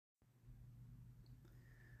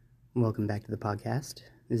Welcome back to the podcast.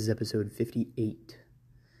 This is episode 58.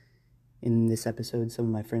 In this episode, some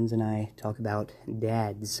of my friends and I talk about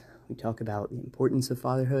dads. We talk about the importance of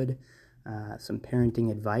fatherhood, some parenting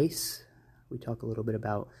advice. We talk a little bit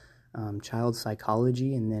about child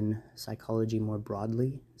psychology and then psychology more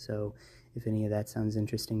broadly. So if any of that sounds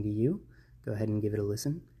interesting to you, go ahead and give it a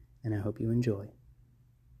listen, and I hope you enjoy.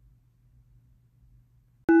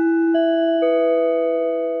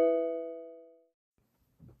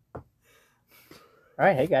 All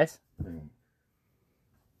right, hey guys. Is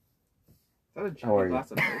that a giant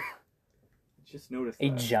glass of milk? I just noticed that. A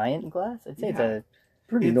giant glass? I'd say it's a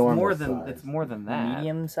Pretty normal more size. than it's more than that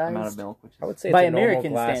medium size amount of milk. Which is, I would say By it's a normal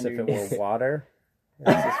American glass standards. if it were water.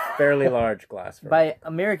 This is a fairly large glass. For By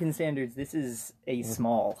American standards, this is a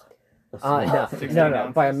small. No. 16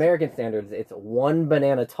 ounces. By American standards, it's one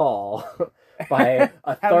banana tall by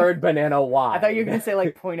a third banana wide. I thought you were going to say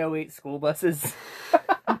like 0.08 school buses.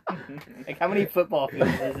 Like how many football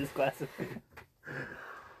fields is this glass of food?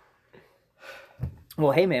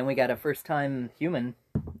 Well, hey man, we got a first-time human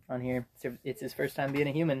on here. It's his first time being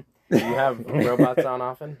a human. Do you have robots on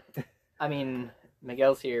often? I mean,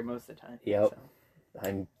 Miguel's here most of the time. Yep. So.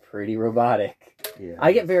 I'm pretty robotic. Yeah.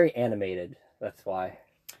 I get very animated. That's why.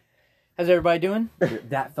 How's everybody doing?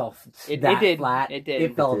 That fell It that did. flat. It did.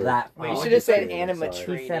 It fell It did. that Wait, you far. should have said Sorry.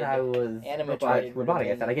 animatrated. He said I was Animatrated. robotic.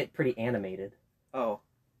 I said I get pretty animated. oh,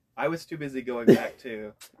 I was too busy going back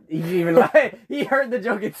to. He didn't even lie. He heard the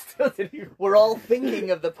joke and still didn't even. We're all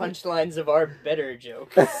thinking of the punchlines of our better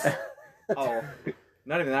jokes. Oh,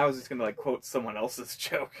 not even that. I was just gonna like quote someone else's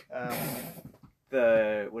joke. Um,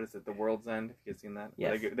 The what is it? The World's End. Have you guys seen that?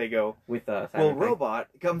 Yes. They go. With Well, Simon Pegg. robot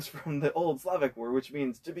comes from the old Slavic word, which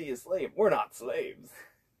means to be a slave. We're not slaves.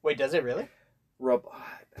 Wait, does it really? Robot.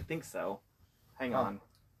 I think so. Hang on.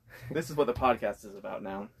 This is what the podcast is about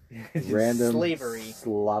now. Random slavery.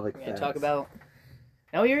 Slavic We're going to facts. talk about...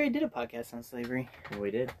 No, we already did a podcast on slavery.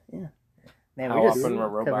 We did. Man, How we're just often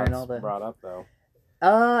were covering robots all the... brought up, though?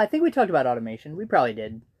 I think we talked about automation. We probably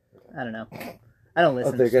did. I don't know. I don't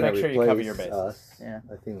listen. They're going to Make sure replace you cover your bases. us. Yeah.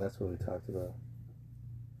 I think that's what we talked about.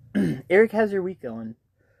 Eric, how's your week going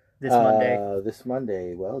this Monday? This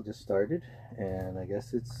Monday, well, just started, and I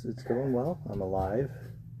guess it's going well. I'm alive.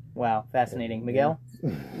 Wow, fascinating. Miguel?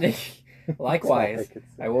 Likewise. That's all I could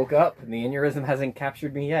say. I woke up and the aneurysm hasn't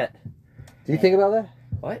captured me yet. Do you think about that?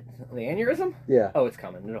 What? The aneurysm? Yeah. Oh, it's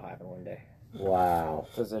coming. It'll happen one day. Wow.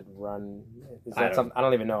 Does it run? Is I that don't- something? I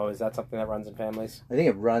don't even know. Is that something that runs in families? I think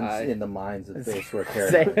it runs I- in the minds of those who are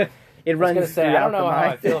Say- caring. It I was runs gonna say I throughout don't know the how I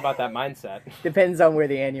mind. feel about that mindset. Depends on where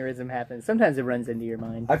the aneurysm happens. Sometimes it runs into your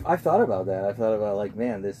mind. I've thought about that. I thought about, like,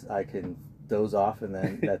 man, I can doze off and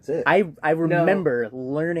then that's it. I remember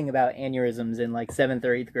learning about aneurysms in like 7th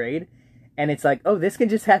or 8th grade, and it's like, oh, this can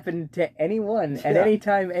just happen to anyone at Yeah. any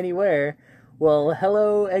time, anywhere. Well,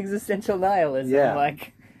 hello, existential nihilism. Yeah.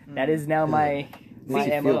 Like, that is now my Makes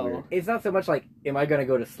you feel MO. weird. It's not so much like, am I gonna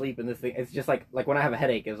go to sleep in this thing? It's just like when I have a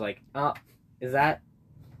headache, it's like, is that?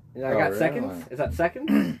 I Oh, got really? seconds. Is that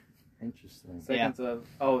seconds? Interesting. Seconds of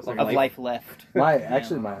sorry, Of life left.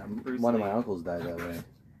 Actually, Bruce one of Lee. my uncles died that way.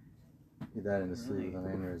 He died in his sleep with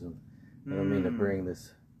an aneurysm. I don't mean to bring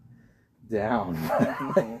this down,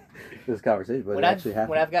 this conversation, but When it actually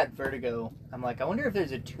happened. when I've got vertigo, I'm like, I wonder if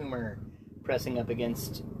there's a tumor pressing up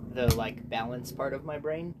against the like balance part of my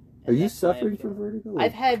brain. Are And you that's why suffering from vertigo?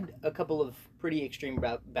 I've had a couple of pretty extreme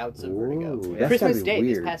bouts of vertigo. Ooh, that's Christmas gotta be Day,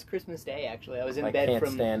 weird. this past Christmas Day, actually, I was in I bed can't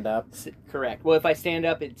from. stand up. Correct. Well, if I stand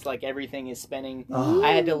up, it's like everything is spinning. Oh.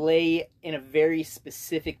 I had to lay in a very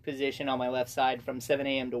specific position on my left side from 7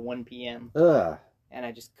 a.m. to 1 p.m. Ugh. and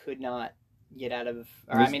I just could not get out of.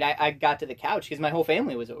 Or I mean, I got to the couch because my whole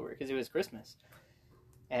family was over because it was Christmas,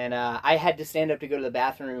 and I had to stand up to go to the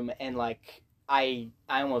bathroom, and like I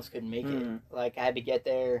almost couldn't make it. Like I had to get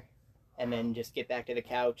there, and then just get back to the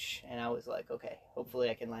couch, and I was like, okay, hopefully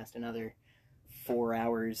I can last another 4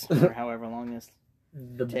 hours or however long this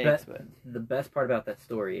The takes. best, But the best part about that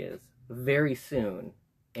story is very soon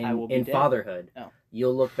I will be in dead. fatherhood, Oh.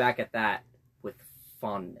 you'll look back at that with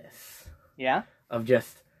fondness yeah. of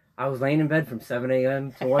just I was laying in bed from 7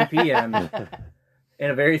 a.m. to 1 p.m. in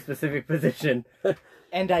a very specific position.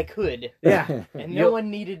 And I could, Yeah, and no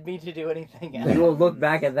one needed me to do anything else. you will look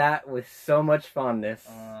back at that with so much fondness.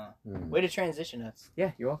 Way to transition us.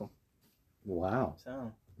 Yeah, you're welcome. Wow.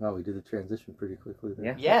 So Wow, we did the transition pretty quickly there.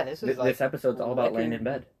 Yeah, yeah, this was like This episode's all about laying in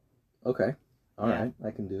bed. Okay. All Yeah. right,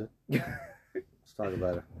 I can do it. Let's talk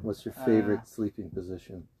about it. What's your favorite sleeping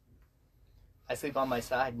position? I sleep on my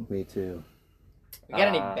side. Me too. We got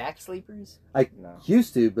any back sleepers? No.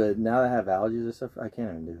 Used to, but now that I have allergies and stuff, I can't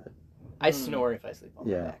even do it. I snore if I sleep on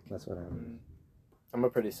my Yeah, back. that's what I mean. I'm a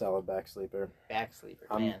pretty solid back sleeper. Back sleeper,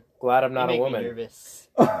 I'm man. glad I'm You not a make me woman nervous.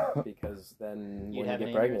 because then You'd when have you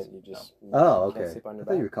an get pregnant, aneurysm? you just Oh, you can't okay. sleep on I your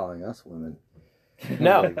thought you were back. calling us women.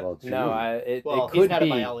 No, Like, well, no, gee. it Well, could he's not be.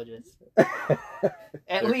 a biologist. There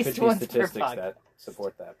At least could be once per statistics podcast. that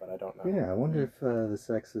support that, but I don't know. Yeah, I wonder if the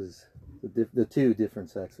sexes, the two different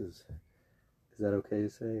sexes, is that okay to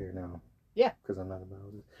say or no? Yeah. Because I'm not a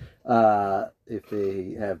biologist. If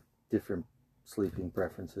they have different sleeping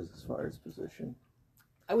preferences as far as position.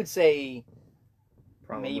 I would say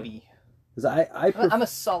Probably. maybe. Because I'm a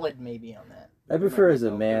solid maybe on that. I prefer as a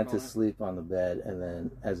myself man in to on it. sleep on the bed, and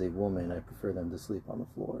then as a woman, I prefer them to sleep on the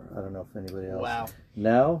floor. I don't know if anybody else. Wow.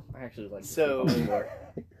 No? I actually like to So- sleep on the floor.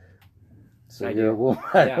 So I you're do. a woman?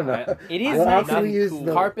 I Yeah, don't know. It is Well, how nice can we and use cool.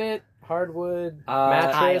 the- Carpet, hardwood, Uh,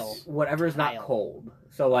 mattress. Tile. Whatever's not Tile. cold.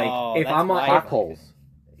 So like Oh, if that's I'm on why- Hot coals.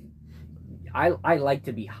 I like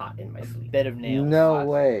to be hot in my sleep. Bed of nails. No Hot.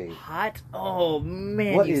 way. Hot? Oh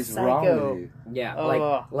man, What you is psycho. wrong with you? Yeah,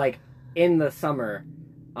 Ugh. like in the summer,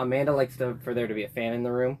 Amanda likes for there to be a fan in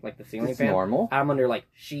the room, like the ceiling It's fan. normal. I'm under like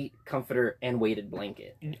sheet, comforter, and weighted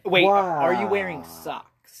blanket. Wait, Wow. are you wearing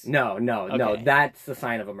socks? No, no. Okay. That's the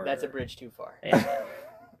sign of a murder. That's a bridge too far. Yeah.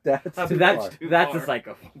 That's That's too that's far. too that's far. a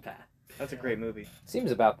psychopath. That's a great movie.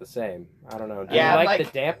 Seems about the same. I don't know. Do Yeah, you like, like-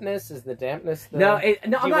 the dampness? Is the dampness the... No, Do I'm you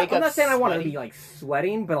not. wake I'm up not saying I want to sweaty? be like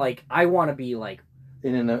sweating, but like I want to be like,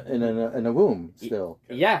 in a womb still.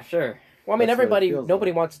 yeah, sure. Well, I mean, That's what it everybody, feels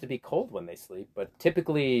nobody like. wants to be cold when they sleep, but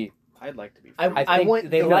typically, I'd like to be. I free. think want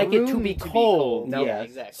they the like it to room be cold. No. Yeah, Yes.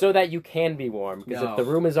 exactly. so that you can be warm. Because No. if the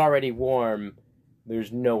room is already warm,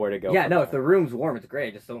 there's nowhere to go. Yeah, from no. there. If the room's warm, it's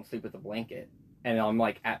great. I just don't sleep with a blanket, and I'm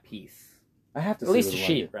like at peace. I have to At least a sleep with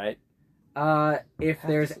sheet, right? If Have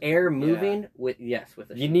there's to- air moving, with a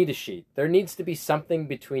You sheet. need a sheet. There needs to be something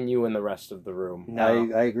between you and the rest of the room. No.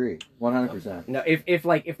 I agree, 100%. No, if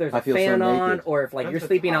there's I a feel so fan on, naked. or if like That's you're what's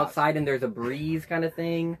sleeping hot. outside and there's a breeze kind of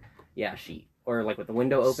thing, yeah, sheet. Or like with the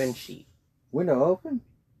window open, sheet. Window open?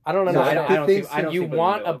 I don't No, understand. I don't sleep. Think I don't You sleep with the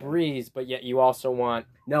want window a open. breeze, but yet you also want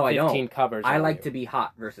No, I 15 don't. covers. I on like you. to be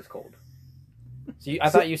hot versus cold. So I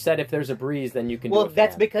thought you said if there's a breeze, then you can. Well, do a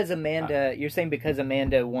that's fan. because Amanda. You're saying because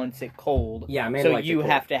Amanda wants it cold. Yeah, Amanda So likes it you cold.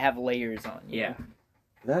 have to have layers on you. Yeah,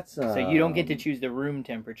 That's So you don't get to choose the room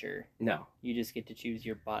temperature. no, You just get to choose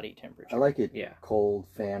your body temperature. I like it yeah. cold,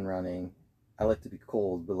 fan running. I like to be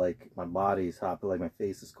cold, but like my body's hot, but like my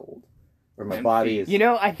face is cold. Or my And body feet. is. You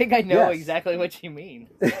know, I think I know Yes. exactly what you mean.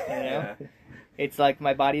 You know? Yeah. It's like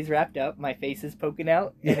my body's wrapped up, my face is poking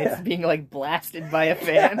out, and Yeah. it's being like blasted by a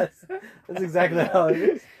fan. Yes. That's exactly how it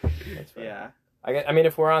is. That's fair. Yeah. I mean,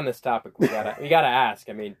 if we're on this topic, we gotta ask.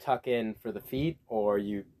 I mean, tuck in for the feet, or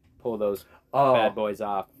you pull those Oh, bad boys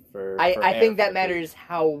off for. I air think for that the matters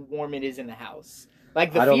how warm it is in the house.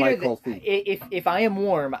 Like the I don't feet like are the, cold feet. If I am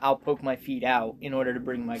warm, I'll poke my feet out in order to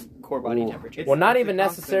bring my core body Ooh. temperature. feet. Well, not It's a even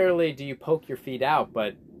constant- necessarily do you poke your feet out,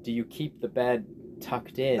 but do you keep the bed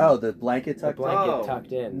tucked in? Oh, the blanket the tucked in? blanket Oh.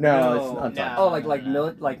 tucked in. No, No, it's untucked. no.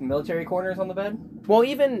 oh, like military corners on the bed. Well,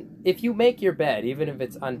 even if you make your bed, even if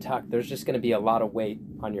it's untucked, there's just going to be a lot of weight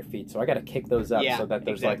on your feet. So I got to kick those up Yeah, so that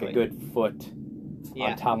there's exactly. like a good foot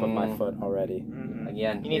Yeah. on top of my Mm. foot already. Mhm.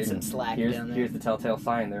 Again, You need here's- some slack Here's down there. here's the telltale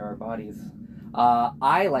sign. There are bodies.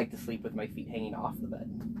 I like to sleep with my feet hanging off the bed.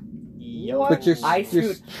 Yo. But you're I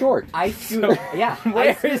you're scoot- short. I scoot. Yeah,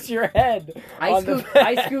 Where is your head? I on the scoot. bed?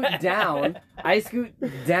 I scoot down. I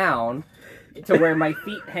scoot down to where my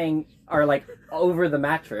feet are like over the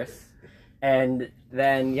mattress, and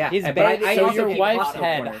then yeah. His but bed I is So also your keep wife's lots of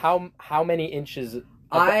head, corners. how many inches?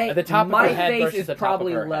 I the top of my her head face versus is the top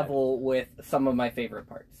probably of her head? level with some of my favorite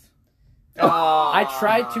parts. I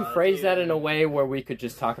tried to Aw, phrase dude. that in a way where we could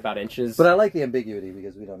just talk about inches. But I like the ambiguity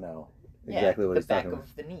because we don't know exactly what the he's back talking about.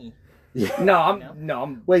 of the knee. Yeah. No, I'm No? no,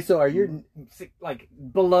 I'm Wait, so are your like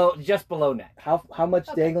below, just below neck. how much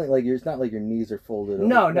Okay. dangling? Like it's not like your knees are folded.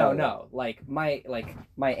 No, over. no. Like my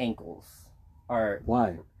ankles are.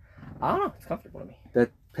 Why? I don't know. It's comfortable to me.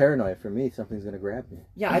 That paranoia for me. Something's gonna grab me.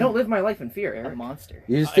 Yeah, I don't live my life in fear, A Eric. monster.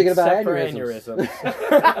 You're just thinking about Except for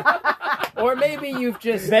aneurysms. Or maybe you've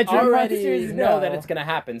just Bedroom already monsters? know No. that it's going to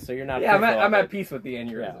happen, so you're not. Yeah, fearful of I'm it. at peace with the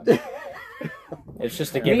aneurysm. Yeah. It's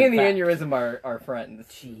just a given Me and the fact. aneurysm are friends.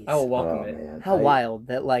 Jeez. I will welcome Oh, it. man. How I- wild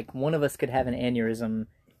that like one of us could have an aneurysm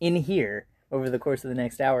in here over the course of the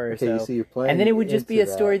next hour or Okay, so. you see, you're playing. And then it would just be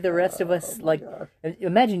into a story that. the rest of us, Oh, my like- God.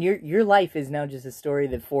 Imagine your life is now just a story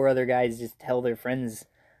that four other guys just tell their friends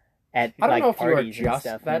at I don't like know if you are parties and just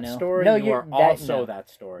stuff. that you know? story. No, you you're are also that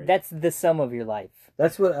story. That's the sum of your life.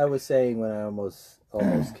 That's what I was saying when I almost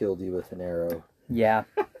killed you with an arrow. Yeah.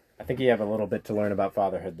 I think you have a little bit to learn about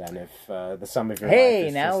fatherhood then. If the sum of your Hey, life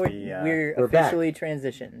is now just we're the, we're We're back. officially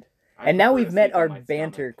transitioned. And now we've met sleep on our my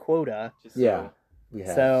banter stomach, quota. just Yeah, we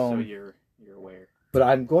have. So- so you're aware. But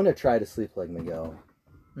I'm going to try to sleep like Miguel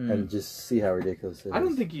Mm. and just see how ridiculous it is. I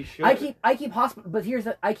don't think you should. I keep hospital, but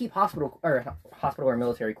I keep hospital or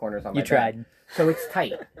military corners on my You tried. bed, so it's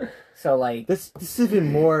tight. So like, This is even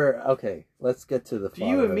more... Okay, let's get to the Do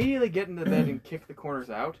you fatherhood. immediately get into bed and kick the corners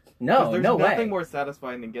out? 'Cause no, there's no nothing way, more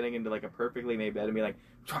satisfying than getting into like a perfectly made bed and be like,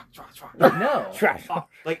 "Chwa, chwa, chwa." no. Trash.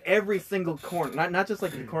 Like every single corner, not just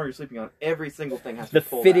like the corner you're sleeping on. Every single thing has The to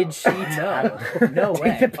fold fitted out. sheet. No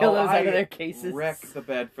Take the way. pillows Oh, out of I their cases. Wreck the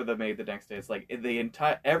bed for the maid the next day. It's like the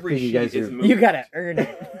entire every I think you sheet guys is are- moved. You gotta earn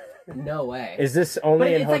it. No way. Is this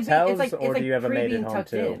only in it's like hotels, it's or like do you have a maid pre-being at home tucked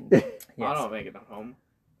too? in. I don't make it at home.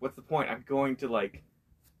 What's the point? I'm going to like.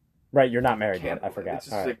 Right, you're not married Can't. yet. I forgot. It's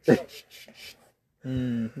just All right. like,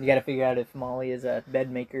 You gotta figure out if Molly is a bed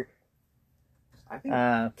maker. I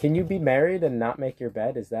think Can you be married and not make your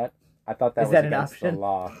bed? Is that? I thought that Is was that an against the option?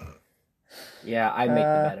 law. Yeah, I make the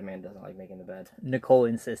bed. Amanda doesn't like making the bed. Nicole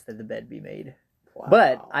insists that the bed be made.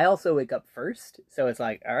 But I also wake up first, so it's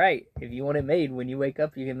like, all right, if you want it made, when you wake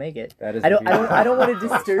up, you can make it. That is. I don't beautiful. want to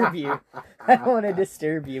disturb you. I don't want to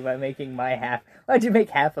disturb you by making my half. Why'd you make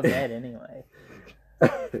half a bed anyway?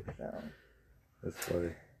 So, That's funny.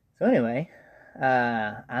 so anyway,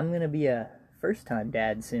 I'm gonna be a first-time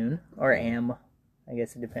dad soon, or am. I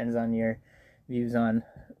guess it depends on your views on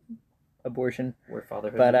abortion. Where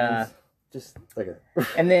fatherhood But is. Just like a...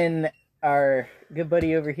 and then our good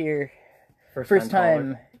buddy over here, first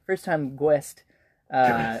time guest.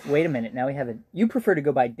 Wait a minute, now we have a. You prefer to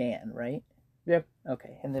go by Dan, right? Yep.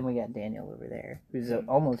 Okay, and then we got Daniel over there, who's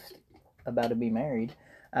almost about to be married.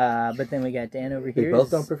 But then we got Dan over They here.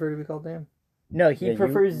 both don't prefer to be called Dan? No, he Yeah,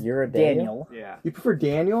 prefers you're a Daniel. yeah. You prefer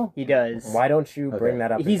Daniel? He does. Why don't you Okay. bring that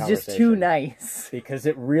up? in He's just too conversation? nice. Because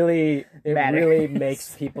it really Matters.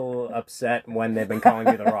 makes people upset when they've been calling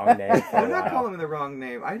you the wrong name for a I'm not while. calling him the wrong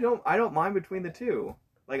name. I don't mind between the two.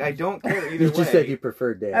 Like I don't care either You way. just said you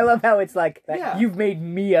prefer Dan. I love how it's like, Yeah. you've made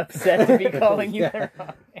me upset to be calling you Yeah. the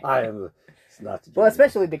wrong name. I am... It's not to Well, judge.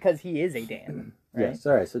 especially because he is a Dan. Right? Yes,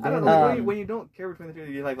 all right. So I don't Dan... know. Um, when you don't care between the two,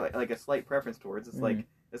 you have like a slight preference towards. It's like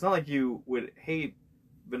it's not like you would hate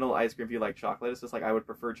vanilla ice cream if you like chocolate. It's just like I would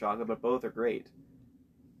prefer chocolate, but both are great.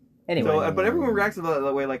 Anyway, So, but everyone reacts to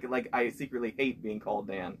the way like I secretly hate being called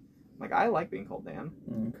Dan. Like I like being called Dan.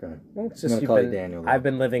 Okay. Well, it's I'm just gonna you've call you been- Daniel. then. I've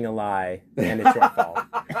been living a lie, and it's your fault.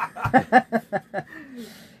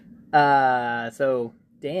 So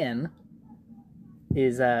Dan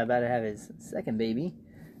is about to have his second baby.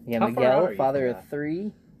 We got How far out Miguel, are you father from of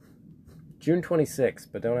 3. June 26th,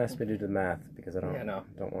 but don't ask me to do the math because I don't Yeah, no.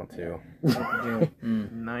 don't want to.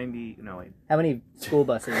 90. No wait. How many school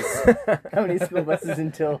buses? How many school buses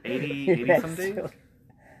until 80 your some next- days.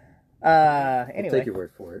 I'll Anyway, take your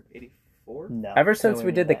word for it. 84. no. Ever since nowhere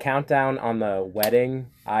we near did the that. countdown on the wedding,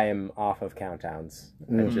 I am off of countdowns.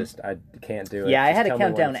 I can't do it. Yeah, I Just had a tell me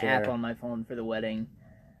when countdown it's app here. on my phone for the wedding.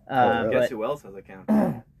 really? Guess But who else has a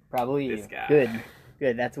count? probably This you. guy.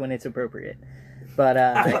 Good. That's when it's appropriate. But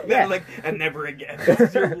Yeah. yeah, Like and never again. This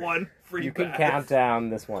is your one free You can pass. count down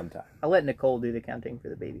this one time. I'll let Nicole do the counting for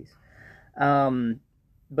the babies.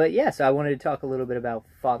 But yeah, so I wanted to talk a little bit about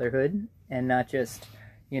fatherhood and not just,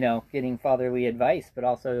 getting fatherly advice, but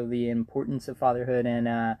also the importance of fatherhood. And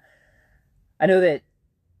I know that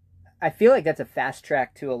I feel like that's a fast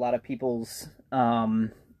track to a lot of people's, for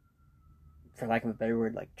lack of a better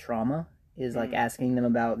word, like trauma, is like asking them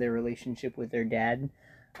about their relationship with their dad.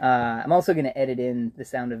 I'm also going to edit in the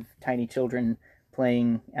sound of tiny children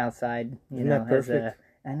playing outside, Isn't that perfect?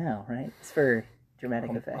 I know, right? It's for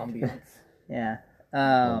dramatic effect. Ambiance. Yeah.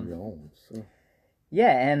 So-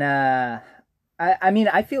 Yeah, and I mean,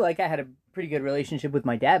 I feel like I had a pretty good relationship with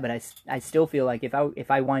my dad, but I still feel like if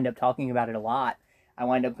I wind up talking about it a lot, I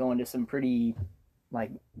wind up going to some pretty,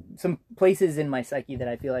 some places in my psyche that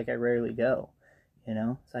I feel like I rarely go,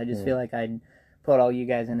 So I just feel like I'd put all you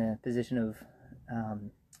guys in a position of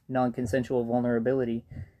non-consensual vulnerability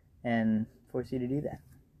and force you to do that.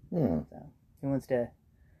 So who wants to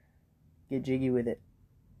get jiggy with it?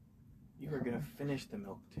 You were gonna finish the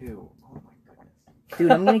milk too. Oh my goodness.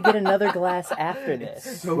 Dude, I'm going to get another glass after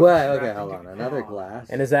this. So Well, okay, distracting. hold on. Another Oh. glass.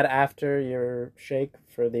 And is that after your shake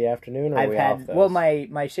for the afternoon, or are I've we had, off those? well,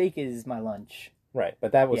 my shake is my lunch. right,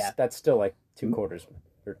 but that's still like Hmm? 2/4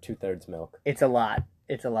 or 2/3 milk. It's a lot.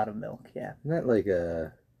 It's a lot of milk, yeah. Isn't that like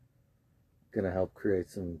gonna help create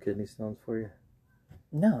some kidney stones for you?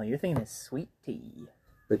 No, you're thinking of sweet tea.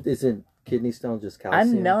 But isn't kidney stones just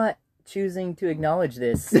calcium? I'm not choosing to acknowledge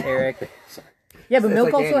this, Eric. Yeah, but It's milk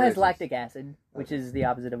like also has aneurysms. lactic acid, which is the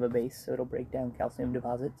opposite of a base, so it'll break down calcium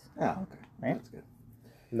deposits. Oh, okay. Right. That's good.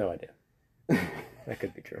 No idea. That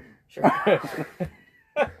could be true. Sure.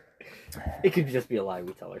 It could just be a lie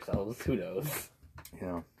we tell ourselves. Who knows?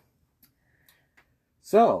 Yeah.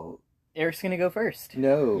 So, Eric's gonna go first.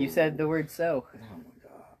 no. You said the word so. Oh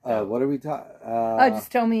my god. What are we talking?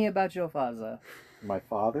 Just tell me about your father. My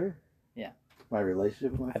father. Yeah. My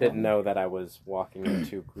relationship with my I father. didn't know that I was walking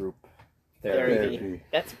into group Therapy. therapy.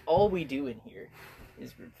 That's all we do in here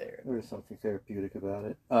is group therapy. There was something therapeutic about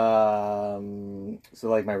it. So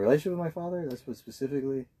like my relationship with my father. That's what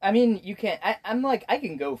specifically. I mean, you can't. I'm like, I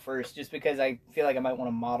can go first just because I feel like I might want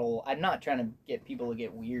to model. I'm not trying to get people to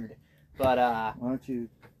get weird, but Why don't you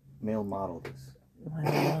male model this?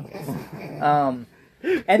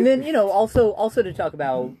 and then also to talk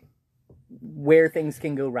about where things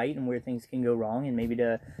can go right and where things can go wrong, and maybe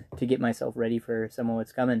to get myself ready for some of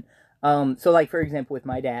what's coming. So like for example, with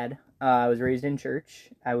my dad, I was raised in church.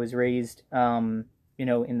 I was raised, in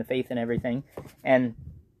the faith and everything, and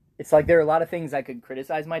it's like there are a lot of things I could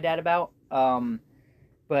criticize my dad about.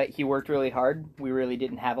 But he worked really hard. We really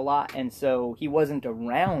didn't have a lot, and so he wasn't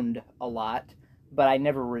around a lot. But I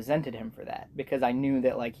never resented him for that because I knew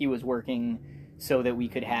that like he was working so that we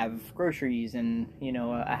could have groceries and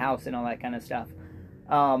a house and all that kind of stuff.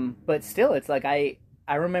 But still, it's like I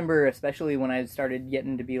remember, especially when I started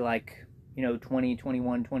getting to be like 20,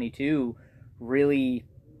 21, 22, really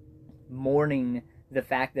mourning the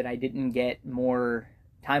fact that I didn't get more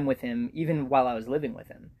time with him even while I was living with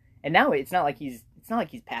him. And now it's not like he's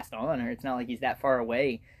passed on, or it's not like he's that far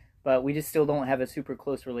away, but we just still don't have a super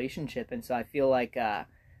close relationship. And so I feel like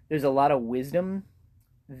there's a lot of wisdom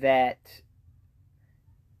that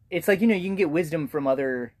it's like, you can get wisdom from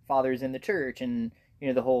other fathers in the church, and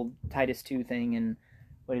the whole Titus 2 thing, and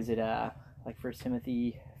what is it, like 1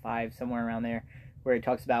 Timothy 5, somewhere around there, where it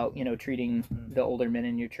talks about, treating the older men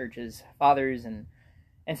in your church as fathers, and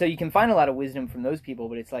so you can find a lot of wisdom from those people.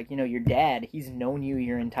 But it's like, your dad, he's known you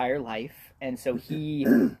your entire life, and so he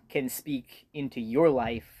can speak into your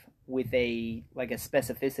life with a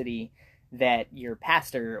specificity that your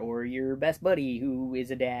pastor or your best buddy who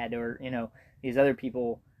is a dad, or these other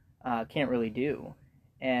people can't really do.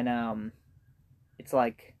 And it's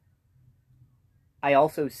like I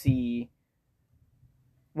also see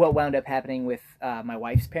what wound up happening with my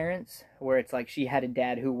wife's parents, where it's like she had a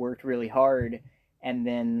dad who worked really hard, and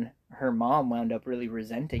then her mom wound up really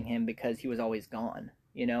resenting him because he was always gone,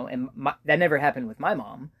 and that never happened with my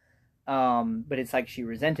mom. But it's like she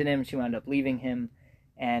resented him, she wound up leaving him,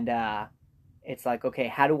 and it's like, okay,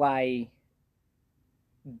 how do I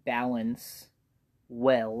balance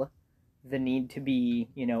well the need to be,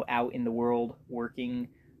 out in the world working,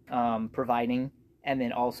 providing, and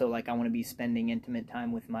then also like I want to be spending intimate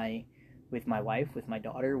time with my wife, with my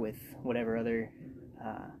daughter, with whatever other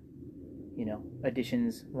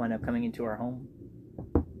additions wind up coming into our home.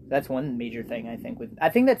 That's one major thing I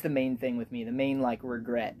think that's the main thing with me. The main like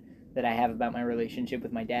regret that I have about my relationship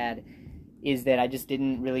with my dad is that I just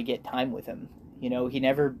didn't really get time with him. He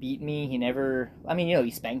never beat me. He never,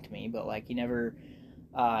 he spanked me, but like he never,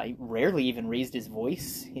 he rarely even raised his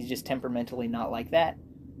voice. He's just temperamentally not like that.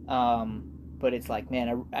 But it's like,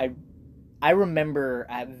 man, I remember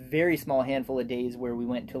a very small handful of days where we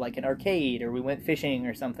went to like an arcade or we went fishing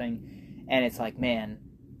or something. And it's like, man,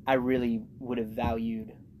 I really would have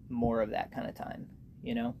valued more of that kind of time,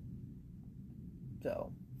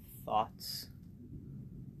 So, thoughts?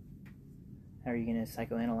 How are you going to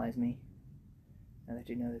psychoanalyze me now that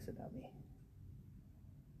you know this about me?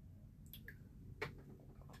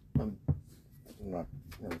 I'm not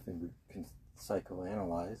anything we can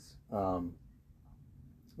psychoanalyze.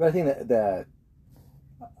 But I think that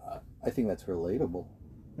I think that's relatable.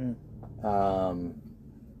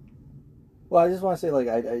 Well, I just want to say, like,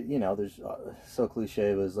 I there's so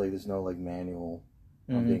cliche, but it's like there's no like manual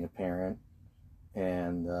on being a parent,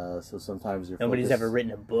 and so sometimes nobody's ever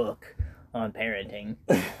written a book on parenting.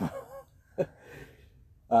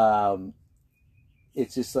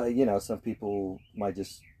 It's just like some people might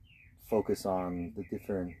just focus on the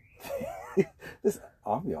different this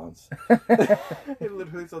ambiance. It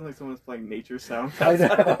literally sounds like someone's playing nature sounds. I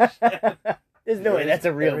know. There's no way that's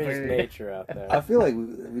a real There is bird. nature out there. I feel like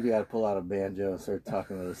we got to pull out a banjo and start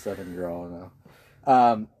talking with a southern drawl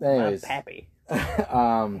now. Anyways, Pappy.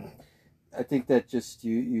 I think that just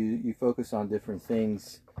you focus on different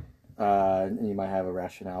things, and you might have a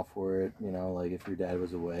rationale for it. Like if your dad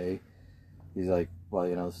was away, he's like, well,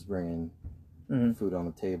 this is bringing food on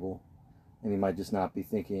the table, and he might just not be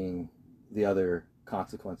thinking the other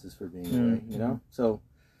consequences for being away. So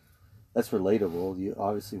that's relatable. You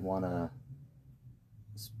obviously want to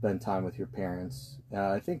spend time with your parents.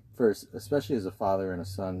 I think especially as a father and a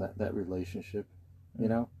son, that relationship,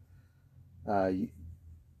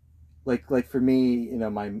 like for me, you know,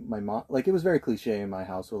 my mom, like it was very cliche in my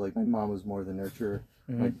household. Like my mom was more the nurturer.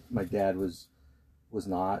 My dad was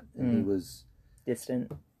not, and he was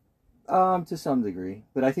distant. To some degree,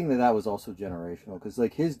 but I think that was also generational because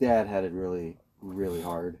like his dad had it really really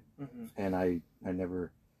hard, and I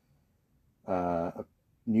never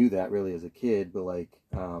knew that really as a kid. But like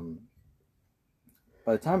by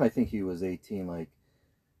the time I think he was 18, like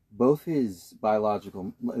both his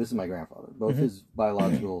biological, this is my grandfather, both his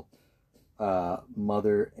biological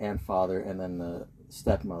mother and father, and then the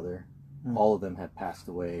stepmother, all of them had passed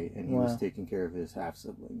away, and he was taking care of his half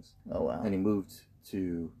siblings. Oh wow! And he moved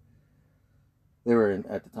to. They were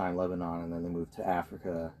at the time Lebanon, and then they moved to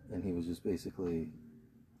Africa, and he was just basically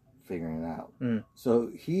figuring it out. So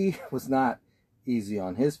he was not easy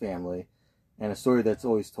on his family, and a story that's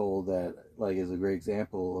always told that like is a great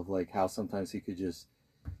example of like how sometimes he could just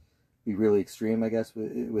be really extreme, I guess,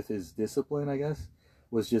 with his discipline, I guess,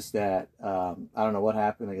 was just that I don't know what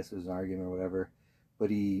happened. I guess it was an argument or whatever, but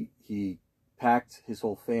he packed his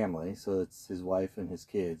whole family, so it's his wife and his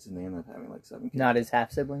kids, and they ended up having like 7 kids. Not his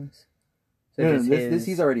half siblings. So No, this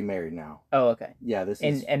he's already married now. Oh, okay. Yeah, this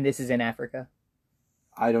is. And this is in Africa.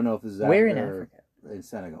 I don't know if this is Where in Africa or Africa? in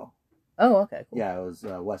Senegal. Oh, okay. Cool. Yeah, it was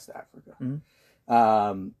West Africa. Mhm.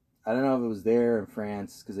 I don't know if it was there in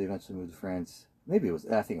France because they eventually moved to France. Maybe it was.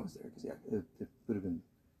 I think it was there because it would have been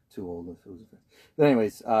too old if it was in France. But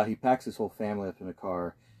anyways, he packs his whole family up in a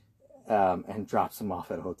car and drops them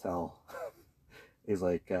off at a hotel. He's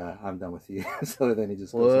like, I'm done with you. So then he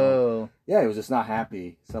just goes home. Yeah, he was just not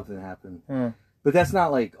happy. Something happened. But that's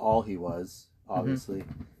not like all he was, obviously.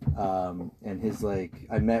 And his like,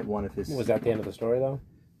 I met one of his. Was that the end of the story though?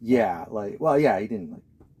 Yeah, like, well, yeah, he didn't like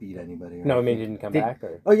beat anybody. No, I mean he didn't come back.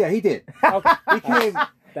 Or? Oh yeah, he did. Okay. He came.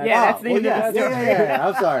 That's the end of the story. Yeah.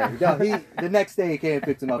 I'm sorry. No, the next day he came and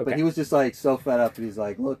picked him up, but Okay. he was just like so fed up. And he's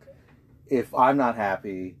like, look, if I'm not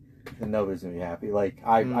happy, then nobody's gonna be happy. Like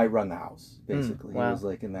I run the house basically. Wow. He was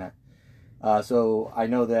like in that. So I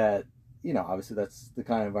know that, you know, obviously that's the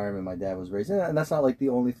kind of environment my dad was raised in, and that's not like the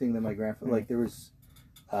only thing that my grandfather like. There was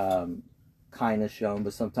kindness shown,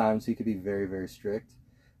 but sometimes he could be very very strict.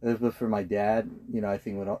 But for my dad, you know, I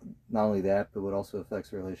think what not only that, but what also affects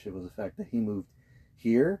the relationship was the fact that he moved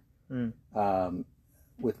here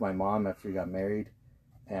with my mom after he got married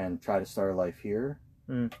and tried to start a life here.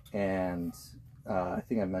 And I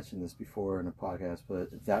think I mentioned this before in a podcast, but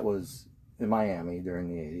that was in Miami during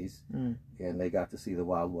the 80s, and they got to see the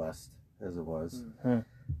Wild West as it was.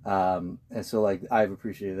 And so like I've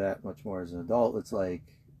appreciated that much more as an adult. It's like,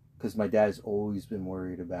 because my dad's always been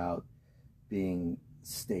worried about being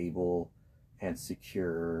stable and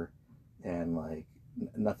secure and like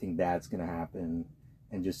nothing bad's gonna happen,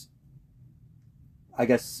 and just I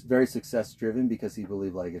guess very success driven, because he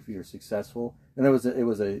believed like if you're successful, and it was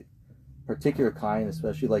a particular kind,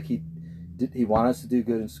 especially like he wanted us to do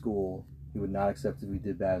good in school. He would not accept if we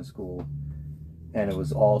did bad in school, and it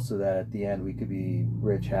was also that at the end we could be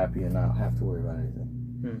rich, happy, and not have to worry about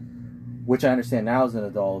anything. Which I understand now as an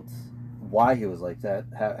adult why he was like that,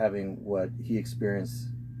 having what he experienced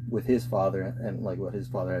with his father and like what his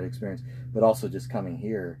father had experienced, but also just coming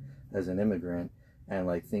here as an immigrant and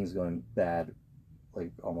like things going bad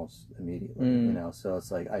like almost immediately, you know. So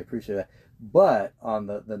it's like I appreciate that, but on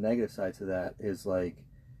the negative side to that is like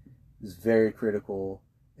it's very critical,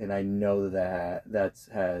 and I know that's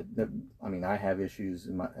had. I mean, I have issues,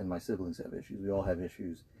 and my siblings have issues. We all have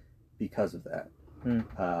issues because of that.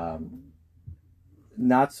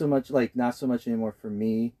 Not so much anymore for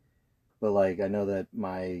me, but like I know that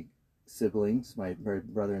my siblings, my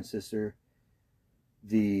brother and sister,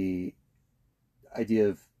 the idea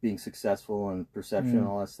of being successful and perception and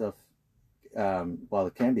all that stuff, while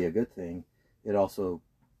it can be a good thing, it also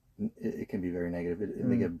it can be very negative.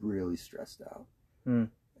 They get really stressed out,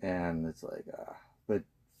 and it's like, but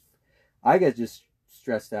I get just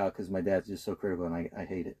stressed out because my dad's just so critical, and I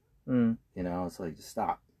hate it. You know, it's like just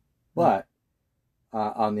stop. But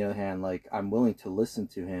on the other hand, like I'm willing to listen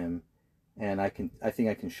to him, and I think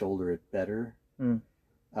I can shoulder it better.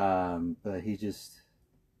 But he just.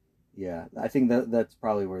 Yeah, I think that's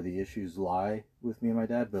probably where the issues lie with me and my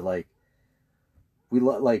dad. But like,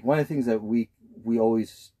 like one of the things that we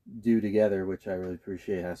always do together, which I really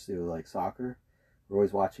appreciate, has to do with like soccer. We're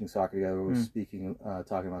always watching soccer together. We're always speaking,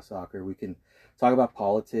 talking about soccer. We can talk about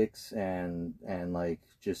politics and like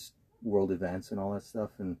just world events and all that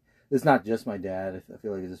stuff. And it's not just my dad. I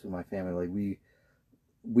feel like it's just with my family. Like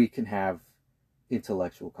we can have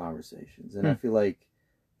intellectual conversations, and I feel like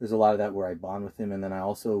there's a lot of that where I bond with him, and then I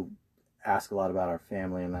also ask a lot about our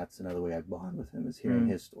family, and that's another way I bond with him, is hearing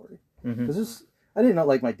his story. Because I didn't know,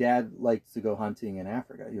 like, my dad liked to go hunting in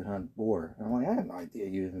Africa. He would hunt boar. And I'm like, I had no idea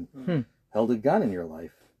you even held a gun in your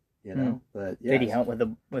life, you know? But yeah. Did he hunt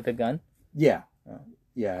with a gun? Yeah. Oh.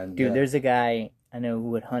 Yeah. And, Dude, there's a guy I know who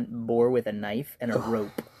would hunt boar with a knife and a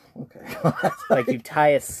rope. Okay. Like, you tie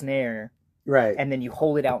a snare, right. and then you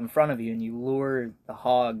hold it out in front of you, and you lure the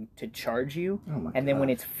hog to charge you. Oh my And then when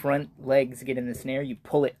God. its front legs get in the snare, you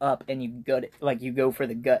pull it up, and you gut it. Like, you go for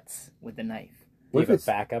the guts with the knife. Do What you if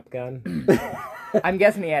have a backup gun? I'm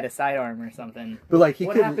guessing he had a sidearm or something. But like he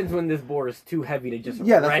What couldn't. happens when this boar is too heavy to just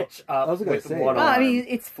Yeah, that's wrench up I was gonna with say. one Well, arm? I mean,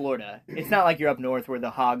 it's Florida. It's not like you're up north where the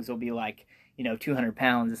hogs will be like, 200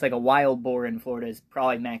 pounds. It's like a wild boar in Florida is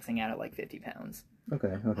probably maxing out at like 50 pounds.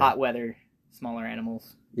 Okay. Hot weather, smaller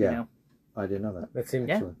animals. Yeah. You know? I didn't know that. That seems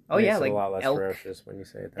Yeah. Actually. Oh, yeah, makes it like a lot less elk, ferocious when you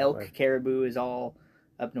say it that elk, way. caribou is all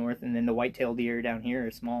up north, and then the white-tailed deer down here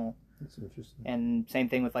are small. That's interesting. And same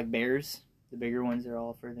thing with like bears. The bigger ones are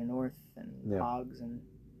all further north, and Yeah. hogs, and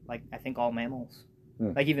like I think all mammals,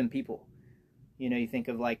 Hmm. like even people. You think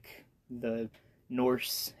of like the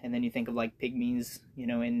Norse, and then you think of like pygmies,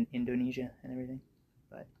 in Indonesia and everything.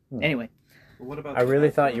 But anyway, But what about I the really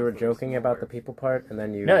Eskimos thought you were that are joking about the smaller? people part, and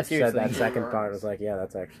then you No, said seriously. that second Sure. part. I was like, yeah,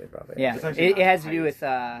 that's actually probably yeah, It's actually it not has to tight do as, with.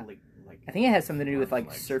 like I think it has something to do with like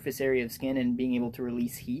arms, surface area of skin and being able to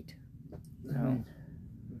release heat. So,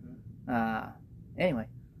 anyway,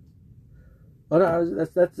 Oh no,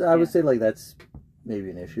 that's I would Yeah. say like that's maybe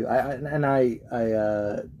an issue. I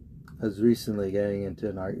was recently getting into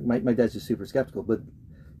an argument. My dad's just super skeptical, but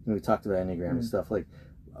when we talked about Enneagram and stuff, like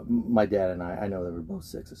my dad and I know that we're both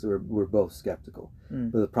sixes, so we're both skeptical.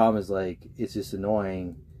 But the problem is like it's just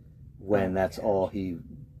annoying when that's all he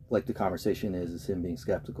like the conversation is him being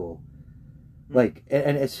skeptical. Like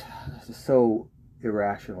and it's just so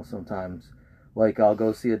irrational sometimes. Like I'll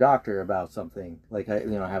go see a doctor about something. Like I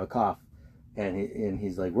have a cough. And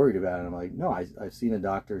he's like worried about it. And I'm like, no, I've seen a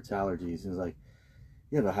doctor. It's allergies. And he's like,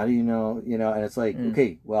 yeah, but how do you know? And it's like,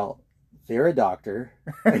 okay, well, they're a doctor,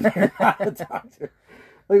 and you're not a doctor.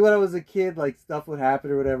 Like when I was a kid, like stuff would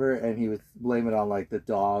happen or whatever, and he would blame it on like the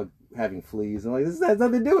dog having fleas. And like this has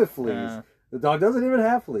nothing to do with fleas. The dog doesn't even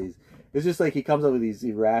have fleas. It's just like he comes up with these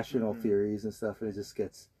irrational theories and stuff, and it just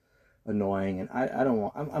gets annoying. And I don't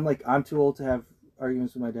want. I'm like I'm too old to have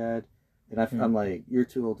arguments with my dad. And I'm like, you're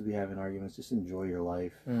too old to be having arguments. Just enjoy your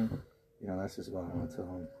life. That's just what I want to tell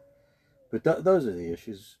him. But those are the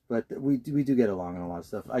issues. But we do get along on a lot of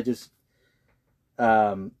stuff. I just,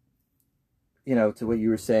 to what you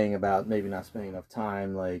were saying about maybe not spending enough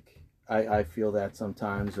time, like, I feel that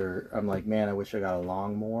sometimes. Or I'm like, man, I wish I got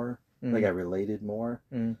along more. Like, I related more.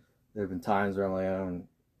 There have been times where I'm like, I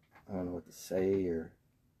don't know what to say or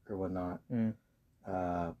whatnot.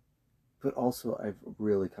 But also, I've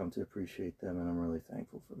really come to appreciate them, and I'm really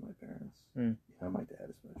thankful for my parents. My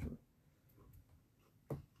dad especially.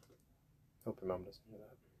 Hope your mom doesn't hear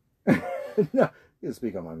that. No, you can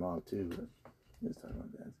speak on my mom too. But this time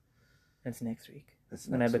my dad. that's next week That's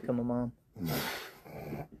when next I become a mom. week.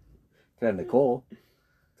 Can I have Nicole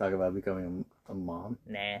talk about becoming a mom?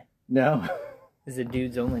 Nah, No. this is a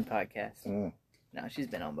dudes only podcast. Mm. No, she's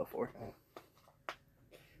been on before.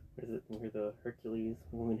 What is it? We're the Hercules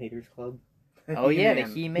Woman Haters Club. Oh yeah, the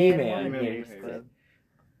He-Man. He-Man, He-Man. Woman He-Man Haters Haters. Club.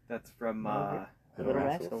 That's from Little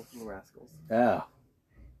Rascals. Little Rascals. Yeah.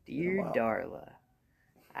 Dear Wow. Darla,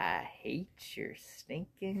 I hate your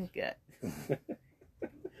stinking guts.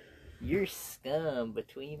 You're scum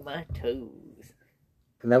between my toes.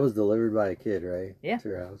 And that was delivered by a kid, right? Yeah. To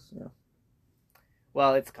your house. Yeah.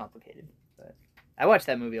 Well, it's complicated, but I watched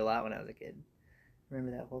that movie a lot when I was a kid.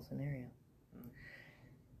 Remember that whole scenario.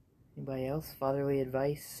 Anybody else? Fatherly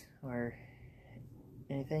advice or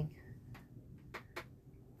anything?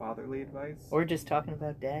 Fatherly advice? Or just talking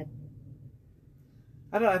about dad?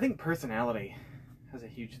 I don't know, I think personality has a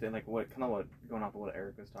huge thing. Like going off of what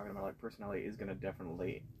Eric was talking about, like personality is going to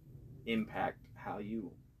definitely impact how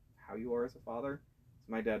you are as a father.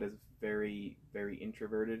 So my dad is very, very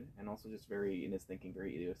introverted and also just very, in his thinking,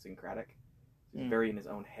 very idiosyncratic. He's very in his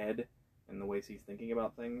own head and the ways he's thinking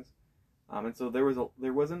about things. And so there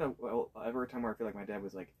wasn't ever a time where I feel like my dad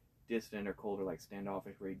was like distant or cold or like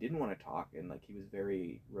standoffish, where he didn't want to talk and like he was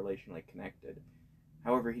very relationally connected.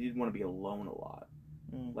 However, he didn't want to be alone a lot,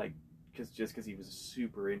 like because he was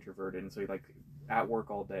super introverted, and so he like at work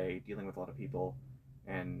all day dealing with a lot of people,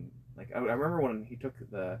 and like I remember when he took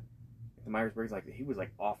the Myers-Briggs, like he was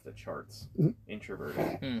like off the charts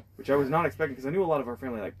introverted, which I was not expecting because I knew a lot of our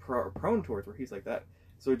family like prone towards where he's like that.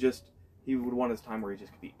 So just he would want his time where he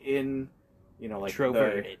just could be in, like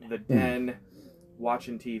the den,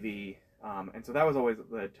 watching TV, and so that was always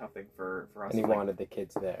the tough thing for us. And he like, wanted the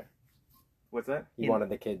kids there. What's that? He In- wanted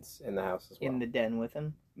the kids in the house as well. in the den with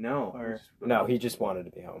him. No. Or- No, he just wanted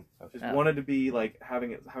to be home. Okay. Just Oh. wanted to be like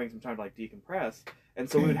having some time to like decompress, and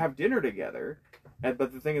so we would have dinner together. But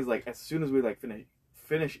the thing is, like, as soon as we like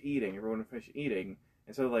finish eating, everyone would finish eating,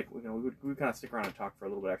 and so like we would kind of stick around and talk for a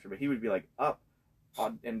little bit extra. But he would be like up,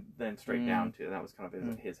 and then straight down to, and that was kind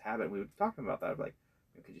of his habit. We would talk about that, like,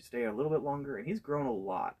 could you stay a little bit longer? And he's grown a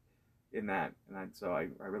lot in that, so I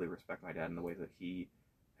really respect my dad in the ways that he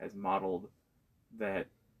has modeled that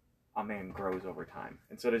a man grows over time,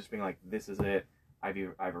 instead of just being like, this is it,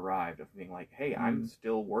 I've arrived, of being like, hey, I'm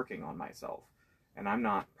still working on myself, and I'm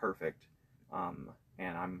not perfect, and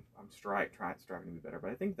I'm striving to be better.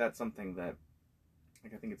 But I think that's something that,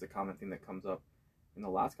 like, I think it's a common thing that comes up in the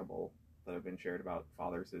last couple that have been shared about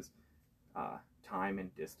fathers is time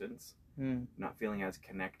and distance, not feeling as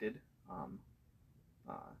connected.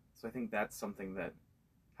 So I think that's something that,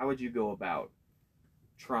 how would you go about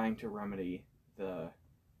trying to remedy the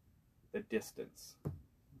distance,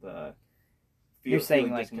 You're saying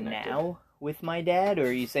feeling like disconnected? now with my dad, or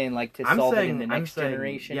are you saying like to I'm solve it saying- in the I'm next saying-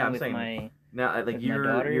 generation yeah, I'm with saying- my? Now, like, with my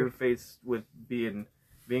daughter? you're faced with being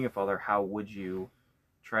a father. How would you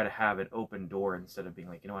try to have an open door instead of being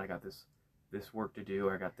like, you know what, I got this work to do,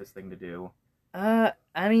 or I got this thing to do? I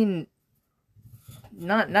mean,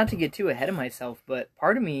 not to get too ahead of myself, but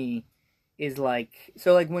part of me is like,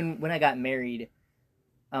 so like when I got married,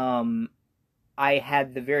 I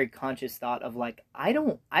had the very conscious thought of like, I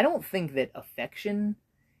don't think that affection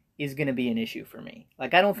is going to be an issue for me.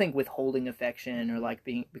 Like, I don't think withholding affection or like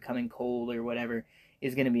becoming cold or whatever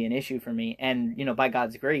is going to be an issue for me. And, you know, by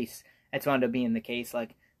God's grace, that's wound up being the case.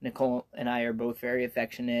 Like, Nicole and I are both very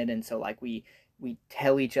affectionate, and so like we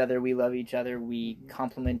tell each other we love each other, we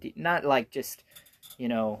compliment, not like just, you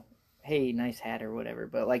know, hey, nice hat or whatever,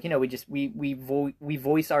 but like, you know, we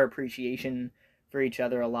voice our appreciation for each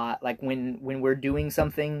other a lot. Like when we're doing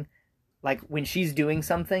something, like when she's doing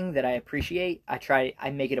something that I appreciate, I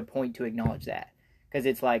make it a point to acknowledge that, because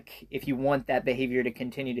it's like, if you want that behavior to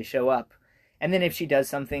continue to show up, and then if she does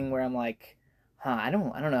something where I'm like, I don't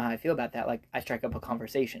know how I feel about that, like I strike up a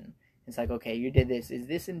conversation. It's like, okay, you did this, is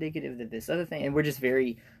this indicative of this other thing? And we're just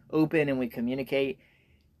very open and we communicate.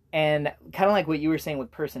 And kind of like what you were saying with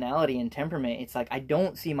personality and temperament, it's like, I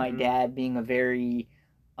don't see my dad being a very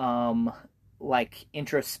like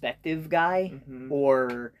introspective guy,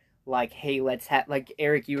 or like, hey, let's have, like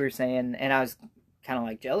Eric, you were saying, and I was kind of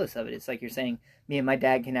like jealous of it. It's like you're saying, me and my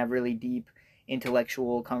dad can have really deep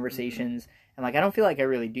intellectual conversations, and like I don't feel like I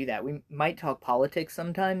really do that. We might talk politics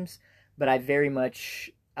sometimes, but I very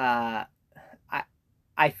much I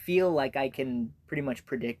feel like I can pretty much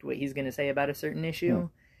predict what he's going to say about a certain issue,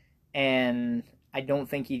 and I don't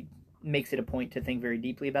think he makes it a point to think very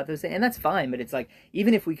deeply about those things, and that's fine. But it's like,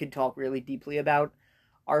 even if we could talk really deeply about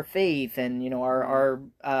our faith and, you know, our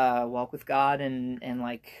walk with God, and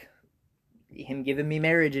like him giving me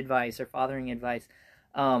marriage advice or fathering advice,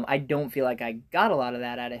 I don't feel like I got a lot of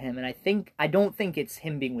that out of him. And I don't think it's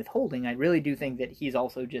him being withholding. I really do think that he's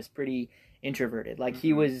also just pretty introverted. Like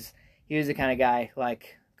he was the kind of guy,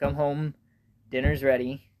 like, come home, dinner's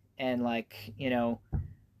ready, and like,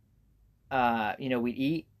 we'd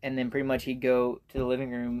eat, and then pretty much he'd go to the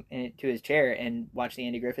living room and to his chair and watch the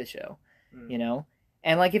Andy Griffith Show, you know?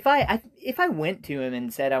 And like, if I went to him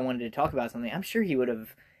and said I wanted to talk about something, I'm sure he would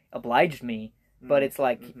have obliged me. But it's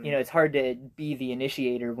like, it's hard to be the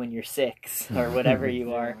initiator when you're 6 or whatever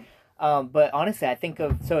you are. But honestly, I think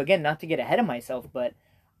of, so again, not to get ahead of myself, but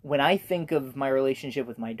when I think of my relationship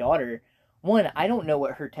with my daughter, one, I don't know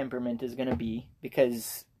what her temperament is going to be,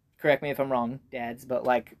 because, correct me if I'm wrong, dads, but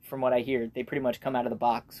like, from what I hear, they pretty much come out of the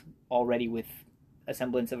box already with a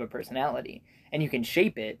semblance of a personality. And you can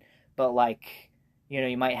shape it, but like,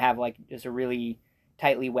 you might have like just a really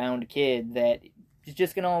tightly wound kid that is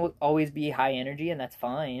just going to always be high energy, and that's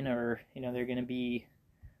fine. Or, they're going to be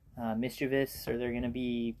mischievous, or they're going to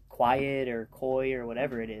be quiet or coy or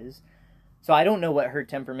whatever it is. So I don't know what her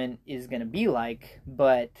temperament is going to be like,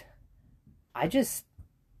 but I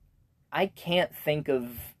can't think of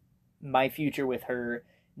my future with her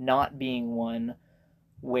not being one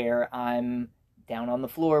where I'm down on the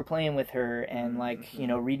floor playing with her and like,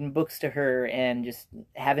 reading books to her and just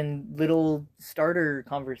having little starter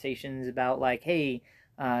conversations about like, hey,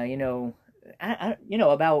 about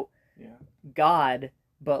God,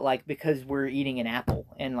 but like, because we're eating an apple,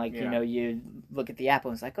 and like, you look at the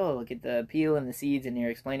apple and it's like, oh, look at the peel and the seeds, and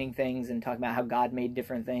you're explaining things and talking about how God made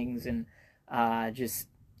different things. And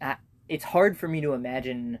it's hard for me to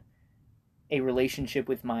imagine a relationship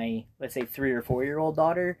with my, let's say, 3 or 4 year old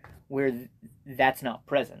daughter where that's not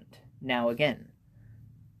present. Now, again,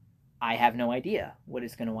 I have no idea what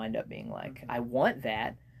it's going to wind up being like. I want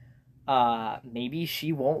that. Maybe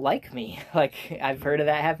she won't like me. Like, I've heard of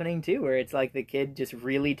that happening too, where it's like the kid just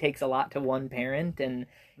really takes a lot to one parent and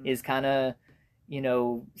is kind of,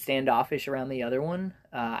 standoffish around the other one.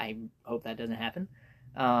 I hope that doesn't happen.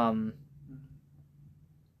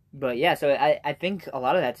 But yeah, so I think a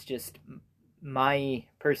lot of that's just my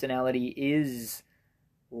personality is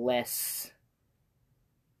less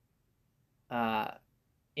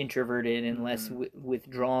introverted and less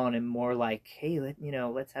withdrawn and more like, hey,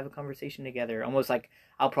 let's have a conversation together. Almost like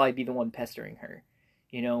I'll probably be the one pestering her,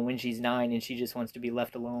 when she's 9 and she just wants to be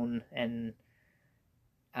left alone and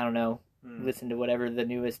I don't know, listen to whatever the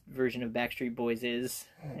newest version of Backstreet Boys is.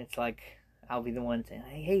 It's like I'll be the one saying,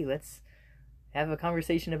 hey, let's have a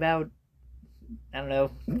conversation about, I don't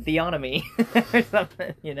know, theonomy or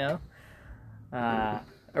something,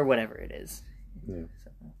 or whatever it is. Yeah.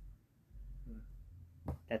 So,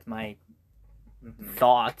 that's my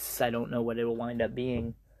thoughts. I don't know what it'll wind up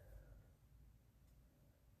being.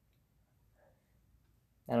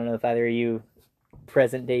 I don't know if either of you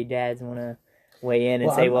present day dads want to weigh in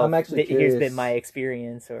and say, I'm actually here's curious. been my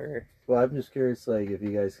experience, or... Well, I'm just curious, like, if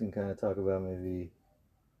you guys can kind of talk about maybe,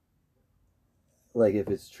 like, if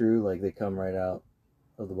it's true, like, they come right out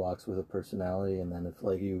of the box with a personality, and then if,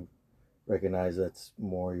 like, you recognize that's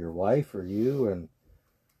more your wife or you, and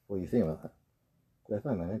what do you think about that? I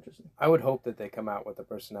find that interesting. I would hope that they come out with a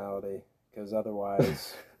personality, because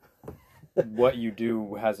otherwise, what you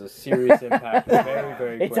do has a serious impact very,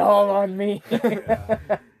 very quickly. It's all on me.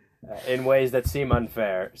 In ways that seem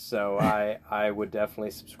unfair. So I would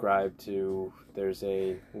definitely subscribe to there's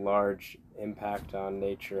a large impact on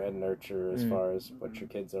nature and nurture as far as what your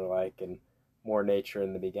kids are like, and more nature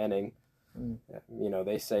in the beginning.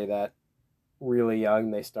 They say that really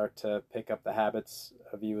young they start to pick up the habits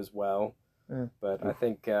of you as well. But I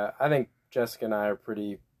think Jessica and I are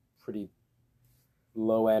pretty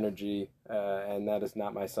low energy, and that is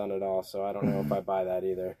not my son at all. So I don't know if I buy that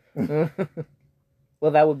either.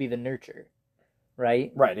 Well, that would be the nurture,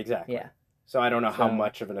 right? Right, exactly. Yeah. So I don't know how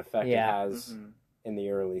much of an effect it Yeah. has in the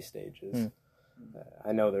early stages.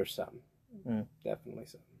 I know there's some, definitely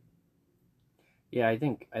some. Yeah, I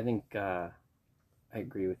think I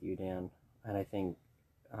agree with you, Dan, and I think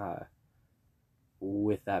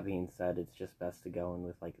with that being said, it's just best to go in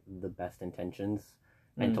with like the best intentions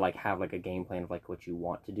and to like have like a game plan of like what you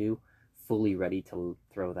want to do, fully ready to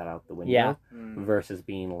throw that out the window, versus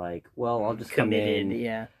being like, well, I'll just Committed, come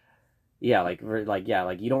in. yeah. Like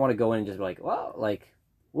you don't want to go in and just be like, well, like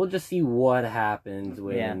we'll just see what happens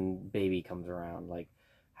when baby comes around. Like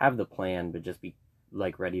have the plan, but just be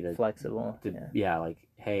like ready to Flexible. like,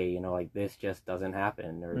 hey, like this just doesn't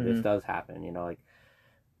happen, or this does happen,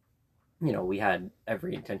 we had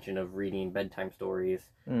every intention of reading bedtime stories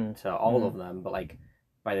to all of them, but like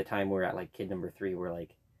by the time we're at like kid number 3, we're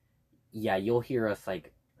like, yeah, you'll hear us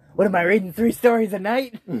like, what am I reading, 3 stories a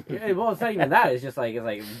night? well, it's not even that. It's just like, it's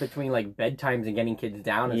like between like bedtimes and getting kids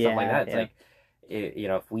down and stuff like that. It's like,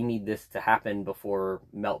 if we need this to happen before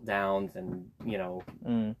meltdowns and,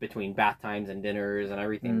 between bath times and dinners and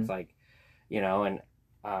everything, it's like, so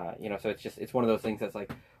it's one of those things that's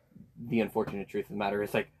like, the unfortunate truth of the matter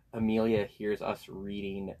is like, Amelia hears us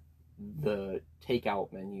reading the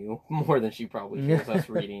takeout menu more than she probably hears us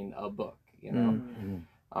reading a book,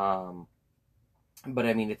 but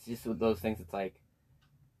I mean, it's just those things. It's like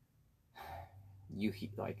you hear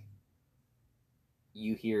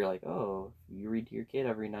like, oh, you read to your kid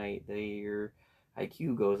every night, your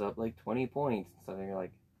IQ goes up like 20 points and stuff, and you're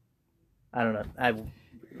like, I don't know. I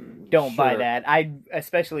don't buy that. I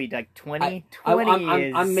especially like 20. 20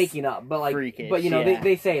 is I'm making up, but like, freakish, but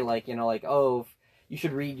they say like, like, oh, you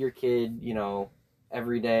should read your kid,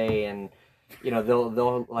 every day, and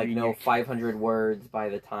they'll like know 500 words by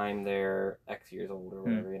the time they're X years old or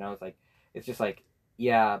whatever. It's like, it's just like,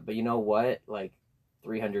 yeah, but you know what? Like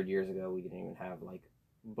 300 years ago, we didn't even have like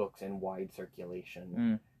books in wide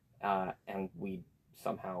circulation, and we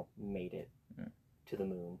somehow made it to the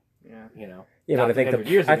moon. Yeah. Not I think 300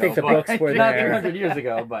 years ago, I think the but- books were not there. 300 years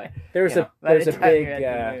ago, but There's a By the time big you're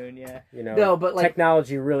at the moon, No, but, like-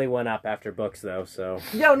 technology really went up after books though. So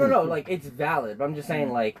no, like it's valid. But I'm just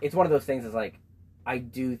saying, like, it's one of those things. Is like, I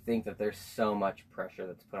do think that there's so much pressure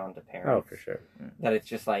that's put onto parents. oh, for sure. That it's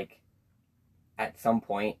just like, at some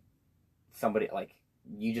point, somebody like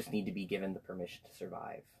you just need to be given the permission to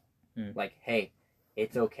survive. Like, hey,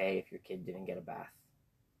 it's okay if your kid didn't get a bath.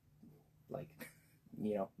 Like,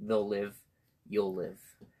 they'll live, you'll live.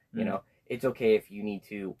 It's okay if you need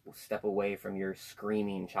to step away from your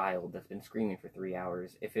screaming child that's been screaming for 3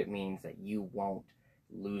 hours if it means that you won't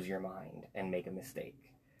lose your mind and make a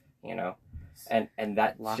mistake. you know, and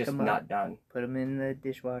that's Lock just 'em up. not done. Put them in the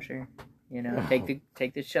dishwasher. You know,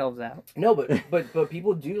 take the shelves out. No, but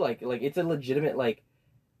people do like it's a legitimate like,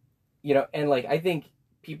 you know, and like I think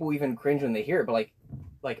people even cringe when they hear it, but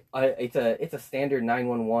it's a standard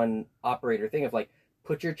 911 operator thing of like,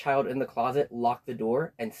 put your child in the closet, lock the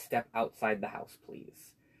door, and step outside the house,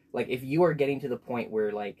 please. Like, if you are getting to the point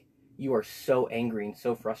where like you are so angry and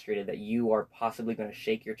so frustrated that you are possibly going to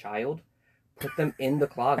shake your child, put them in the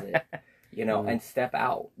closet, you know, and step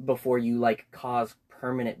out before you like cause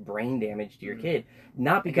permanent brain damage to your kid.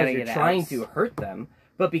 Not because you're trying to hurt them,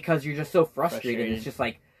 but because you're just so frustrated. It's just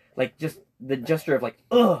like just the gesture of like,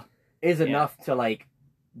 ugh, is enough to like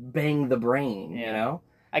bang the brain, you know?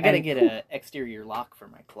 I gotta get an exterior lock for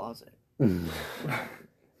my closet.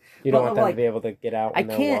 You don't want them to be able to get out when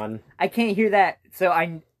they're one. I can't hear that. So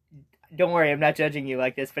don't worry, I'm not judging you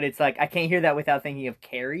like this, but it's like I can't hear that without thinking of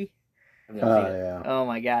Carrie. Yeah. Oh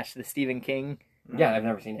my gosh, the Stephen King. Yeah, I've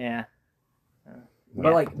never seen it. Yeah.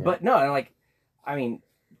 But no, and like, I mean,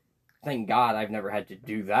 thank God I've never had to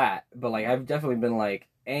do that. But like, I've definitely been like,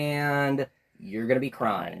 and you're gonna be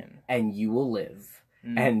crying, and you will live,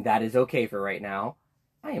 and that is okay for right now.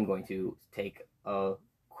 I am going to take a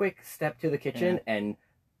quick step to the kitchen and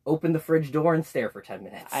open the fridge door and stare for 10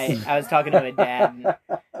 minutes. I was talking to a dad.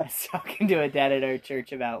 At our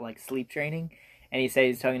church about like sleep training, and he said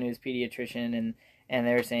he's talking to his pediatrician, and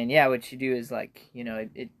they were saying, yeah, what you do is like, you know,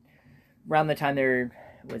 it around the time they're,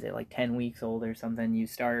 was it like 10 weeks old or something, you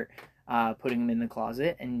start putting them in the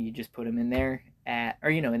closet, and you just put them in there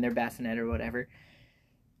in their bassinet or whatever,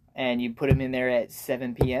 and you put them in there at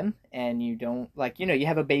 7 p.m. and you don't, like, you know, you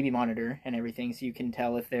have a baby monitor and everything, so you can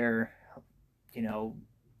tell if they're, you know,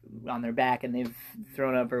 on their back and they've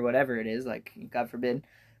thrown up or whatever it is, like, God forbid.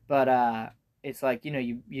 But it's like, you know,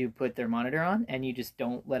 you put their monitor on and you just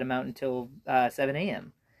don't let them out until 7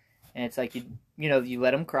 a.m. And it's like, you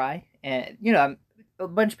let them cry. And, you know, a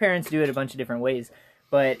bunch of parents do it a bunch of different ways.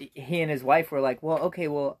 But he and his wife were like, well, okay,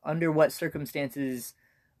 well, under what circumstances,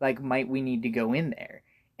 like, might we need to go in there?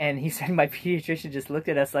 And he said my pediatrician just looked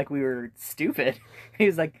at us like we were stupid. He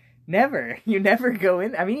was like, never. You never go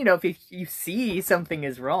in. I mean, you know, if you see something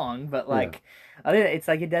is wrong, but, like, it's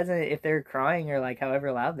like it doesn't, if they're crying or, like,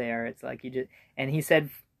 however loud they are, it's like you just, and he said,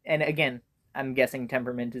 and again, I'm guessing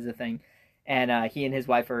temperament is a thing. And he and his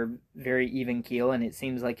wife are very even keel, and it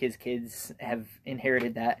seems like his kids have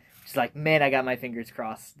inherited that. Just like, man, I got my fingers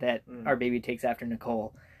crossed that our baby takes after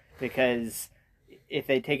Nicole, because if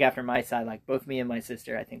they take after my side, like both me and my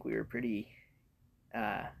sister, I think we were pretty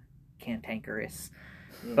cantankerous.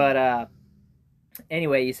 But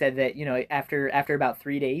anyway, he said that, you know, after about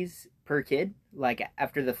 3 days per kid, like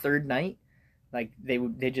after the third night, like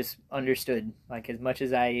they just understood, like, as much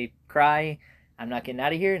as I cry, I'm not getting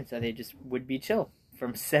out of here, and so they just would be chill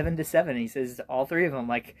from 7 to 7. He says all three of them,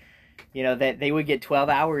 like, you know, that they would get 12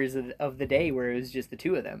 hours of the day where it was just the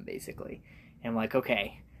two of them, basically. And I'm like,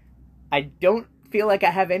 okay, I don't feel like I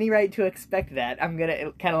have any right to expect that. I'm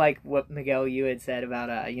gonna, kind of like what Miguel, you had said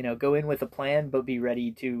about, you know, go in with a plan, but be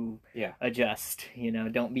ready to adjust. You know,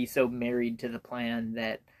 don't be so married to the plan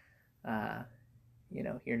that, you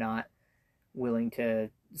know, you're not willing to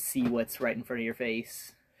see what's right in front of your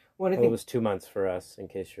face. Well, it was 2 months for us, in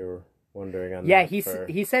case you're wondering. On yeah, that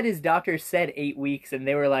he said his doctor said 8 weeks, and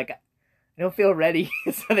they were like, I don't feel ready,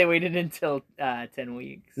 so they waited until 10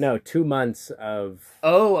 weeks. No, 2 months of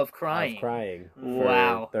crying. Of crying.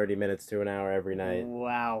 Wow. 30 minutes to an hour every night.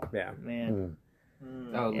 Wow. Yeah. Man.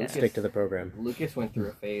 Oh, Yeah. Lucas, Stick to the program. Lucas went through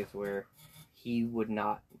a phase where he would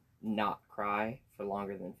not cry for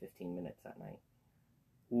longer than 15 minutes at night.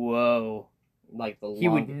 Whoa. Like He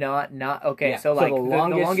would not. Okay, Yeah, so like the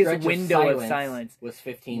longest stretch window of silence was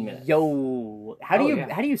 15 minutes. Yo, how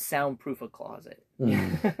do you soundproof a closet?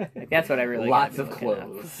 Like, that's what I really Lots gotta of be looking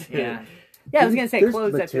clothes. up. Yeah. Yeah, I was gonna say There's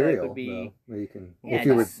clothes. I feel like material, would be though, where you can, Yeah, if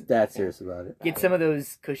you were just- that serious about it. get some of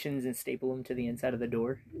those cushions and staple them to the inside of the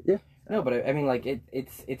door. No, but I mean, like,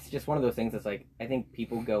 it's just one of those things that's like, I think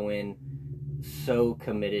people go in so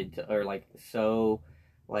committed to, or like so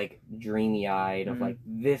like dreamy eyed of like,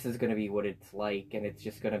 this is gonna be what it's like, and it's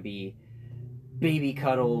just gonna be baby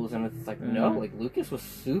cuddles, and it's like, no, like, Lucas was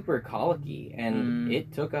super colicky, and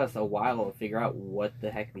it took us a while to figure out what the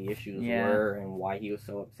heck the issues were and why he was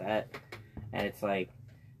so upset. And it's like,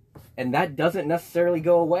 and that doesn't necessarily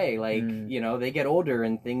go away. Like, you know, they get older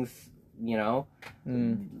and things, you know.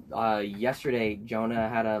 Yesterday, Jonah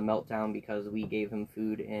had a meltdown because we gave him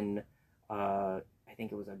food in, I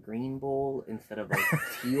think it was a green bowl instead of a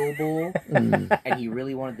teal bowl. And he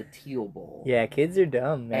really wanted the teal bowl. Yeah, kids are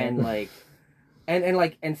dumb, man. And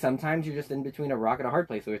like, and sometimes you're just in between a rock and a hard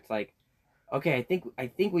place where it's like, okay, I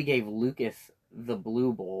think we gave Lucas the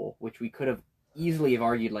blue bowl, which we could have easily have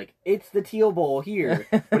argued like it's the teal bowl here,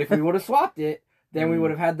 but if we would have swapped it, then we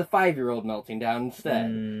would have had the 5-year-old melting down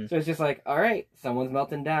instead. So it's just like, all right, someone's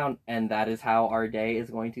melting down, and that is how our day is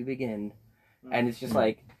going to begin. And it's just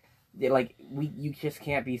like you just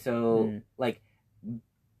can't be so like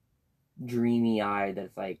dreamy eyed that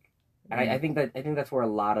it's like, and I think that's where a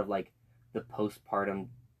lot of like the postpartum,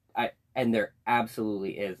 and there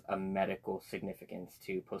absolutely is a medical significance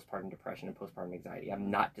to postpartum depression and postpartum anxiety.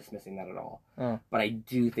 I'm not dismissing that at all, but I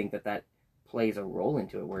do think that plays a role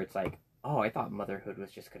into it, where it's like, oh, I thought motherhood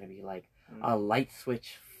was just going to be like a light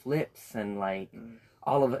switch flips and like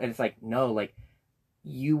all of it. And it's like, no, like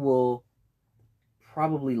you will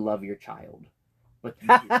probably love your child, but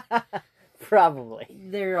probably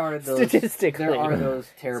there are those statistically terrible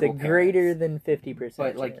it's a greater than 50%.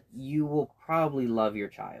 But like you will probably love your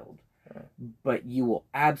child, but you will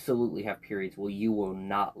absolutely have periods where you will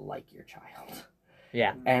not like your child.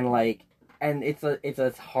 Yeah, and like. And it's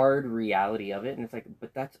a hard reality of it, and it's like,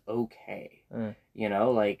 but that's okay. You know,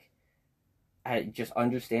 like, I just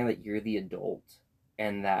understand that you're the adult,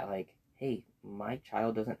 and that, like, hey, my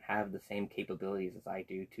child doesn't have the same capabilities as I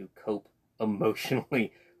do to cope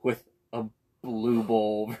emotionally with a blue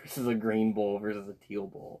bowl versus a green bowl versus a teal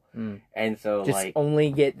bowl. And so, just like... only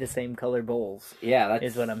get the same color bowls. Yeah, that's...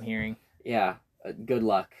 is what I'm hearing. Yeah, good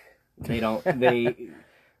luck. They don't...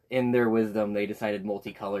 In their wisdom, they decided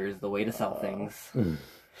multicolor is the way to sell things.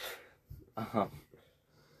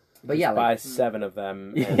 But yeah, buy 7 of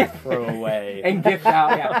them and throw away and gift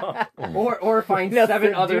out, yeah, or find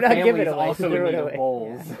 7 other families also in need of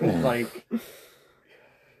bowls. Like,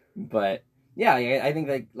 but yeah, I think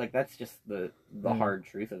that like that's just the hard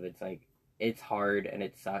truth of it. It's like it's hard and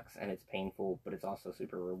it sucks and it's painful, but it's also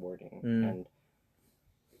super rewarding and.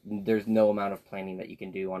 There's no amount of planning that you can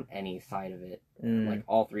do on any side of it. Like,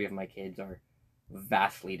 all 3 of my kids are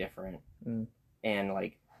vastly different. And,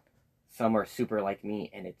 like, some are super like me,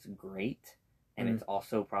 and it's great. And it's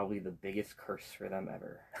also probably the biggest curse for them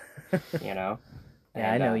ever. You know?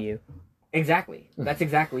 Yeah, and, I know you. Exactly. That's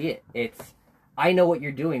exactly it. It's, I know what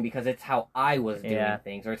you're doing because it's how I was doing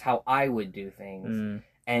things, or it's how I would do things.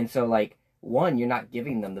 And so, like, 1, you're not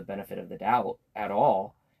giving them the benefit of the doubt at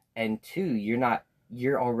all. And 2,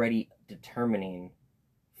 you're already determining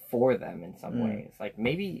for them in some ways. Like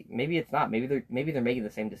maybe it's not. Maybe they're making the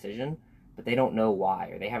same decision, but they don't know why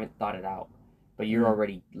or they haven't thought it out. But you're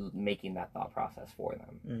already making that thought process for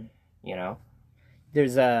them. You know?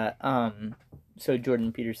 There's a so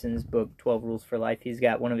Jordan Peterson's book 12 Rules for Life. He's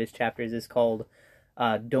got one of his chapters is called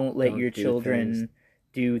 "Don't Let Your Children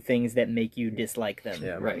Do Things That Make You Dislike Them."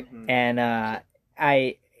 Yeah, right. And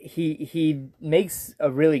he makes a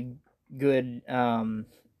really good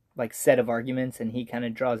like set of arguments, and he kind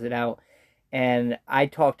of draws it out. And I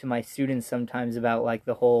talk to my students sometimes about like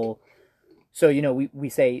the whole, so you know, we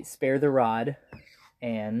say spare the rod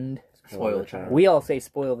and spoil the child. We all say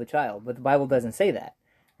spoil the child, but the Bible doesn't say that,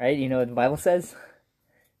 right? You know what the Bible says?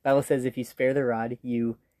 The Bible says if you spare the rod,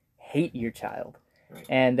 you hate your child. Right.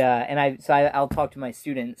 And I'll talk to my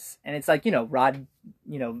students, and it's like, you know, rod,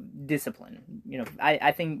 you know, discipline. You know,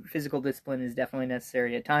 I think physical discipline is definitely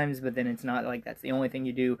necessary at times, but then it's not like that's the only thing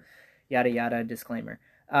you do, yada yada, disclaimer.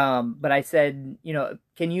 But I said, you know,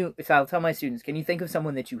 so I'll tell my students, can you think of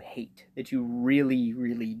someone that you hate, that you really,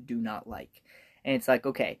 really do not like? And it's like,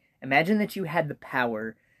 okay, imagine that you had the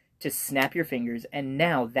power to snap your fingers, and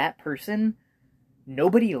now that person,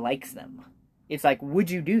 nobody likes them. It's like, would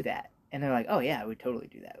you do that? And they're like, oh, yeah, I would totally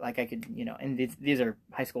do that. Like, I could, you know, and these are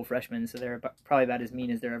high school freshmen, so they're probably about as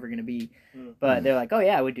mean as they're ever going to be. But they're like, oh,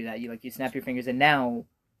 yeah, I would do that. You snap your fingers, and now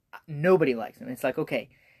nobody likes them. It's like, okay,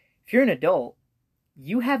 if you're an adult,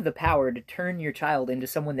 you have the power to turn your child into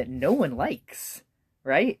someone that no one likes,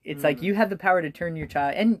 right? It's like you have the power to turn your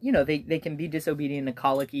child, and, you know, they can be disobedient and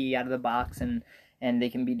colicky out of the box, and they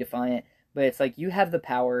can be defiant. But it's like you have the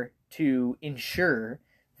power to ensure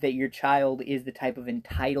that your child is the type of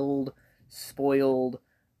entitled, spoiled,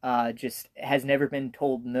 just has never been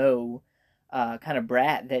told no kind of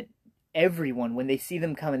brat that everyone, when they see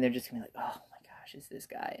them coming, they're just gonna be like, oh my gosh, it's this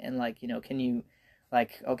guy. And like, you know, can you,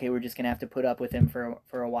 like, okay, we're just gonna have to put up with him for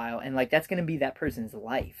a while. And like, that's gonna be that person's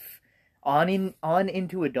life on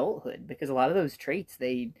into adulthood, because a lot of those traits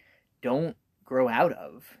they don't grow out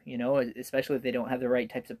of, you know, especially if they don't have the right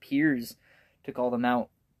types of peers to call them out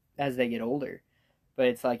as they get older. But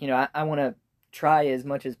it's like, you know, I want to try as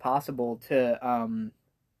much as possible to,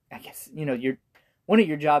 I guess, you know, one of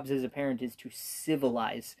your jobs as a parent is to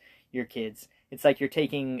civilize your kids. It's like you're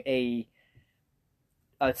taking a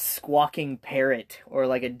a squawking parrot or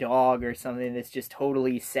like a dog or something that's just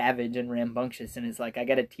totally savage and rambunctious, and it's like, I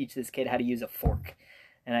got to teach this kid how to use a fork,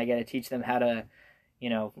 and I got to teach them how to,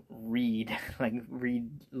 read, like read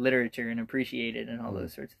literature and appreciate it and all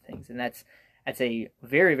those sorts of things. And that's a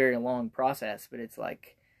very, very long process, but it's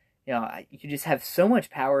like, you just have so much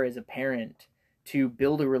power as a parent to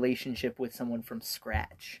build a relationship with someone from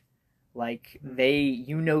scratch. Like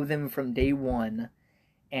you know them from day one,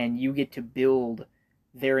 and you get to build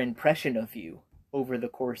their impression of you over the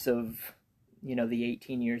course of, the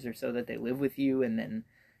 18 years or so that they live with you. And then,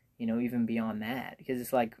 even beyond that, because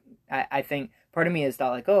it's like, I think part of me has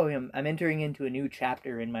thought like, oh, I'm entering into a new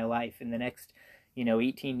chapter in my life. In the next,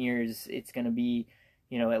 18 years, it's going to be,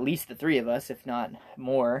 at least the three of us, if not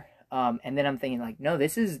more. And then I'm thinking like, no,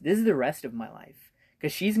 this is the rest of my life,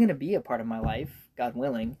 because she's going to be a part of my life, God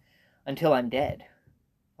willing, until I'm dead.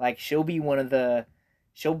 Like she'll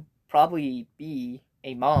probably be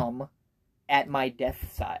a mom at my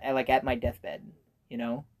at my deathbed,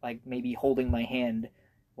 like maybe holding my hand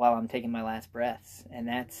while I'm taking my last breaths. And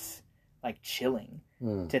that's like chilling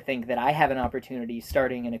to think that I have an opportunity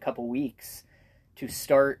starting in a couple weeks to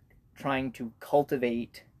start trying to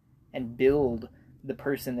cultivate and build the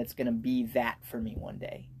person that's going to be that for me one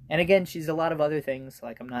day. And again, she's a lot of other things.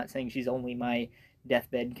 Like, I'm not saying she's only my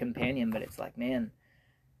deathbed companion, but it's like, man,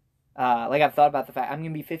 like I've thought about the fact I'm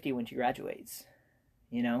going to be 50 when she graduates,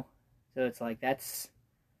 So it's like,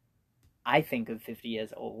 I think of 50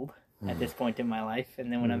 as old at this point in my life.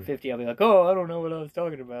 And then when I'm 50, I'll be like, oh, I don't know what I was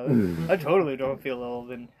talking about. I totally don't feel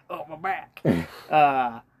old, and oh, my back.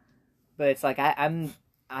 But it's like,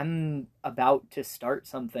 I'm about to start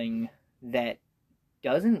something that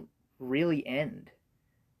doesn't really end,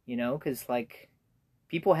 because like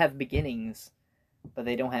people have beginnings, but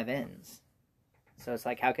they don't have ends. So it's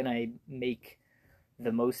like, how can I make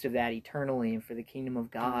the most of that eternally and for the kingdom of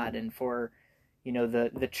God and for,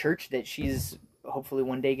 the church that she's hopefully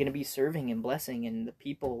one day going to be serving and blessing, and the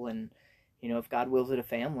people, and, if God wills it, a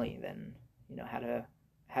family, then,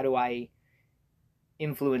 how do I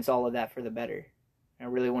influence all of that for the better? I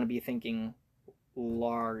really want to be thinking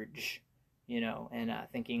large, and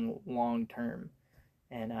thinking long term,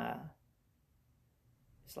 and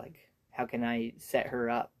it's like, how can I set her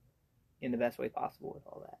up in the best way possible with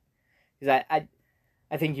all that? Because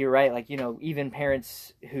I think you're right. Like, even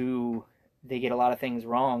parents who they get a lot of things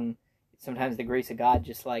wrong, sometimes the grace of God,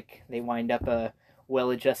 just like they wind up a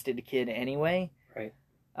well-adjusted kid anyway. Right.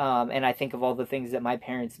 And I think of all the things that my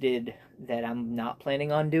parents did that I'm not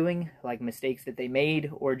planning on doing, like mistakes that they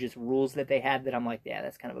made or just rules that they had that I'm like, yeah,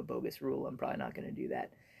 that's kind of a bogus rule. I'm probably not going to do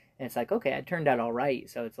that. And it's like, okay, I turned out all right.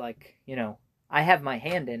 So it's like, I have my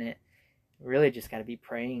hand in it. Really just got to be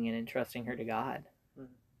praying and entrusting her to God.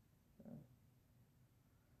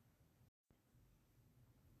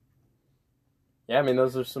 Yeah, I mean,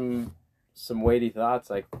 those are some weighty thoughts.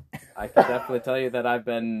 Like, I can definitely tell you that I've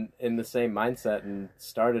been in the same mindset and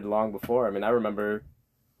started long before. I mean, I remember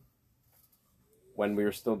when we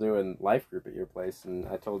were still doing life group at your place, and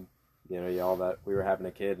I told y'all that we were having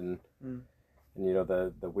a kid, and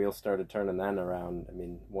the wheels started turning then around. I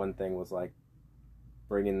mean, one thing was like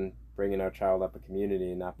bringing our child up a community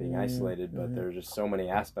and not being isolated, but there's just so many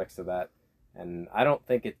aspects of that, and I don't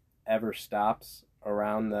think it ever stops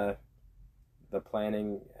around the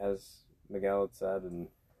planning, as Miguel had said, and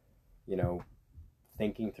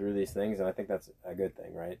thinking through these things. And I think that's a good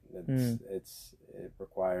thing, right? It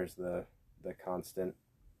requires the constant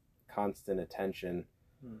attention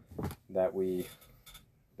that we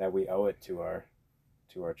owe it to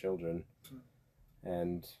our children.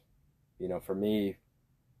 And for me,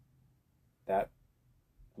 that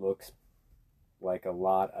looks like a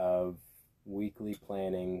lot of weekly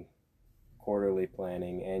planning, quarterly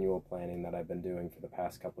planning, annual planning that I've been doing for the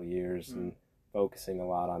past couple of years, and focusing a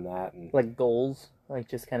lot on that. And like goals, like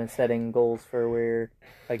just kind of setting goals for where,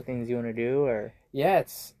 like, things you want to do, or yeah,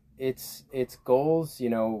 it's goals,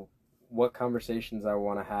 what conversations I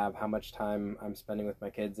want to have, how much time I'm spending with my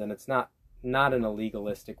kids. And it's not in a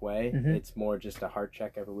legalistic way. It's more just a heart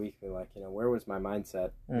check every week. Be like, where was my mindset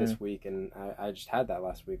this week? And I just had that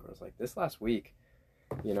last week where I was like, this last week,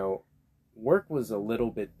 work was a little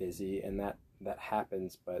bit busy, and that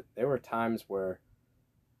happens, but there were times where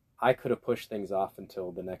I could have pushed things off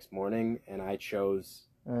until the next morning, and I chose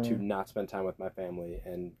to not spend time with my family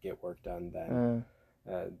and get work done then.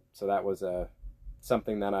 So that was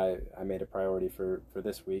something that I made a priority for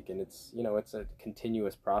this week, and it's it's a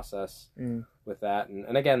continuous process with that,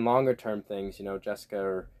 and again, longer term things,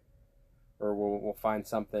 Jessica or we'll find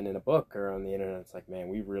something in a book or on the internet. It's like, man,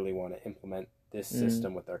 we really want to implement this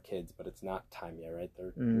system with our kids, but it's not time yet, right?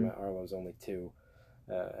 Arlo's only 2.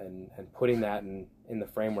 and putting that in the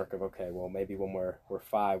framework of, okay, well, maybe when we're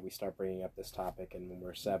 5 we start bringing up this topic, and when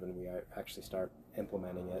we're 7 we actually start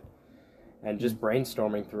implementing it, and just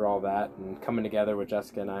brainstorming through all that and coming together with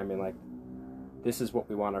Jessica and I mean, like, this is what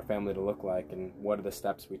we want our family to look like, and what are the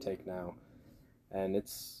steps we take now. And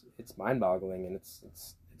it's mind-boggling, and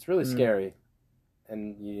it's really scary.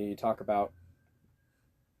 And you talk about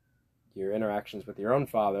your interactions with your own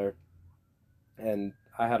father, and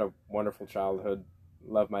I had a wonderful childhood,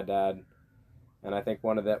 love my dad, and I think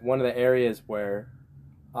one of the areas where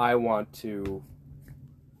I want to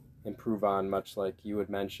improve on, much like you had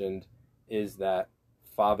mentioned, is that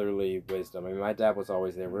fatherly wisdom. I mean, my dad was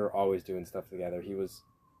always there. We were always doing stuff together. He was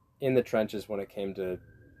in the trenches when it came to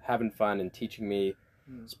having fun and teaching me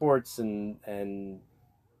sports and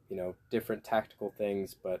you know, different tactical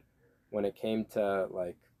things. But when it came to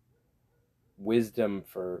like wisdom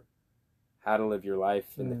for how to live your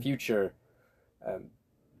life in the future,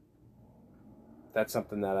 that's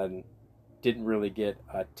something that I didn't really get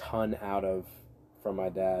a ton out of from my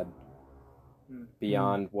dad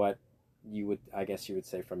beyond what I guess you would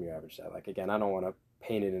say from your average dad. Like, again, I don't want to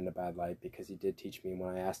paint it in a bad light, because he did teach me,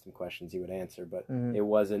 when I asked him questions he would answer, but there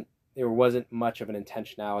wasn't much of an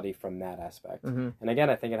intentionality from that aspect. And again,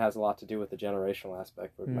 I think it has a lot to do with the generational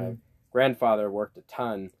aspect. But my grandfather worked a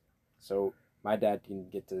ton, so my dad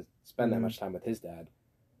didn't get to spend that much time with his dad.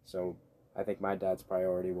 So I think my dad's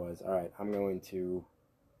priority was, all right, I'm going to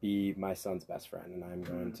be my son's best friend, and I'm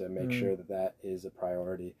going to make sure that is a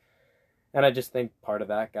priority. And I just think part of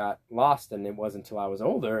that got lost, and it wasn't until I was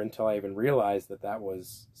older until I even realized that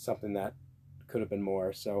was something that could have been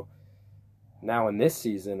more. So now in this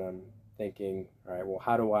season, I'm thinking, all right, well,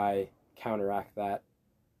 how do I counteract that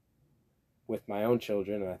with my own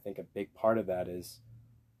children? And I think a big part of that is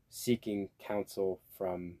seeking counsel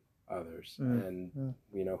from others, and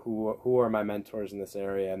you know, who are my mentors in this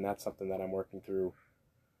area, and that's something that I'm working through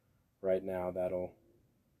right now. I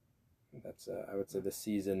would say the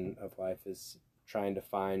season of life is trying to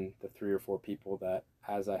find the 3 or 4 people that,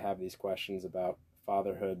 as I have these questions about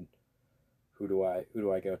fatherhood, who do I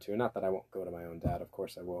go to? And not that I won't go to my own dad, of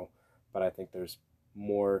course I will, but I think there's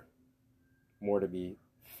more to be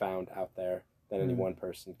found out there than any one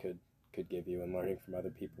person could give you, and learning from other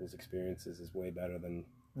people's experiences is way better than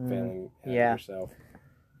failing at yourself.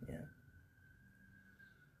 Yeah.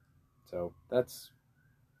 So that's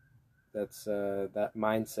that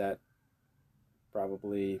mindset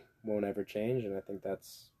probably won't ever change, and I think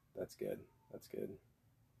that's good. That's good.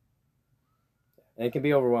 And it can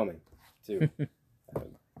be overwhelming too.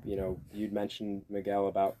 You know, you'd mentioned, Miguel,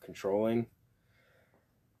 about controlling.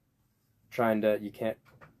 You can't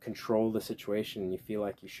control the situation, and you feel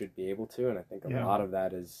like you should be able to, and I think a lot of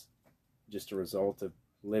that is just a result of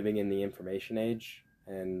living in the information age,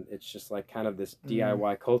 and it's just like kind of this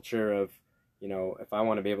DIY culture of, you know, if I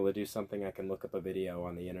want to be able to do something, I can look up a video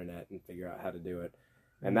on the internet and figure out how to do it.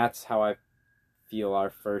 And that's how I feel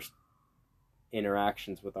our first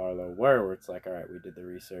interactions with Arlo were, where it's like, all right, we did the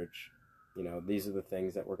research, you know, these are the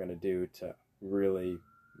things that we're going to do to really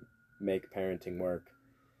make parenting work.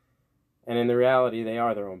 And in the reality, they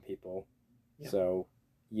are their own people. Yeah. So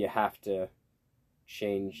you have to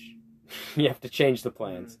change the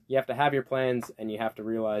plans. You have to have your plans, and you have to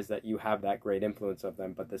realize that you have that great influence of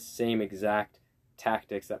them, but the same exact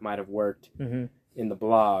tactics that might have worked in the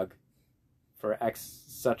blog for X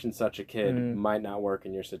such and such a kid might not work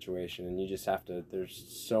in your situation. And you just have to, there's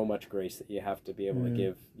so much grace that you have to be able to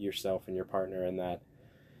give yourself and your partner in that.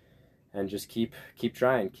 And just keep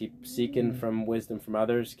trying, keep seeking from wisdom from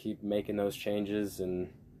others, keep making those changes, and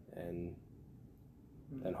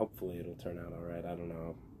hopefully it'll turn out all right. I don't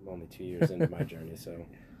know. I'm only 2 years into my journey, so.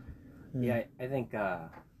 Yeah, I think, you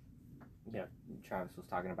know, Travis was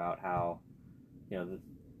talking about how, you know,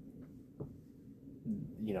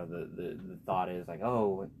 the thought is like,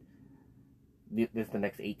 oh, this is the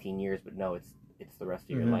next 18 years, but no, it's the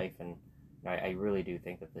rest of your life. And I really do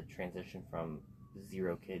think that the transition from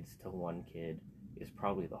 0 kids to 1 kid is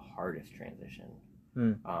probably the hardest transition.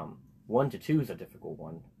 1 to 2 is a difficult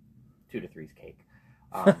one. 2 to 3 is cake.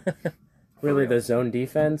 Really, the zone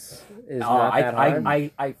defense is not that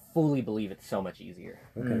hard? I fully believe it's so much easier.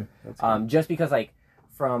 Okay. Just because, like,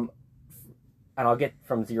 and I'll get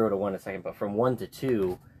from 0 to 1 in a second, but from 1 to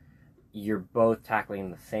 2, you're both tackling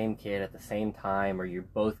the same kid at the same time, or you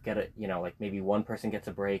both get you know, like maybe one person gets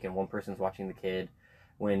a break and one person's watching the kid.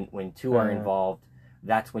 When 2 are involved,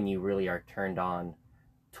 that's when you really are turned on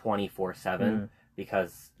 24/7.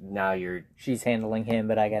 Because now she's handling him,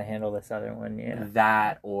 but I gotta handle this other one. Yeah,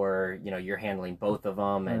 that, or you know, you're handling both of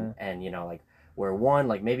them, and you know, like where one,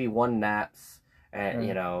 like maybe one naps and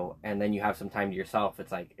and then you have some time to yourself.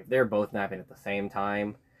 It's like if they're both napping at the same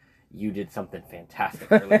time, you did something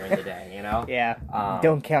fantastic earlier in the day, Yeah.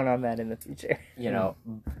 Don't count on that in the future.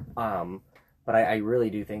 But I really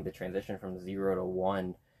do think the transition from 0 to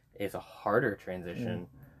 1 is a harder transition,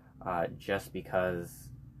 just because,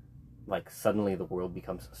 like, suddenly the world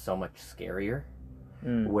becomes so much scarier,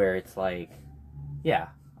 where it's like, yeah,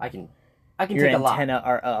 I can Your take a lot. antenna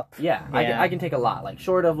are up. Yeah, I can take a lot. Like,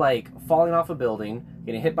 short of, like, falling off a building,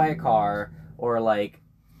 getting hit by a car, or, like,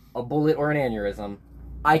 a bullet or an aneurysm,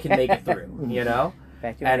 I can make it through,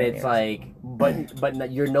 And it's like,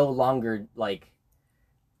 but you're no longer, like,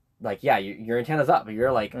 yeah, your antenna's up.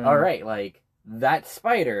 You're like, all right, like, that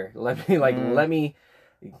spider, let me,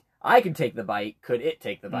 I could take the bite. Could it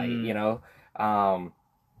take the bite,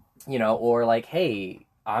 or like, hey,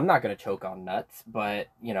 I'm not going to choke on nuts, but,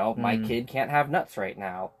 my kid can't have nuts right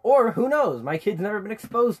now. Or who knows? My kid's never been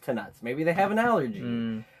exposed to nuts. Maybe they have an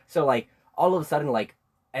allergy. So, like, all of a sudden, like,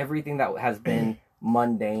 everything that has been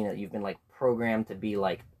mundane, that you've been, like, programmed to be,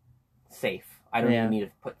 like, safe. I don't even need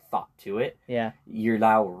to put thought to it. Yeah. You're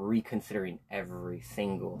now reconsidering every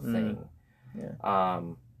single thing. Yeah.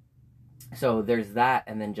 So there's that,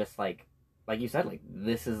 and then just, like you said, like,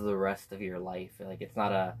 this is the rest of your life. Like, it's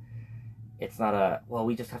not a, well,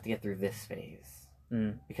 we just have to get through this phase.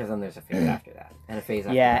 Because then there's a phase after that, and a phase after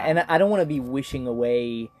that. Yeah, and I don't want to be wishing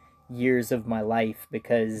away years of my life,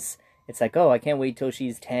 because it's like, oh, I can't wait till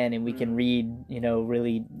she's 10 and we can read,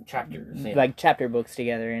 really chapters, like chapter books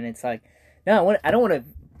together. And it's like, no, I don't want to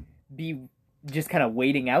be just kind of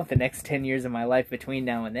waiting out the next 10 years of my life between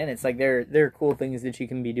now and then. It's like, there are cool things that you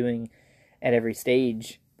can be doing at every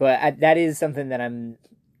stage. But that is something that I'm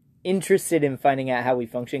interested in finding out how we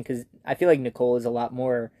function, because I feel like Nicole is a lot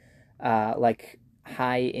more like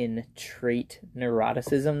high in trait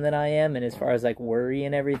neuroticism than I am, and as far as like worry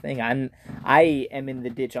and everything, I am in the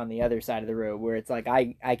ditch on the other side of the road, where it's like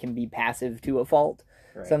I can be passive to a fault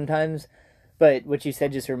sometimes. But what you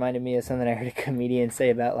said just reminded me of something I heard a comedian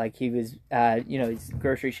say about, like, he was he's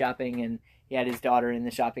grocery shopping, and he had his daughter in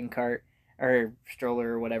the shopping cart or stroller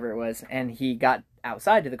or whatever it was, and he got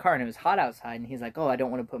outside to the car and it was hot outside, and he's like, oh, I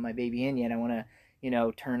don't want to put my baby in yet, I want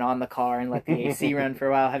to turn on the car and let the AC run for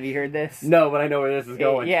a while. Have you heard this? No, but I know where this is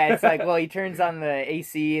going. Yeah, it's like, well, he turns on the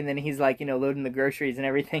AC and then he's like, loading the groceries and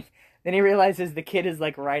everything. Then he realizes the kid is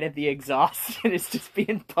like right at the exhaust and it's just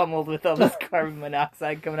being pummeled with all this carbon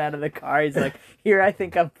monoxide coming out of the car. He's like, here, I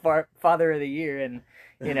think I'm father of the year. And,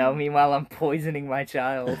 meanwhile I'm poisoning my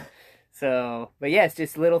child. So, but yeah, it's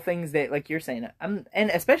just little things that, like you're saying, and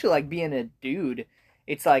especially like being a dude,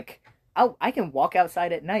 it's like, I can walk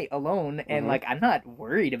outside at night alone and like I'm not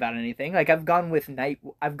worried about anything. Like I've gone with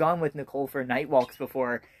Nicole for night walks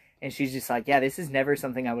before, and she's just like, yeah, this is never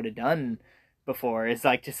something I would have done before. It's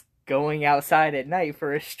like just going outside at night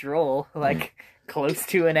for a stroll, like close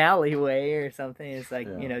to an alleyway or something. It's like,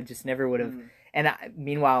 just never would have. And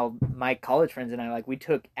meanwhile, my college friends and I, like, we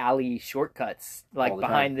took alley shortcuts, like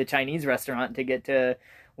behind the Chinese restaurant to get to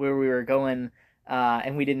where we were going.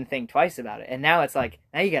 And we didn't think twice about it. And now it's like,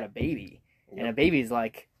 now you got a baby. And a baby's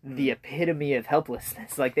like the epitome of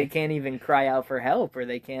helplessness. Like they can't even cry out for help, or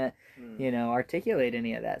they can't, articulate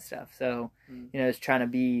any of that stuff. So, it's trying to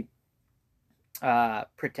be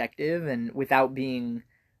protective and without being,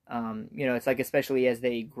 it's like, especially as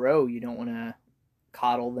they grow, you don't want to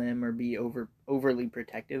coddle them or be overly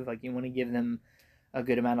protective. Like you want to give them a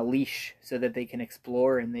good amount of leash so that they can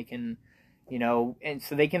explore and they can, and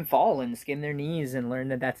so they can fall and skin their knees and learn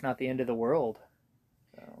that that's not the end of the world.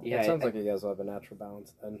 So, yeah, it sounds like you guys will have a natural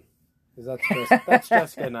balance then. Because that's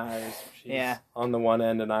Jessica and I. She's on the one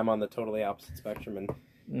end and I'm on the totally opposite spectrum.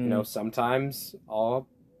 And, sometimes I'll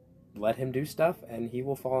let him do stuff and he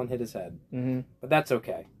will fall and hit his head. But that's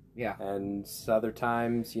okay. Yeah. And other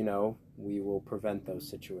times, we will prevent those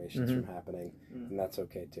situations from happening. And that's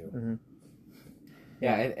okay too.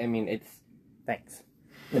 Yeah, I mean, it's... Thanks.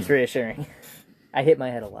 It's reassuring. I hit my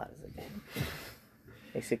head a lot as a kid.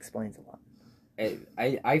 This explains a lot.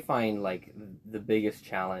 I find, like, the biggest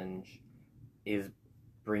challenge is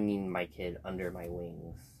bringing my kid under my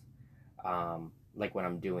wings, like, when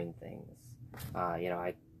I'm doing things.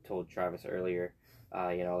 I told Travis earlier,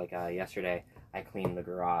 yesterday, I cleaned the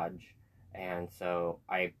garage, and so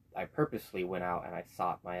I purposely went out and I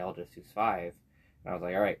sought my eldest, who's 5, and I was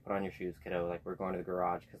like, all right, put on your shoes, kiddo, like, we're going to the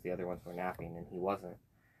garage, because the other ones were napping, and he wasn't.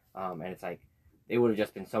 And it's like, it would have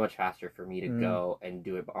just been so much faster for me to go and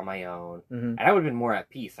do it on my own. And I would have been more at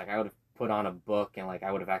peace. Like, I would have put on a book and, like,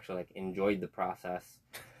 I would have actually, like, enjoyed the process,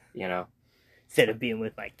 Instead of being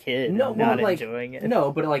with my kid and not enjoying it.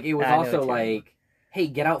 No, but, like, it was also, like, hey,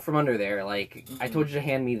 get out from under there. Like, I told you to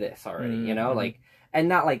hand me this already, you know? Like, and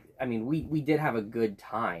not like, I mean, we did have a good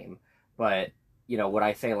time, but, you know, would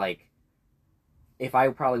I say, like, if I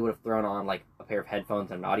probably would have thrown on, like, a pair of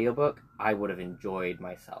headphones and an audiobook, I would have enjoyed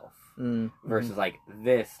myself. Versus, like,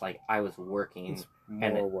 this, like, I was working. It's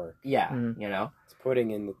more work. Yeah, you know? It's putting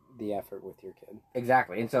in the effort with your kid.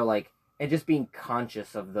 Exactly. And so, like, and just being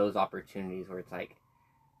conscious of those opportunities where it's like,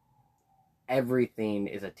 everything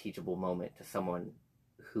is a teachable moment to someone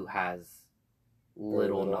who has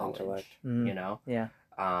little knowledge, you know? Yeah.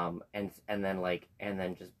 And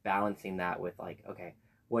then just balancing that with, like, okay,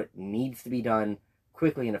 what needs to be done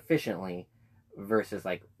quickly and efficiently versus,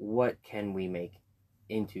 like, what can we make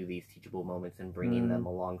into these teachable moments and bringing them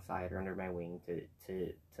alongside or under my wing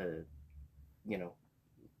to you know,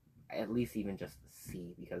 at least even just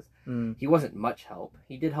see, because he wasn't much help.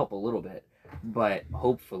 He did help a little bit, but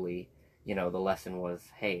hopefully, you know, the lesson was,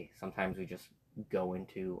 hey, sometimes we just go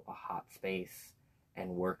into a hot space and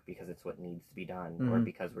work because it's what needs to be done, or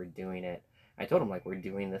because we're doing it. I told him, like, we're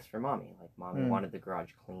doing this for mommy. Like, mommy wanted the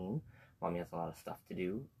garage clean. Mommy has a lot of stuff to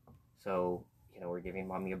do. So, you know, we're giving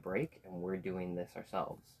mommy a break and we're doing this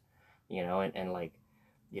ourselves. You know, and like,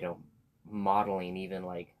 you know, modeling even,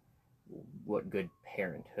 like, what good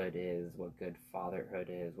parenthood is, what good fatherhood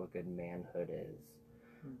is, what good manhood is.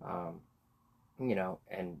 You know,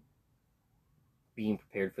 and being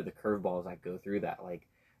prepared for the curveballs that go through that. Like,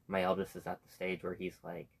 my eldest is at the stage where he's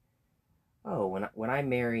like, oh, when I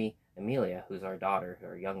marry Amelia, who's our daughter,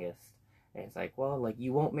 our youngest, and it's like, well, like,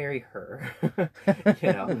 you won't marry her,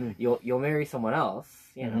 you know, you'll marry someone else,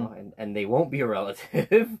 you know, and they won't be a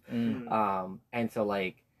relative. And so,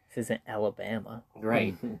 like, this isn't Alabama,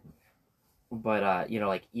 right? But you know,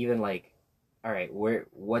 like, even like, all right,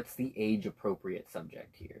 what's the age appropriate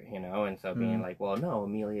subject here, you know? And so being like, well, no,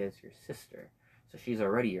 Amelia is your sister, so she's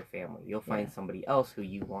already your family. You'll find somebody else who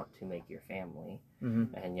you want to make your family.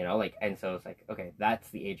 And, you know, like, and so it's like, okay, that's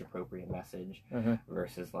the age appropriate message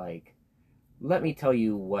versus, like, let me tell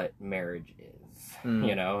you what marriage is,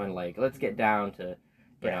 you know, and, like, let's get down to,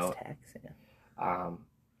 you know, tacks,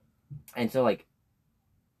 and so, like,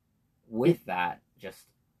 with that, just,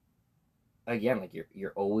 again, like,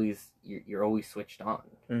 you're always switched on,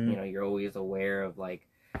 you know, you're always aware of, like,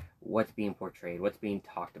 what's being portrayed, what's being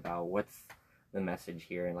talked about, what's the message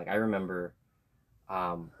here. And, like, I remember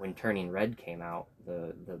when Turning Red came out,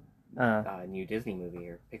 the new Disney movie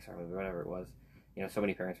or Pixar movie, whatever it was, you know, so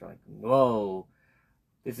many parents were like, whoa,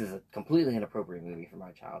 this is a completely inappropriate movie for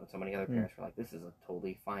my child. And so many other parents were like, this is a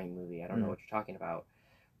totally fine movie, I don't know what you're talking about.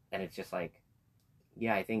 And it's just like,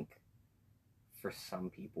 yeah, I think for some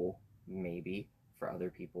people, maybe. For other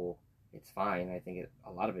people, it's fine. I think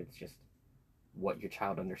a lot of it's just what your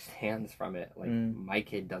child understands from it. Like, my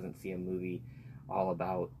kid doesn't see a movie all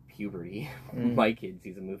about puberty. My kid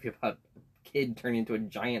sees a movie about a kid turning into a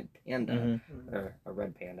giant panda, or a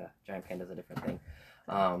red panda. Giant panda's a different thing.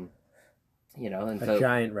 You know, and so a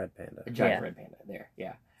giant red panda. A giant red panda. There,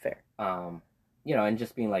 yeah, fair. You know, and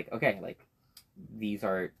just being like, okay, like, these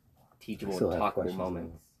are teachable, talkable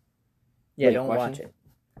moments. Yeah, don't watch it.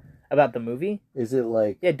 About the movie? Is it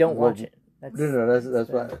like... Yeah, don't watch it. No, that's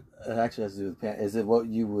what it actually has to do with panda. Is it what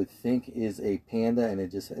you would think is a panda, and it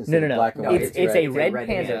just is no. black and white? It's a red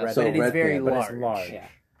panda, but it is very large.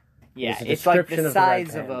 Yeah, it's like the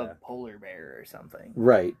size of a polar bear or something.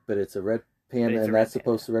 Right, but it's a red panda, and that's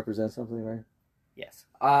supposed to represent something, right? Yes.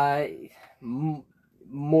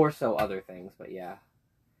 More so other things, but yeah.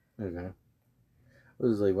 Okay. It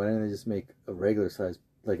was like, why didn't they just make a regular size,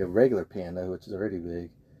 like a regular panda, which is already big,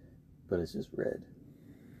 but it's just red?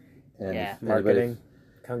 And marketing,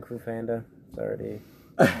 Kung Fu Panda, it's already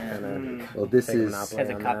well, this has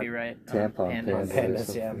a copyright. Tampon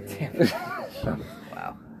pandas, yeah.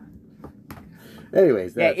 Wow.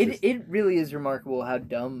 Anyways, it really is remarkable how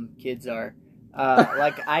dumb kids are.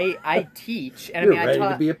 Like, I teach, and You're I ready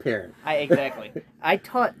taught to be a parent. Exactly. I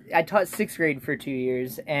taught 6th grade for 2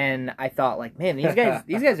 years, and I thought, like, man, these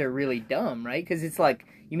guys are really dumb, right? Because it's like,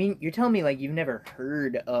 you're telling me, like, you've never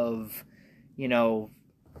heard of, you know,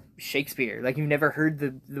 Shakespeare. Like, you've never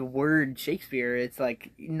heard the word Shakespeare. It's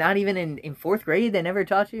like, not even in 4th grade they never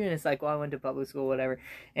taught you, and it's like, well, I went to public school, whatever,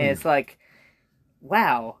 and it's like,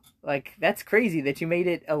 wow, like, that's crazy that you made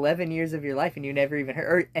it 11 years of your life and you never even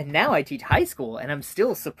heard. And now I teach high school, and I'm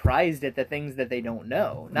still surprised at the things that they don't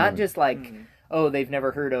know. Not just like, oh, they've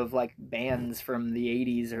never heard of, like, bands from the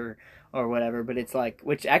 80s or whatever, but it's like,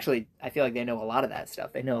 which actually, I feel like they know a lot of that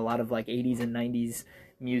stuff. They know a lot of, like, 80s and 90s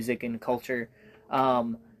music and culture.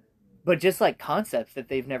 But just, like, concepts that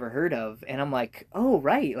they've never heard of. And I'm like, oh,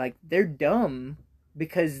 right, like, they're dumb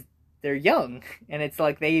because they're young, and it's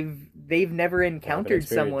like they've never encountered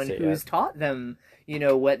someone who's taught them,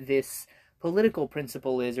 what this political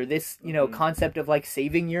principle is, or this, concept of like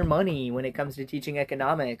saving your money when it comes to teaching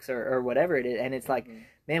economics or whatever it is. And it's like,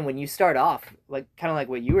 man, when you start off, like kind of like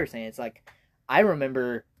what you were saying, it's like, I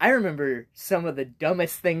remember some of the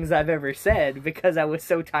dumbest things I've ever said because I was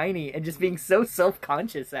so tiny and just being so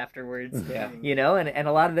self-conscious afterwards. Yeah. And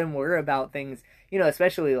a lot of them were about things,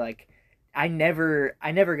 especially like I never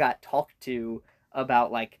got talked to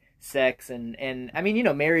about like sex and I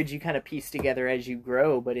mean, marriage you kind of piece together as you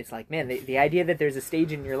grow, but it's like, man, the idea that there's a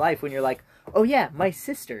stage in your life when you're like, oh yeah, my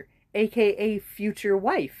sister, aka future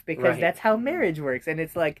wife, because that's how marriage works. And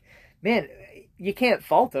it's like, man, you can't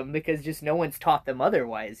fault them because just no one's taught them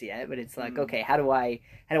otherwise yet. But it's like, okay, how do I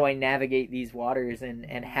navigate these waters and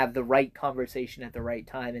have the right conversation at the right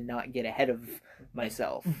time and not get ahead of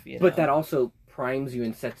myself? But that also primes you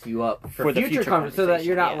and sets you up for the future conversation, so that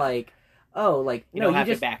you're not like, oh, like you don't have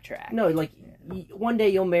to backtrack. No, like one day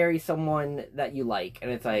you'll marry someone that you like, and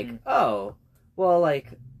it's like, oh, well, like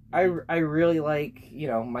I really like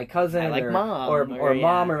my cousin, I like mom, or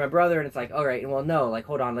mom or my brother, and it's like, all right, well, no, like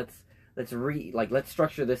hold on, let's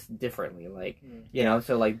structure this differently, like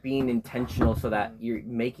so like being intentional so that you're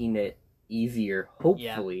making it easier,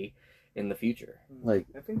 hopefully, in the future. Like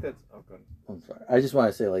I think that's good. I'm sorry. I just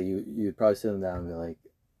want to say, like, you'd probably sit them down and be like,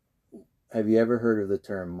 have you ever heard of the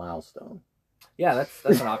term milestone? Yeah,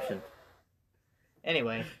 that's an option.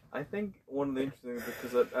 Anyway, I think one of the interesting things,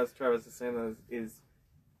 because as Travis is saying, is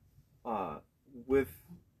with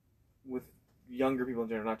younger people in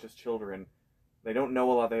general, not just children, they don't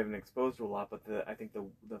know a lot. They haven't been exposed to a lot. But I think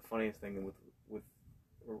the funniest thing with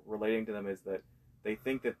relating to them is that they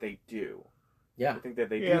think that they do. Yeah, I think that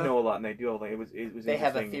they do know a lot, and they do. Like it was. They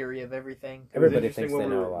have a theory of everything. Everybody thinks they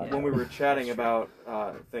know a lot. When we were chatting about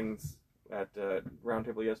things at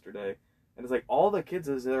Roundtable yesterday, and it's like all the kids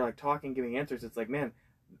as they're like talking, giving answers. It's like, man,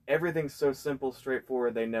 everything's so simple,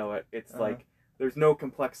 straightforward. They know it. It's like there's no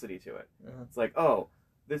complexity to it. It's like, oh,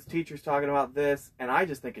 this teacher's talking about this, and I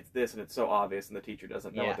just think it's this, and it's so obvious, and the teacher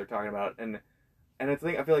doesn't know what they're talking about. And I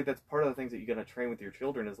feel like that's part of the things that you're gonna train with your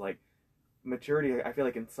children is like maturity. I feel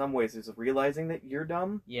like in some ways is realizing that you're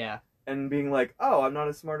dumb. Yeah. And being like, oh, I'm not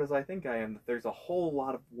as smart as I think I am. That there's a whole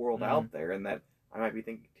lot of world out there, and that I might be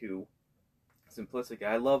thinking too simplistic.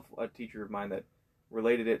 I love a teacher of mine that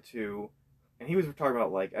related it to, and he was talking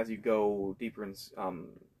about like as you go deeper in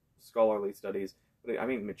scholarly studies. But I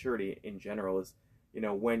mean, maturity in general is,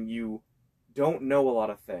 when you don't know a lot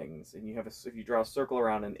of things, and if you draw a circle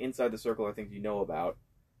around, and inside the circle are things you know about,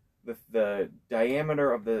 the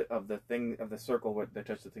diameter of the circle that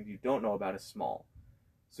touches the things you don't know about is small.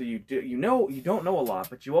 So you don't know a lot,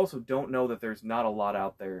 but you also don't know that there's not a lot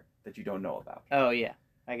out there that you don't know about. Oh yeah.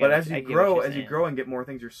 But as you grow and get more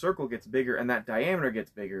things, your circle gets bigger and that diameter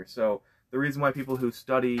gets bigger. So the reason why people who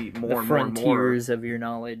study more and more frontiers of your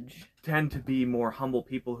knowledge tend to be more humble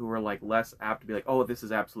people who are like less apt to be like, oh, this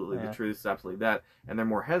is absolutely the truth, this is absolutely that, and they're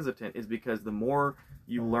more hesitant, is because the more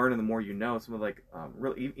you learn and the more you know, some of like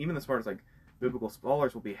really even the smartest like biblical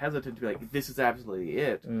scholars will be hesitant to be like, this is absolutely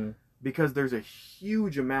it, because there's a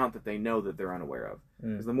huge amount that they know that they're unaware of.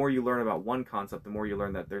 Because the more you learn about one concept, the more you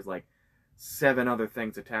learn that there's like 7 other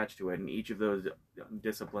things attached to it, and each of those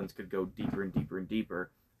disciplines could go deeper and deeper and deeper.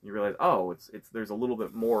 You realize, oh, it's there's a little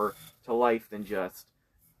bit more to life than just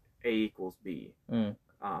A equals B. And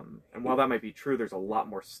while that might be true, there's a lot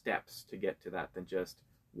more steps to get to that than just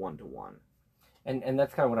 1-to-1. And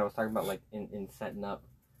that's kind of what I was talking about, like in setting up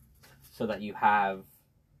so that you have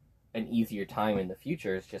an easier time in the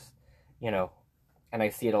future. Is just, and I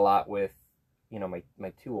see it a lot with, my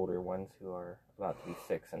 2 older ones who are about to be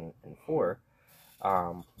 6 and 4.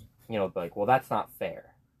 Like, well, that's not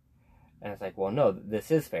fair. And it's like, well, no,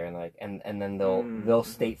 this is fair, and like, and then they'll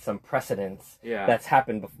state some precedence that's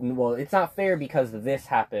happened before. Well, it's not fair because this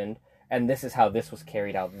happened, and this is how this was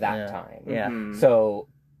carried out that time. Yeah. So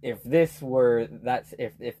if this were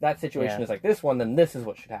if that situation is like this one, then this is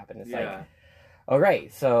what should happen. It's like, all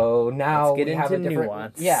right, so now we have a different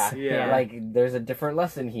nuance. Yeah. Like there's a different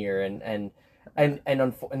lesson here, and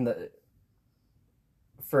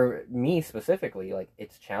for me specifically, like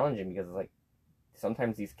it's challenging because it's like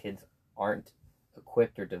sometimes these kids aren't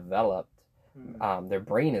equipped or developed, their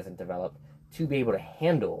brain isn't developed to be able to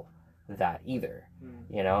handle that either.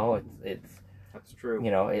 It's that's true.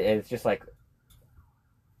 It's just like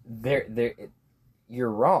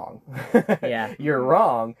you're wrong. You're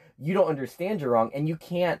wrong. You don't understand you're wrong, and you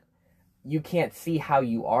can't see how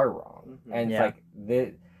you are wrong. And it's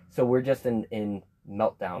like so we're just in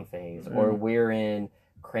meltdown phase, or we're in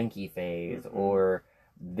cranky phase, or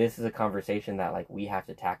this is a conversation that like we have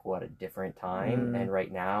to tackle at a different time, and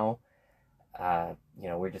right now, you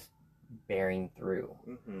know, we're just bearing through.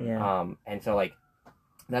 And so like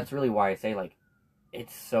that's really why I say like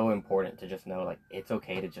it's so important to just know like it's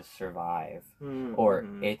okay to just survive, or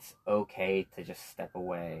it's okay to just step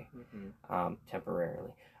away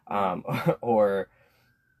temporarily, or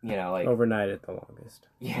you know, like overnight at the longest.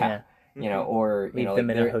 Yeah. You know, or you know, like,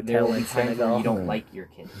 there will be times where you don't like your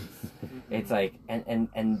kids. It's like,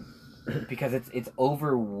 and because it's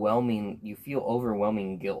overwhelming. You feel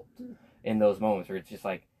overwhelming guilt in those moments where it's just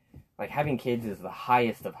like having kids is the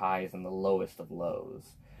highest of highs and the lowest of lows.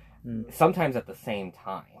 Sometimes at the same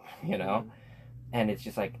time, you know, and it's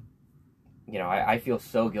just like, you know, I feel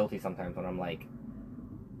so guilty sometimes when I'm like,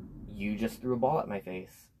 you just threw a ball at my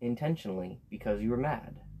face intentionally because you were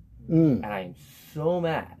mad, and I am so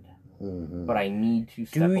mad. But I need to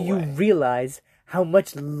step away. Do you realize how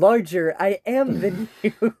much larger I am than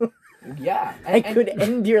you? Yeah. I could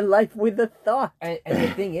end your life with a thought. And the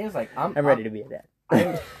thing is, like, I'm ready to be a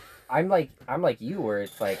dad. I'm like you, where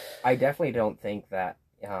it's like, I definitely don't think that,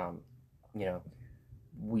 you know,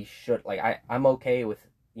 we should, like, I'm okay with,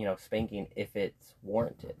 you know, spanking if it's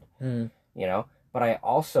warranted, you know? But I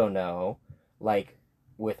also know, like,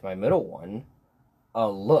 with my middle one, a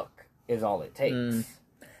look is all it takes.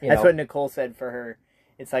 That's what Nicole said for her.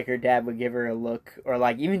 It's like her dad would give her a look, or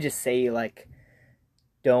like even just say like,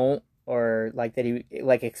 "Don't," or like that he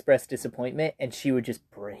like express disappointment, and she would just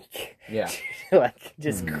break. Yeah, like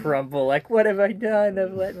just crumble. Like, what have I done?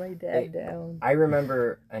 I've let my dad down. I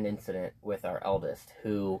remember an incident with our eldest,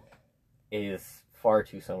 who is far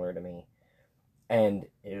too similar to me, and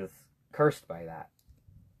is cursed by that.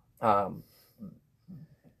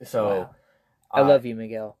 So, wow. I love you,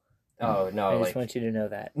 Miguel. Oh no! I just want you to know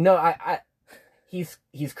that. No, he's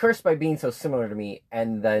cursed by being so similar to me,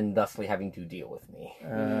 and then thusly having to deal with me,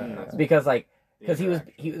 because he was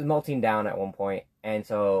melting down at one point, and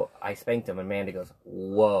so I spanked him, and Amanda goes,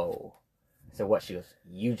 "Whoa!" So what? She goes,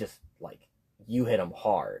 "You just like you hit him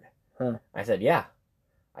hard." I said, "Yeah,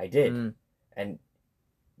 I did," and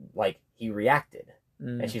like he reacted,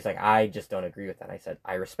 and she's like, "I just don't agree with that." I said,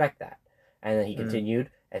 "I respect that," and then he continued,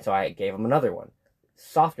 and so I gave him another one.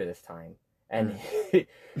 Softer this time, and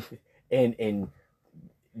in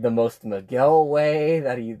the most Miguel way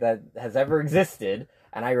that has ever existed.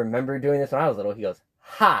 And I remember doing this when I was little. He goes,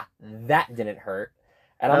 "Ha, that didn't hurt,"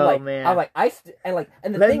 and I'm man. I'm like,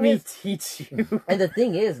 and the Let thing me is, teach you. And the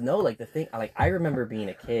thing is, no, like the thing, like I remember being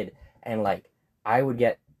a kid, and like I would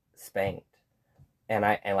get spanked, and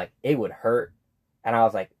like it would hurt, and I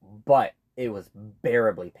was like, but it was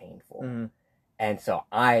bearably painful, and so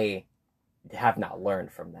I have not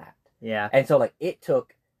learned from that. Yeah. And so like it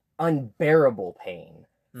took unbearable pain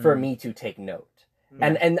for me to take note.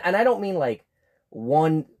 And I don't mean like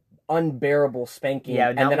one unbearable spanking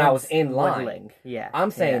and then I was in line. Yeah. I'm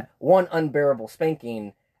saying one unbearable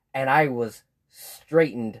spanking and I was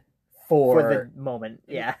straightened for the moment.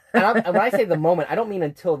 Yeah. And when I say the moment, I don't mean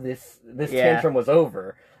until this tantrum was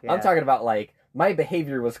over. Yeah. I'm talking about like my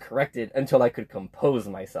behavior was corrected until I could compose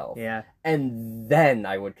myself. Yeah. And then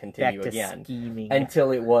I would continue back to again. Scheming.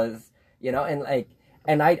 Until it was, you know, and like,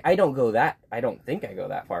 and I don't go that, I don't think I go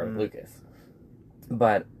that far with Lucas.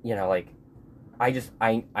 But, you know, like, I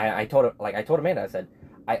told Amanda, I said,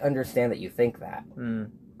 I understand that you think that.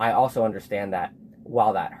 I also understand that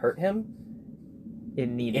while that hurt him, it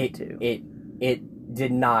needed to. It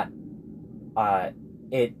did not,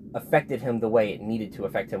 it affected him the way it needed to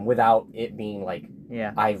affect him without it being like,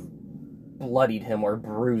 I've bloodied him or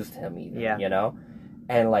bruised him even, you know?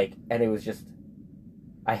 And like, and it was just,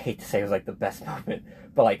 I hate to say it was like the best moment,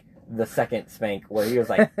 but like the second spank where he was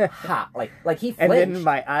like, ha, like he flinched. And then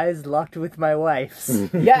my eyes locked with my wife's.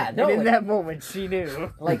 Yeah, no. And in like, that moment, she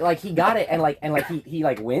knew. Like he got it and he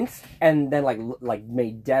like winced and then like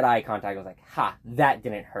made dead eye contact. I was like, ha, that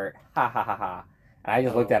didn't hurt. Ha ha ha ha. And I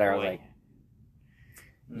just looked at her. I was like,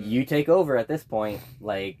 you take over at this point,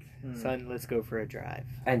 like, son, let's go for a drive.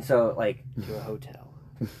 And so like to a hotel.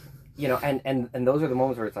 You know, and those are the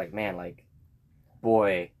moments where it's like, man, like,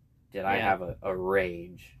 boy, did I have a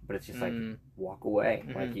rage, but it's just like, walk away.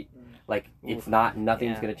 Like it's not,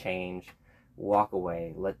 nothing's gonna change. Walk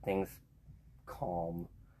away, let things calm,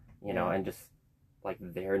 you know, and just like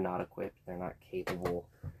they're not equipped, they're not capable.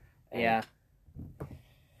 And,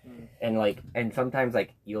 and like, and sometimes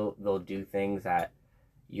like they'll do things that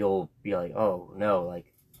you'll be like, oh no,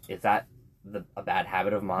 like, is that a bad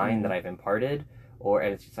habit of mine that I've imparted? Or,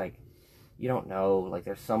 and it's just like, you don't know, like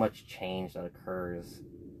there's so much change that occurs.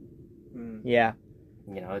 Yeah.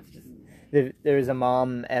 You know, it's just, There was a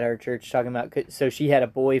mom at our church talking about, so she had a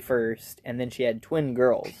boy first, and then she had twin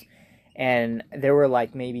girls, and there were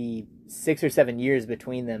like maybe 6 or 7 years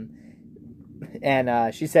between them.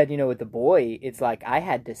 And she said, with the boy, it's like I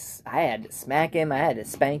had to smack him, I had to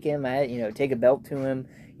spank him, I had, take a belt to him.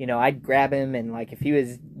 I'd grab him, and like if he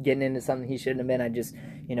was getting into something he shouldn't have been, I'd just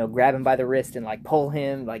grab him by the wrist and like pull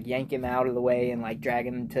him, like yank him out of the way, and like drag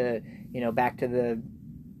him to back to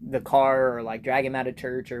the car, or like drag him out of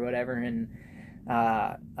church or whatever. And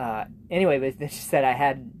anyway, but she said I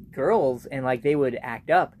had girls, and like they would act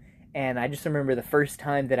up. And I just remember the first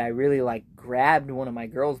time that I really like grabbed one of my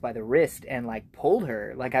girls by the wrist and like pulled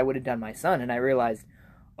her like I would have done my son. And I realized,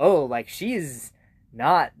 oh, like she's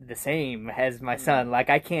not the same as my son. Like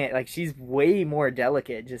I can't, like she's way more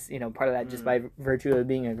delicate, just, part of that just by virtue of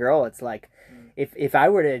being a girl. It's like if I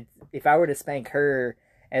were to spank her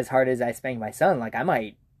as hard as I spank my son, like I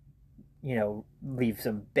might, leave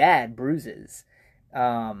some bad bruises.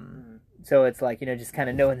 So it's like, just kind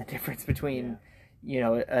of knowing the difference between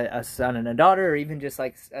a son and a daughter, or even just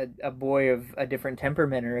like a boy of a different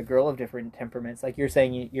temperament or a girl of different temperaments. Like you're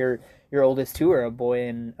saying, your oldest two are a boy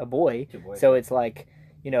and a boy. So it's like,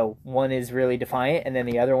 one is really defiant, and then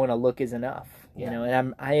the other one, a look is enough.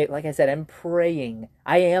 And like I said, I'm praying.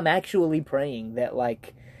 I am actually praying that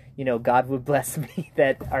like, God would bless me,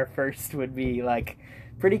 that our first would be like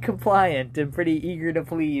pretty compliant and pretty eager to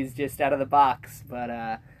please just out of the box.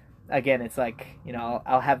 But again, it's like,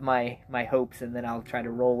 I'll have my hopes, and then I'll try to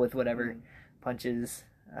roll with whatever punches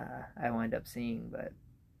I wind up seeing. But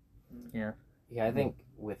yeah, I think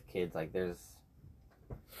with kids, like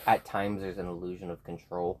at times there's an illusion of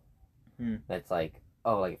control. That's like,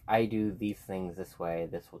 oh, like if I do these things this way,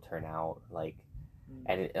 this will turn out like,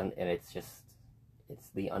 and it's just,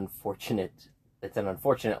 it's an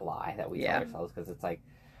unfortunate lie that we tell ourselves, because it's like,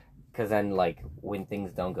 because then like when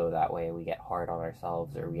things don't go that way, we get hard on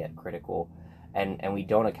ourselves, or we get critical, and we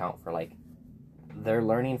don't account for like they're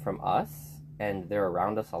learning from us and they're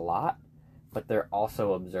around us a lot, but they're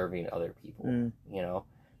also observing other people.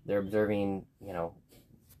 They're observing,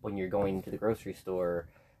 when you're going to the grocery store,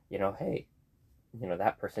 hey,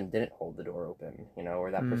 that person didn't hold the door open,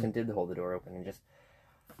 or that person did hold the door open, and just,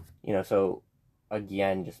 so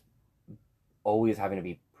again, just always having to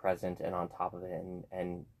be present and on top of it,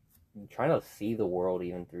 and trying to see the world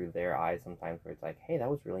even through their eyes sometimes, where it's like, hey, that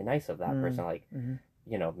was really nice of that person. Like,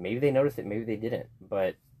 maybe they noticed it, maybe they didn't.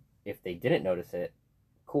 But if they didn't notice it,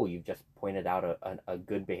 cool, you've just pointed out a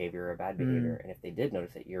good behavior or a bad behavior. And if they did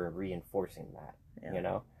notice it, you're reinforcing that, and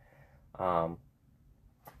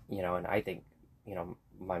I think,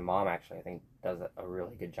 my mom actually, I think, does a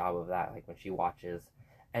really good job of that. Like when she watches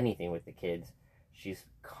anything with the kids, she's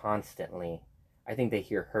constantly, I think they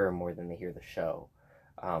hear her more than they hear the show.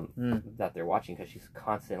 That they're watching, because she's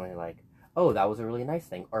constantly like, oh, that was a really nice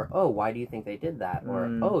thing, or oh, why do you think they did that, or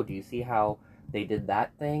oh, do you see how they did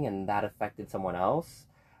that thing and that affected someone else?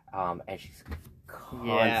 And she's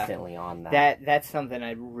constantly on that. That's something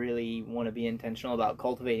I really want to be intentional about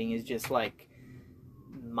cultivating, is just like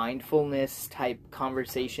mindfulness type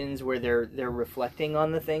conversations where they're reflecting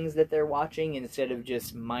on the things that they're watching, instead of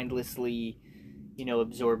just mindlessly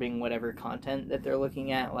absorbing whatever content that they're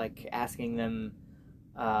looking at. Like asking them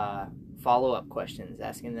follow-up questions,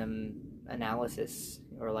 asking them analysis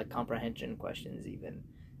or like comprehension questions, even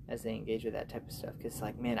as they engage with that type of stuff. Because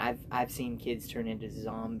like, man, I've seen kids turn into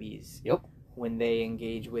zombies when they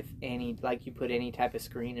engage with any, like, you put any type of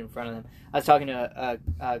screen in front of them. I was talking to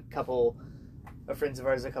a couple of friends of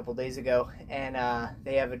ours a couple days ago, and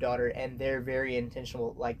they have a daughter, and they're very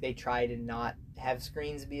intentional. Like, they try to not have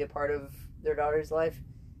screens be a part of their daughter's life,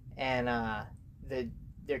 and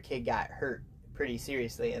their kid got hurt pretty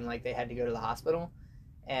seriously, and like they had to go to the hospital,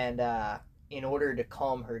 and in order to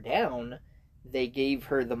calm her down, they gave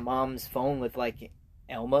her the mom's phone with like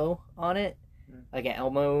Elmo on it, like an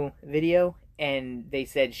Elmo video, and they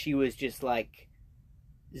said she was just like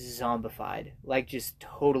zombified, like just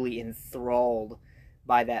totally enthralled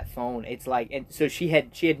by that phone. It's like, and so she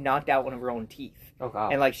had knocked out one of her own teeth. Oh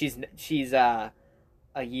God. And like she's a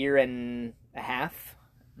year and a half.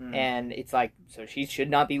 And it's like, so she should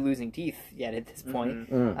not be losing teeth yet at this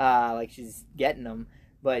point. Like she's getting them,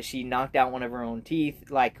 but she knocked out one of her own teeth,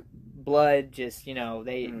 like blood, just, they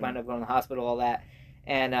wound up going to the hospital, all that.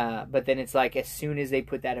 And, but then it's like, as soon as they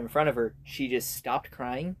put that in front of her, she just stopped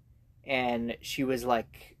crying, and she was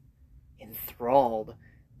like enthralled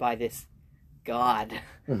by this god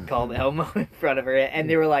called Elmo in front of her. And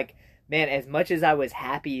they were like, man, as much as I was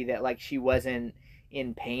happy that like she wasn't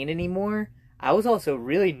in pain anymore, I was also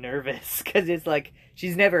really nervous because it's like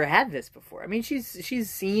she's never had this before. I mean, she's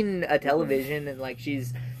seen a television and like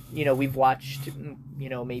she's, you know, we've watched, you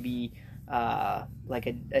know, maybe like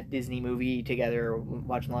a Disney movie together or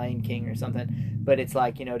watch Lion King or something. But it's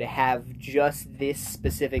like, you know, to have just this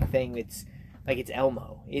specific thing that's like it's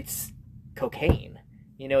Elmo, it's cocaine.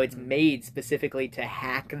 You know, it's made specifically to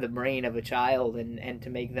hack the brain of a child and to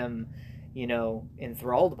make them, you know,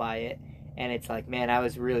 enthralled by it. And it's like, man, I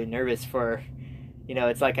was really nervous for, you know,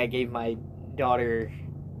 it's like I gave my daughter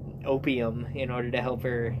opium in order to help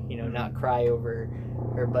her, you know, not cry over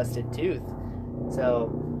her busted tooth.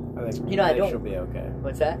 So, I think, you know, I think she'll be okay.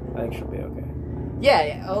 What's that? I think she'll be okay.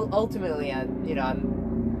 Yeah, ultimately,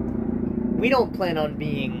 we don't plan on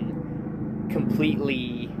being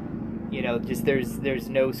completely, you know, just there's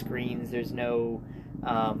no screens, there's no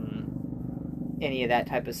any of that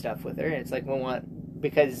type of stuff with her. And it's like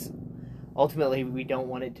because ultimately we don't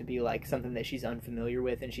want it to be like something that she's unfamiliar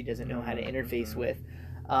with and she doesn't know how to interface with.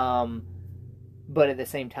 But at the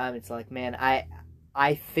same time, it's like, man,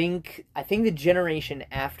 I think the generation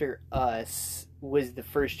after us was the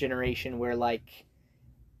first generation where like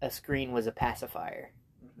a screen was a pacifier,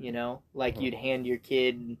 you know, like you'd hand your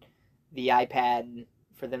kid the iPad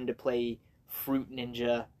for them to play Fruit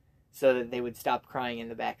Ninja so that they would stop crying in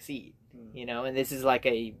the back seat, you know, and this is like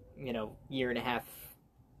a, you know, 1.5-year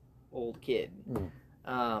old kid.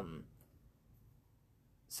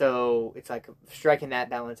 So it's like striking that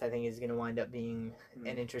balance, I think, is going to wind up being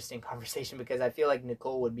an interesting conversation because I feel like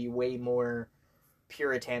Nicole would be way more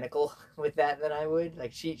puritanical with that than I would.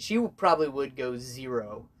 Like she probably would go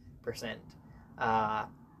 0%.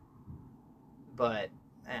 But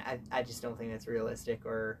I just don't think that's realistic,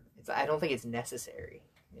 or I don't think it's necessary,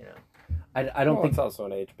 you know. I don't think it's also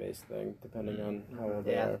an age-based thing, depending on how old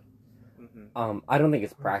they are. I don't think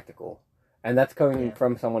it's practical, and that's coming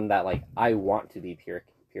from someone that like I want to be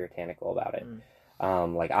puritanical about it.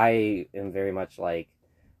 Like I am very much like,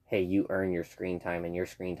 hey, you earn your screen time, and your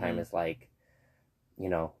screen time is like, you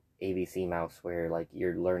know, ABC Mouse, where like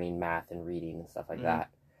you're learning math and reading and stuff like that.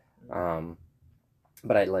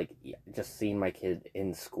 But I like just seeing my kid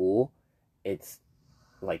in school. It's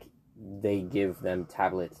like they give them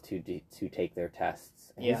tablets to take their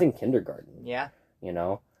tests. And he's in kindergarten. Yeah. You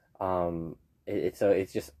know,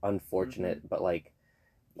 it's just unfortunate, but like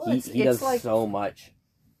he does like, so much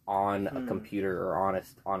on a computer or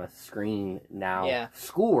on a screen now,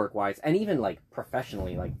 schoolwork wise, and even like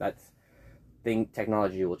professionally. Like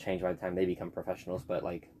technology will change by the time they become professionals. But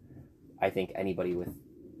like, I think anybody with,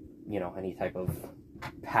 you know, any type of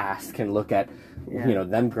past can look at, you know,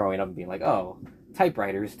 them growing up and being like, oh,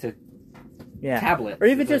 typewriters to tablets, or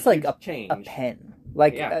even just like a change. Pen.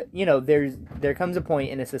 Like, you know, there comes a point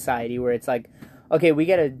in a society where it's like, okay, we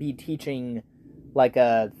got to be teaching like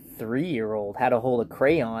a 3-year-old how to hold a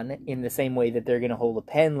crayon in the same way that they're going to hold a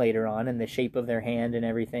pen later on, in the shape of their hand and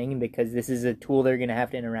everything, because this is a tool they're going to have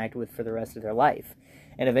to interact with for the rest of their life.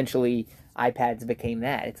 And eventually iPads became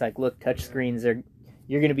that. It's like, look, touch screens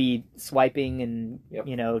you're going to be swiping and,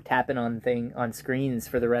 you know, tapping on screens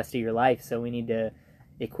for the rest of your life. So we need to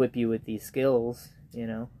equip you with these skills, you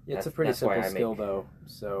know. It's a pretty simple skill though.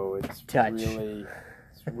 So it's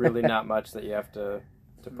really not much that you have to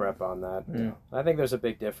prep on that. I think there's a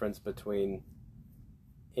big difference between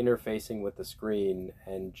interfacing with the screen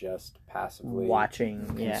and just passively watching,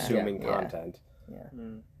 consuming content.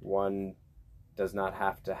 One does not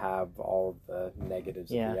have to have all of the negatives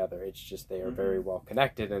of the other. It's just they are very well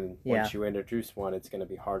connected, and once you introduce one, it's going to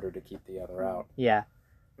be harder to keep the other out. Yeah,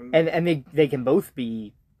 and they can both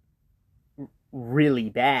be really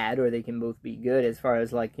bad, or they can both be good, as far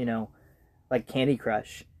as like, you know, like Candy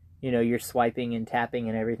Crush. You know, you're swiping and tapping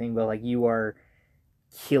and everything, but like you are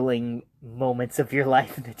killing moments of your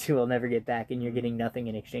life that you will never get back, and you're getting nothing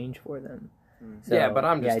in exchange for them. So, but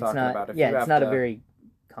I'm just talking about if you have it's not a very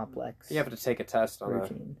complex. You have to take a test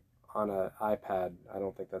on an iPad. I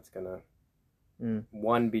don't think that's gonna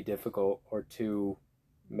one, be difficult, or two,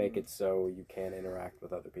 make it so you can't interact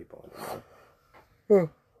with other people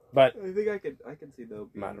anymore. But I think I can see though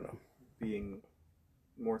being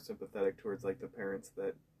more sympathetic towards like the parents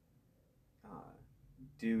that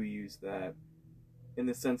do use that, in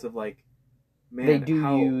the sense of like, man, they do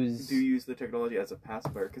use the technology as a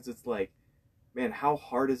pacifier, because it's like, man, how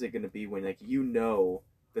hard is it going to be when like you know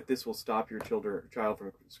that this will stop your child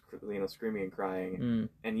from, you know, screaming and crying,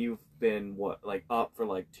 and you've been up for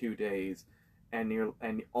like 2 days, and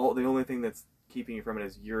the only thing that's keeping you from it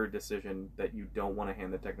is your decision that you don't want to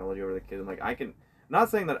hand the technology over to the kid. And like, I'm not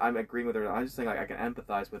saying that I'm agreeing with her. I'm just saying like I can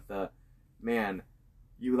empathize with the, man,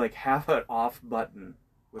 you like have an off button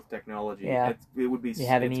with technology. Yeah. It would be. You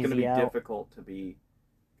have an it's going to easy be out. difficult to be.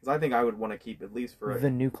 Because I think I would want to keep at least for The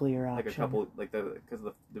nuclear like option. a couple, like because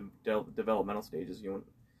the developmental stages,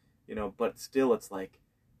 but still, it's like,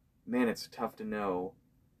 man, it's tough to know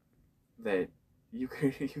that you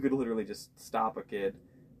could literally just stop a kid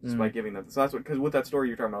just by giving them. So that's what, because with that story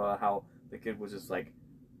you're talking about how the kid was just like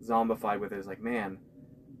zombified with it. It's like, man,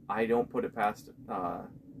 I don't put it past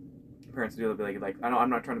parents to do it. Like I'm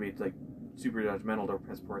not trying to be like super judgmental to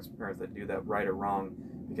parents that do that, right or wrong,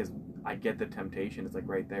 because I get the temptation. It's like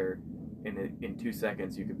right there, in 2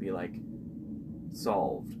 seconds you could be like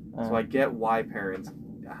solved. So I get why parents,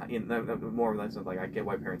 more or less, like I get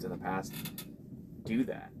why parents in the past do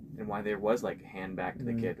that, and why there was like hand back to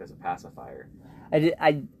the kid as a pacifier.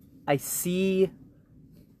 I see.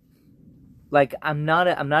 Like I'm not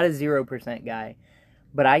a 0% guy,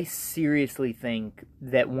 but I seriously think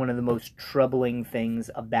that one of the most troubling things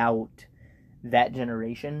about that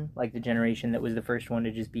generation, like the generation that was the first one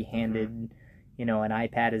to just be handed, an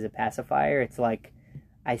iPad as a pacifier, it's like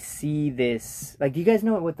I see this. Like, do you guys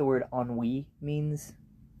know what the word ennui means?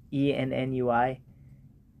 ENNUI.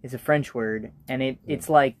 It's a French word, and it's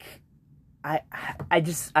like I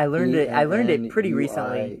learned it pretty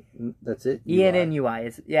recently. That's it. ENNUI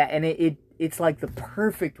is, yeah, and it's like the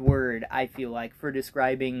perfect word, I feel like, for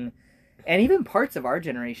describing, and even parts of our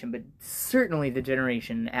generation, but certainly the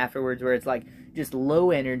generation afterwards, where it's like just low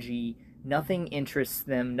energy, nothing interests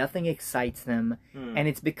them, nothing excites them, and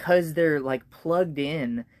it's because they're like plugged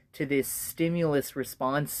in to this stimulus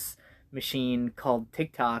response machine called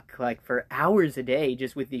TikTok, like for hours a day,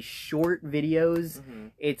 just with these short videos.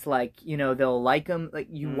 It's like, they'll like them, like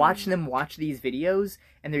you watch them watch these videos,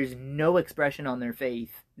 and there's no expression on their face.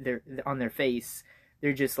 They're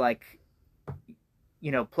just like,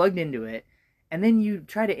 plugged into it. And then you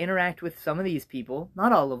try to interact with some of these people,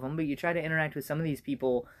 not all of them, but you try to interact with some of these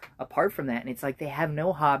people apart from that, and it's like they have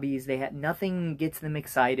no hobbies, nothing gets them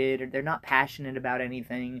excited, or they're not passionate about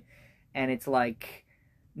anything, and it's like,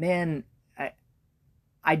 man,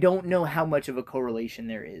 I don't know how much of a correlation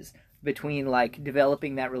there is between like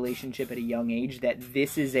developing that relationship at a young age, that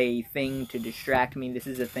this is a thing to distract me, this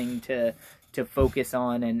is a thing to focus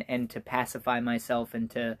on and to pacify myself and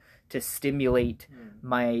to stimulate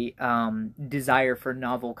my desire for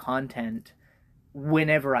novel content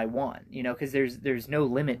whenever I want, because there's no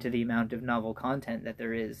limit to the amount of novel content that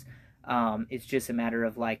there is. It's just a matter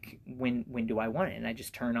of like, when do I want it? And I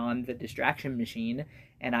just turn on the distraction machine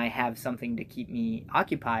and I have something to keep me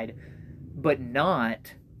occupied, but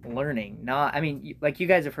not learning. Like you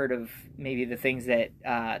guys have heard of maybe the things that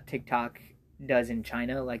TikTok does in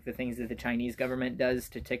China, like the things that the Chinese government does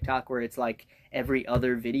to TikTok, where it's like every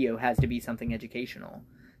other video has to be something educational.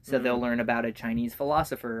 So they'll learn about a Chinese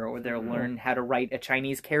philosopher, or they'll learn how to write a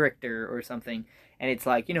Chinese character or something. And it's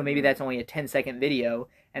like, maybe that's only a 10-second video,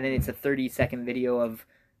 and then it's a 30-second video of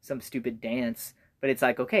some stupid dance. But it's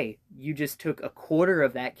like, okay, you just took a quarter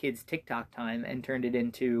of that kid's TikTok time and turned it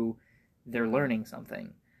into they're learning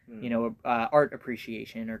something. Art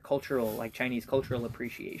appreciation or cultural, like Chinese cultural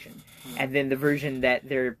appreciation. And then the version that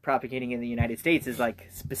they're propagating in the United States is like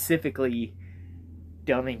specifically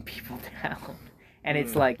dumbing people down. And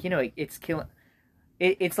it's like, it's killing.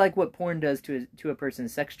 It's like what porn does to a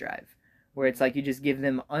person's sex drive, where it's like you just give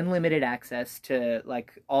them unlimited access to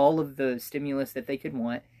like all of the stimulus that they could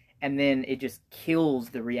want, and then it just kills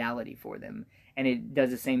the reality for them. And it does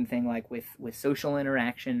the same thing like with social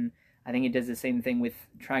interaction. I think it does the same thing with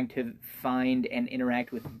trying to find and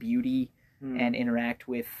interact with beauty and interact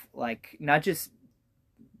with like not just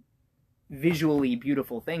visually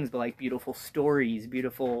beautiful things, but like beautiful stories,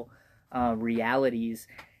 beautiful realities.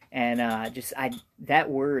 And that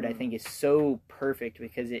word I think is so perfect,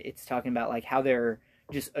 because it's talking about like how they're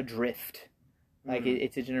just adrift. Like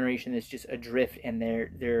it's a generation that's just adrift, and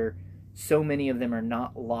they're so many of them are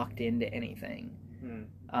not locked into anything.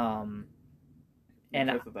 And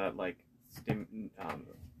because of that, like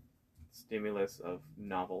stimulus of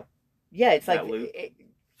novel. Yeah, it's like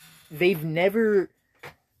they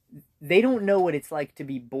don't know what it's like to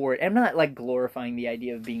be bored. I'm not like glorifying the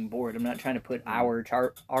idea of being bored. I'm not trying to put our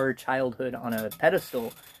childhood on a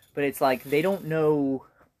pedestal, but it's like they don't know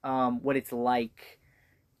what it's like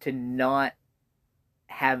to not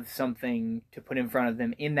have something to put in front of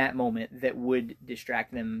them in that moment that would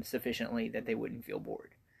distract them sufficiently that they wouldn't feel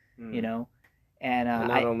bored. And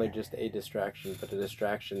not only just a distraction, but a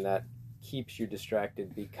distraction that keeps you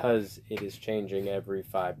distracted because it is changing every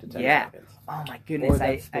 5 to 10 seconds. Oh my goodness. Or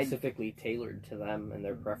that's specifically tailored to them and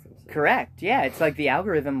their preferences. Correct. Yeah, it's like the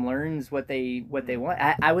algorithm learns what they want.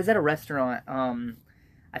 I was at a restaurant,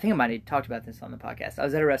 I think I might have talked about this on the podcast. I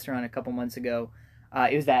was at a restaurant a couple months ago,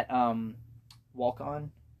 It was that Walk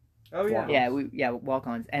On. Oh yeah. Yeah,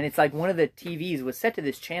 Walk-Ons. And it's like one of the TVs was set to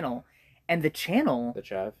this channel, and the channel The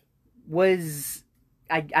Chav. was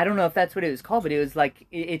I don't know if that's what it was called, but it was like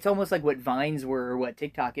it's almost like what Vines were or what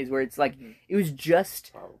TikTok is, where it's like it was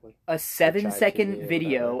just Probably. a 7-second TV or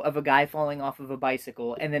video whatever. of a guy falling off of a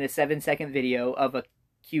bicycle, and then a 7-second video of a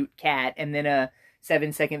cute cat, and then a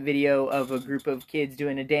 7-second video of a group of kids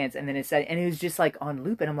doing a dance, and then and it was just like on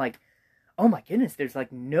loop, and I'm like, oh my goodness, there's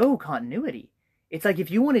like no continuity. It's like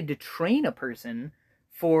if you wanted to train a person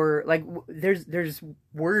for like there's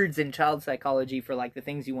words in child psychology for like the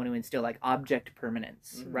things you want to instill, like object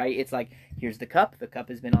permanence, right? It's like here's the cup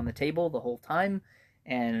has been on the table the whole time,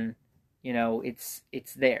 and you know it's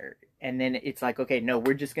there, and then it's like, okay, no,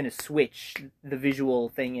 we're just gonna switch the visual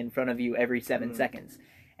thing in front of you every 7 seconds.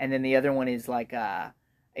 And then the other one is like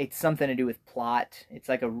it's something to do with plot. It's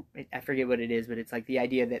like I forget what it is, but it's like the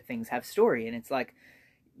idea that things have story, and it's like,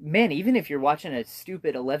 man, even if you're watching a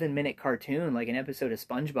stupid 11-minute cartoon, like an episode of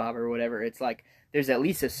SpongeBob or whatever, it's like there's at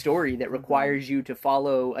least a story that requires you to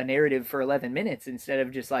follow a narrative for 11 minutes instead of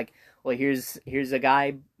just like, well, here's a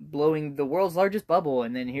guy blowing the world's largest bubble,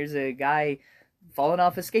 and then here's a guy falling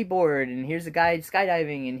off a skateboard, and here's a guy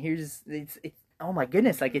skydiving, and it's oh my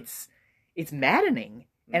goodness, like it's maddening.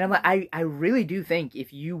 And I'm like, I really do think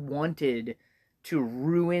if you wanted to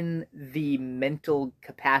ruin the mental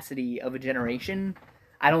capacity of a generation,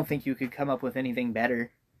 I don't think you could come up with anything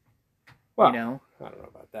better. Well, you know? I don't know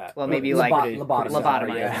about that. Well, maybe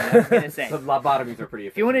lobotomy. Yeah. I was gonna say. The lobotomies are pretty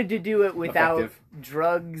efficient. If you wanted to do it without Effective.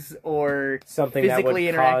 drugs or Something physically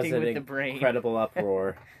that would cause interacting an with the brain, incredible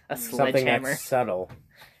uproar. a Something sledgehammer. that's subtle.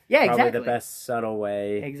 Yeah, Probably exactly. the best subtle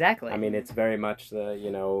way. Exactly. I mean, it's very much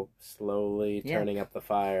the, slowly Yeah. turning up the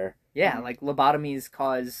fire. Yeah, like lobotomies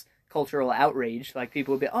cause cultural outrage. Like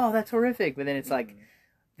people would be, oh, that's horrific. But then it's like,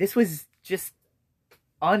 this was just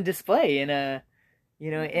on display in a,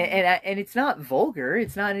 and it's not vulgar.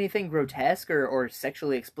 It's not anything grotesque or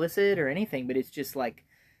sexually explicit or anything. But it's just like,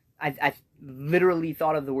 I literally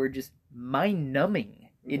thought of the word just mind numbing.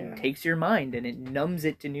 It takes your mind and it numbs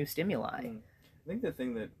it to new stimuli. I think the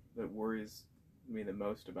thing that worries me the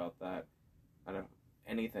most about that, out of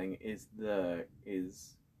anything, is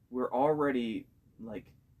we're already, like,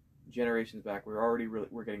 generations back,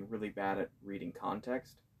 we're getting really bad at reading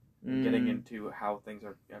context, getting into how things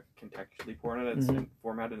are contextually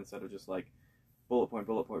formatted instead of just like bullet point,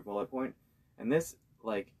 bullet point, bullet point. And this,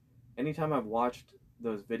 like, anytime I've watched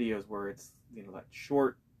those videos where it's that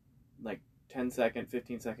short, like 10-second,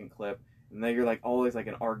 15-second clip, and then you're like always like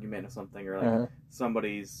an argument or something, or like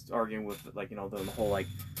somebody's arguing with the whole like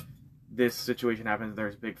this situation happens,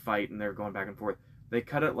 there's a big fight and they're going back and forth. They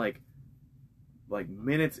cut it like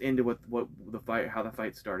minutes into what the fight, how the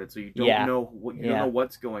fight started, so you don't know don't know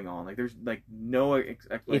what's going on. Like there's like no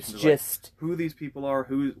explanation. It's of, just like, who these people are,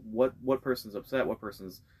 what person's upset, what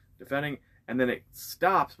person's defending, and then it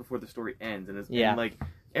stops before the story ends. And and like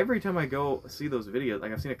every time I go see those videos,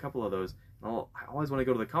 like I've seen a couple of those, I always want to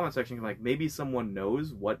go to the comment section, like maybe someone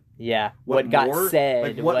knows what got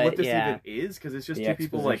said, like what this even is, because it's just the two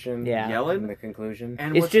people like yelling and the conclusion,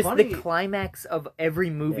 and it's just funny, the climax of every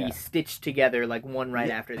movie stitched together, like one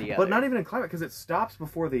after the other. But not even in climax, because it stops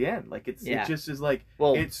before the end. Like it just is like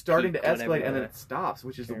it's starting to escalate and then it stops,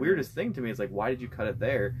 which is the weirdest thing to me. Is like, why did you cut it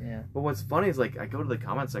there? Yeah. But what's funny is like I go to the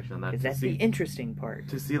comment section on that. That's the interesting part,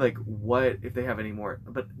 to see like what if they have any more.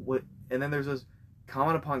 But what, and then there's this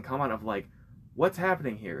comment upon comment of like, what's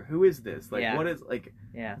happening here? Who is this? Like, what is, like,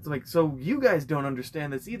 it's like, so you guys don't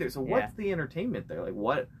understand this either. So what's the entertainment there? Like,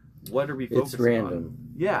 what are we focusing It's random. on?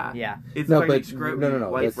 Yeah. Yeah. It's no, like but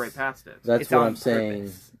no. That's right past it. That's it's what on I'm saying.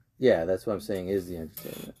 purpose. Yeah, that's what I'm saying is the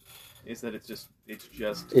entertainment. Is that it's just.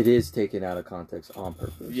 It is taken out of context on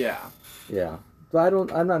purpose. Yeah. Yeah. But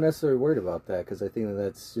I'm not necessarily worried about that, because I think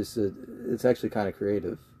that's just it's actually kind of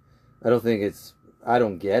creative. I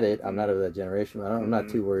don't get it. I'm not of that generation. But I'm not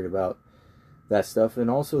too worried about that stuff.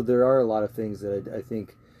 And also, there are a lot of things that I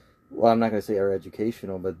think, well, I'm not going to say are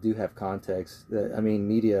educational, but do have context. That, I mean,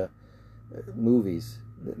 movies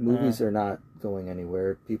are not going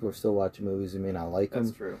anywhere. People are still watching movies. They may not like them.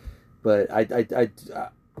 That's true. But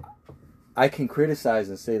I can criticize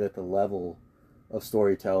and say that the level of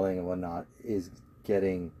storytelling and whatnot is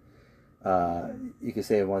getting, you could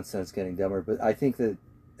say in one sense, getting dumber. But I think that,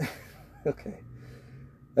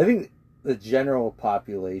 I think the general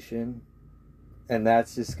population, and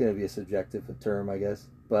that's just going to be a subjective term, I guess,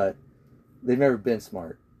 but they've never been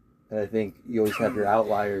smart. And I think you always have your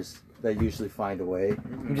outliers that usually find a way.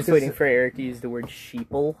 I'm just waiting for Eric to use the word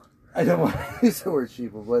sheeple. I don't want to use the word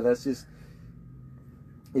sheeple, but that's just,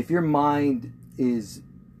 if your mind is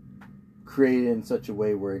created in such a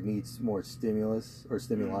way where it needs more stimulus or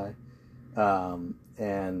stimuli,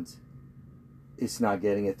 and it's not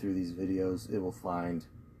getting it through these videos, it will find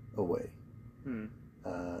a way.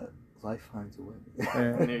 Life finds a way.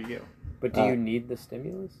 There you go. But do you need the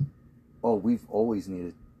stimulus? Oh, we've always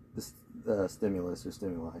needed the stimulus or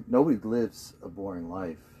stimuli. Nobody lives a boring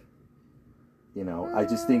life. You know, I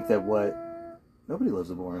just think that nobody lives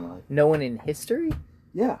a boring life. No one in history?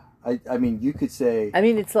 Yeah. I mean, you could say... I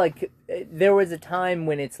mean, it's like, there was a time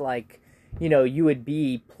when it's like, you know, you would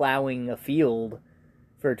be plowing a field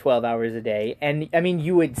for 12 hours a day, and, I mean,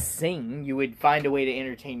 you would sing, you would find a way to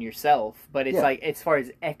entertain yourself, but it's like, as far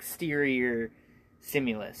as exterior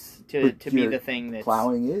stimulus, to be the thing that's...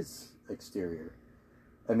 Plowing is exterior.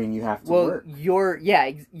 I mean, you have to work.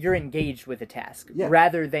 You're engaged with a task,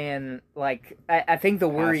 rather than, like, I think the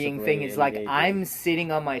worrying Passively thing is, like, engaging. I'm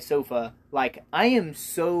sitting on my sofa, like, I am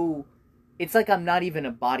so... It's like I'm not even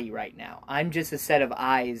a body right now. I'm just a set of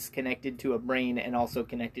eyes connected to a brain and also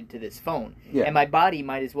connected to this phone. Yeah. And my body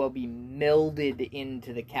might as well be melded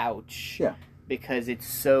into the couch. Yeah. Because it's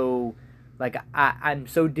so... Like, I'm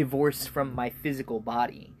so divorced from my physical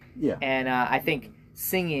body. Yeah. And I think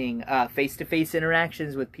singing, face-to-face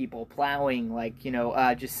interactions with people, plowing, like, you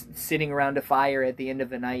know, just sitting around a fire at the end of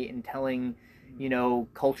the night and telling, you know,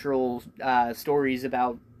 cultural stories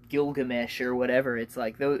about Gilgamesh or whatever. It's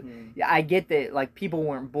like, I get that, like, people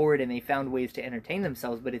weren't bored and they found ways to entertain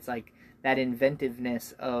themselves, but it's like that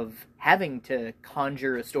inventiveness of having to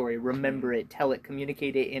conjure a story, remember it, tell it,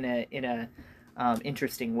 communicate it in a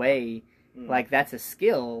interesting way. Like, that's a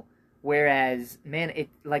skill. Whereas, man,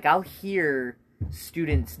 I'll hear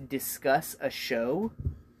students discuss a show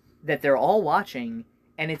that they're all watching,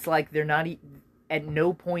 and it's like they're not... At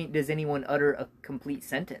no point does anyone utter a complete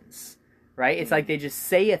sentence, right? It's like they just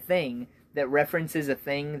say a thing that references a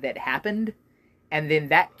thing that happened, and then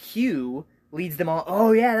that cue leads them all,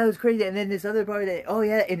 oh yeah, that was crazy, and then this other part that, oh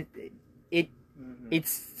yeah, and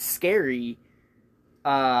it's scary.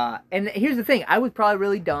 And here's the thing, I was probably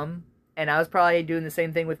really dumb, and I was probably doing the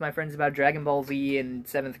same thing with my friends about Dragon Ball Z in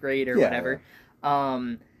 7th grade or whatever.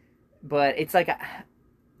 But it's like,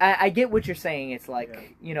 I get what you're saying. It's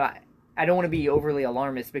like, you know, I don't want to be overly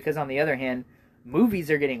alarmist, because on the other hand,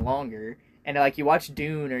 movies are getting longer, and like, you watch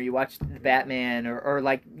Dune or you watch The Batman or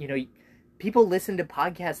like, you know, people listen to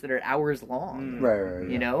podcasts that are hours long. Right.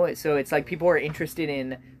 You know, so it's like people are interested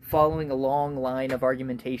in following a long line of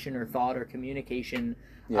argumentation or thought or communication.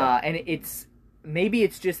 And maybe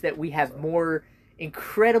it's just that we have more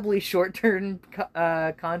incredibly short-term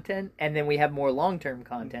content, and then we have more long-term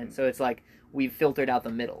content. So it's like we've filtered out the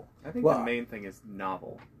middle. I think the main thing is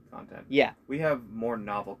novel content. Yeah. We have more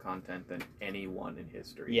novel content than anyone in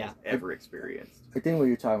history has ever experienced. I think what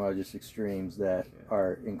you're talking about are just extremes that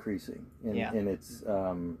are increasing. And it's, what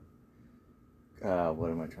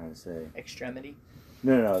am I trying to say? Extremity?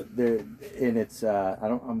 No. And it's, I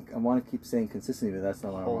want to keep saying consistency, but that's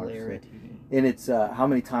not what I want to say. And it's, how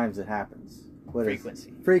many times it happens.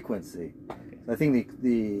 Frequency. Okay. I think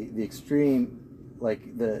the extreme, like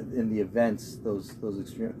in the events, those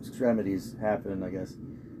extremities happen, I guess.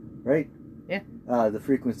 Right? Yeah. The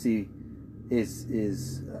frequency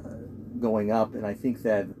is going up, and I think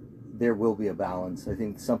that there will be a balance. I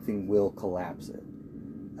think something will collapse it.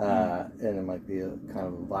 And it might be a kind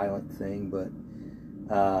of a violent thing, but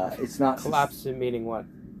it's not... Collapse meaning what?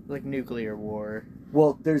 Like nuclear war.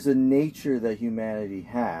 Well, there's a nature that humanity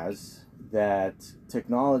has, that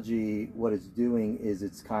technology, what it's doing is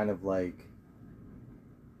it's kind of like,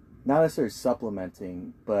 not necessarily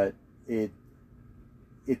supplementing, but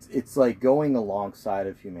it's like going alongside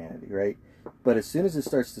of humanity, right? But as soon as it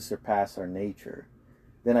starts to surpass our nature,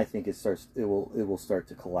 then I think it will start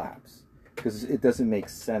to collapse, because it doesn't make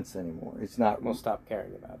sense anymore. It's not. We'll stop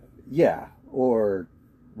caring about it. Yeah, or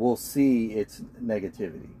we'll see its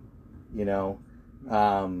negativity. You know,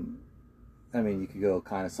 I mean, you could go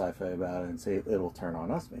kind of sci-fi about it and say it'll turn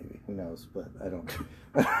on us, maybe. Who knows? But I don't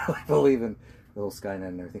really believe in the whole Skynet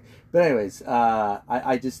and everything. But anyways,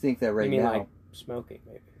 I just think that right now. You mean like smoking,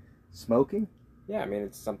 maybe? Smoking? Yeah, I mean,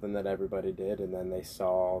 it's something that everybody did, and then they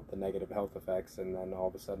saw the negative health effects, and then all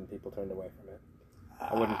of a sudden people turned away from it.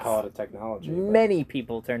 I wouldn't call it a technology. Many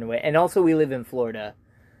people turned away. And also we live in Florida.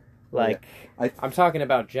 Like, I'm talking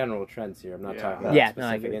about general trends here. I'm not talking about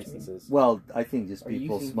specific instances. Well, I think just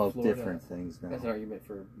people smoke different things now. That's an argument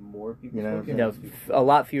for more people. You know, no, a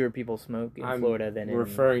lot fewer people smoke in Florida than in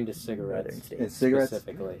referring to cigarettes. And cigarettes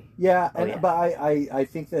specifically. Yeah, but I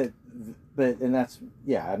think that, and that's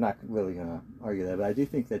I'm not really gonna argue that, but I do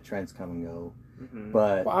think that trends come and go. Mm-hmm.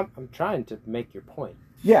 But well, I'm trying to make your point.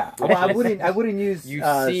 Yeah, well, I wouldn't use. You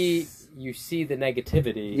see you see the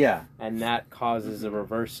negativity, Yeah. and that causes a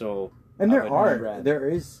reversal. And of a trend. there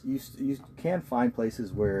is, you can find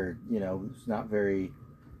places where, it's not very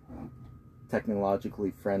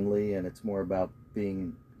technologically friendly, and it's more about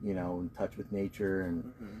being, in touch with nature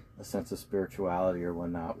and a sense of spirituality or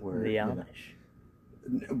whatnot. Where The Amish.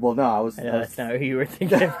 Well, no, I know that's not who you were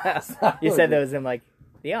thinking about. You said that was in like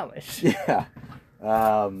the Amish. Yeah.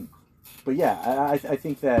 But yeah, I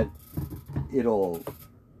think that it'll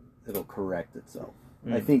correct itself.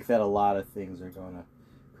 I think that a lot of things are going to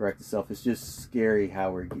correct itself. It's just scary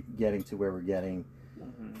how we're getting to where we're getting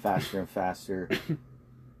faster and faster.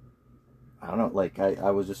 I don't know, like I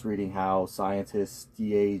was just reading how scientists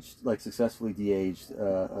successfully de-aged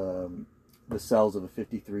the cells of a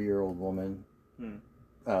 53-year-old woman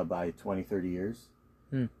by 20, 30 years.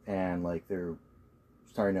 And like they're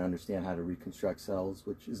starting to understand how to reconstruct cells,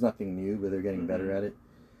 which is nothing new, but they're getting better at it.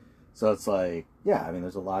 So it's like, yeah, I mean,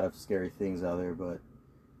 there's a lot of scary things out there, but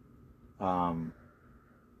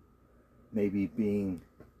maybe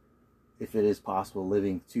if it is possible,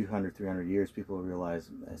 living 200, 300 years, people will realize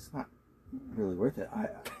it's not really worth it.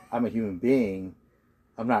 I'm a human being.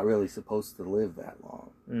 I'm not really supposed to live that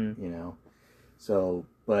long, So,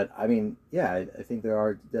 but I mean, yeah, I think there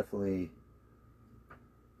are definitely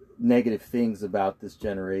negative things about this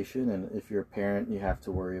generation, and if you're a parent, you have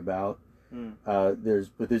to worry about. There's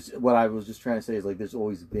what I was just trying to say is like there's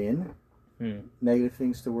always been negative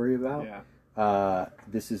things to worry about. Yeah.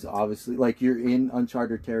 This is obviously like you're in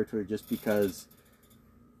uncharted territory just because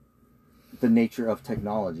the nature of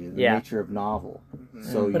technology, the nature of novel.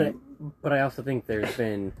 So, but I also think there's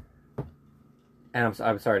been, and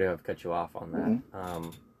I'm sorry to have cut you off on that.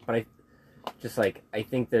 But I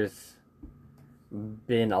think there's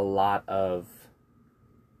been a lot of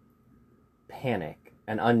panic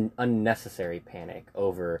and unnecessary panic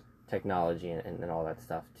over technology and all that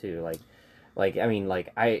stuff too. I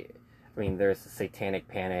mean, there's the satanic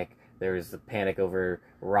panic. There's the panic over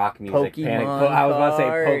rock music. Pokemon I was about to say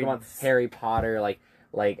Pokemon, cards. Harry Potter,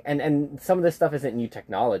 and some of this stuff isn't new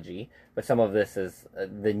technology, but some of this is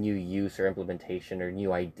the new use or implementation or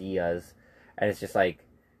new ideas, and it's just like,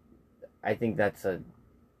 I think the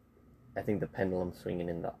pendulum's swinging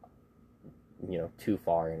in the, too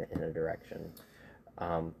far in a direction,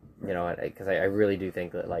 because I really do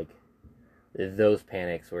think that like those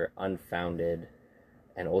panics were unfounded,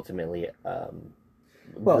 and ultimately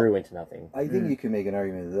grew into nothing. I think you can make an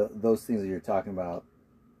argument that those things that you're talking about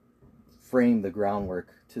frame the groundwork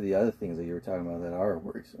to the other things that you were talking about that are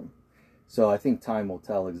worrisome. So I think time will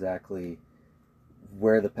tell exactly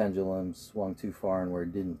where the pendulum swung too far and where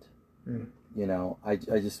it didn't.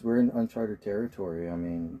 We're in uncharted territory. I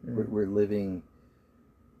mean, we're living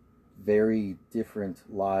very different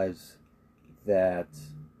lives that,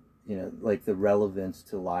 like the relevance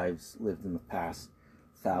to lives lived in the past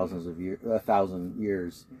 1,000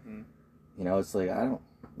 years. It's like,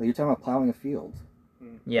 you're talking about plowing a field.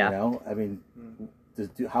 Yeah. I mean,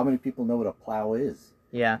 how many people know what a plow is?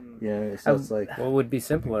 Yeah. So it's like, what would be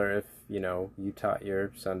simpler if, you taught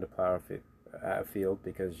your son to plow a field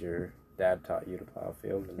because your dad taught you to plow a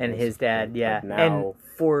field. And his dad, yeah. Now, and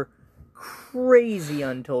for crazy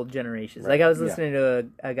untold generations. Right. Like I was listening to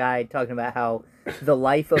a guy talking about how the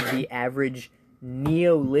life of the average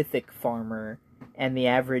Neolithic farmer and the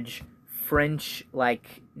average French,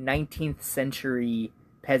 19th century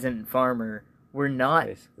peasant farmer were not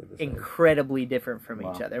incredibly different from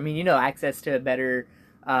each other. I mean, access to better,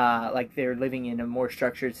 they're living in a more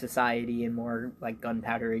structured society and more,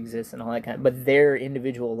 gunpowder exists and all that kind of, but their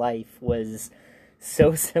individual life was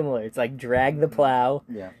so similar. It's like drag the plow,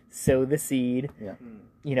 sow the seed,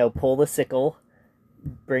 pull the sickle,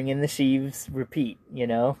 bring in the sheaves, repeat,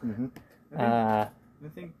 I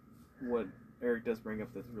think what Eric does bring up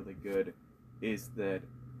that's really good is that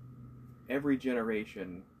every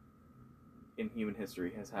generation in human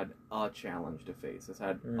history has had a challenge to face, has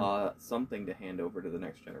had something to hand over to the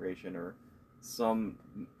next generation, or something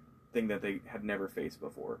that they had never faced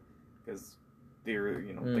before, because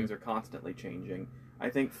things are constantly changing. I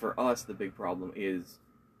think for us the big problem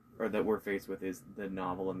that we're faced with is the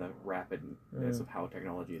novel and the rapidness of how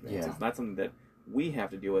technology advances. And that's something that we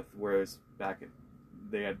have to deal with, whereas back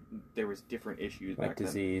there was different issues back then.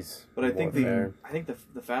 Disease. But I think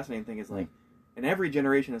the fascinating thing is and every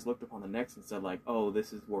generation has looked upon the next and said oh,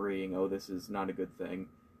 this is worrying, oh, this is not a good thing.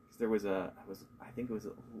 Because there was I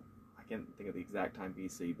can't think of the exact time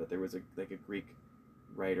BC, but there was a Greek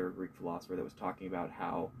writer, Greek philosopher that was talking about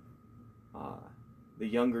how the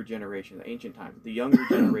younger generation, the ancient times, the younger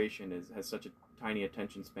generation has such a tiny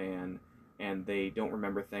attention span, and they don't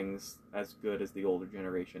remember things as good as the older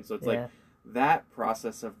generation. So it's that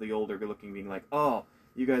process of the older looking being like, oh,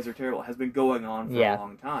 you guys are terrible, has been going on for a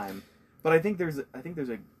long time. But I think there's a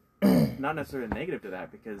not necessarily a negative to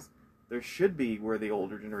that, because there should be where the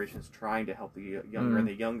older generation is trying to help the younger, and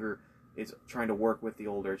the younger is trying to work with the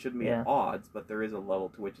older. It shouldn't be at odds, but there is a level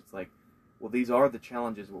to which it's like, well, these are the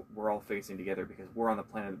challenges we're all facing together because we're on the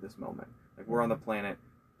planet at this moment. Like, we're on the planet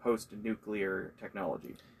post-nuclear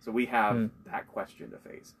technology. So we have that question to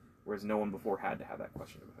face, whereas no one before had to have that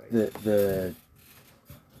question to face. The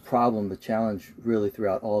problem, the challenge really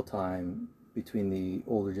throughout all time between the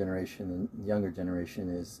older generation and younger generation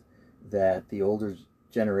is that the older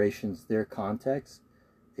generations, their context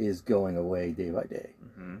is going away day by day.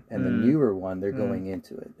 And the newer one, they're going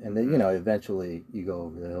into it. And then, eventually you go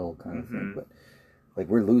over the hill kind of thing. But, like,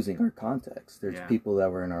 we're losing our context. There's people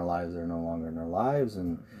that were in our lives that are no longer in our lives,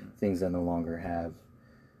 and things that no longer have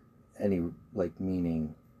any, like,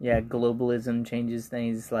 meaning. Yeah, globalism changes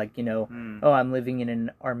things. Like, oh, I'm living in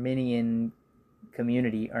an Armenian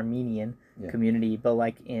community, but,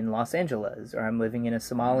 like, in Los Angeles. Or I'm living in a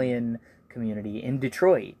Somalian community in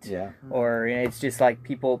Detroit. Yeah. Or it's just like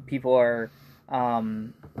people are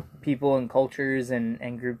people and cultures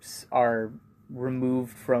and groups are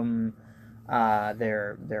removed from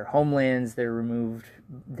their homelands.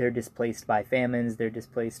 They're displaced by famines, they're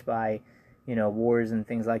displaced by wars and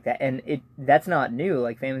things like that. And that's not new.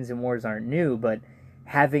 Like, famines and wars aren't new, but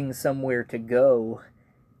having somewhere to go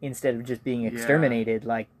instead of just being exterminated,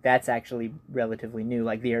 like, that's actually relatively new.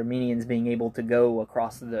 Like, the Armenians being able to go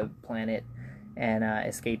across the planet and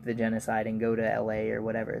escape the genocide and go to LA or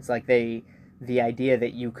whatever. It's like the idea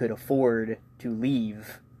that you could afford to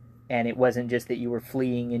leave, and it wasn't just that you were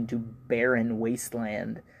fleeing into barren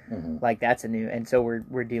wasteland. Like, that's a new, and so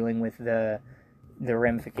we're dealing with the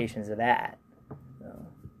ramifications of that. So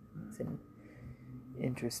it's an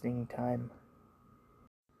interesting time.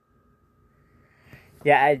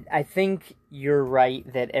 Yeah, I think you're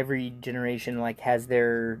right that every generation, like, has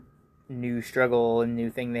their new struggle and new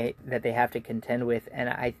thing that they have to contend with. And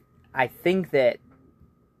I think that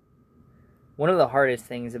one of the hardest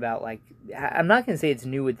things about, like, I'm not going to say it's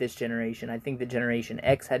new with this generation. I think the Generation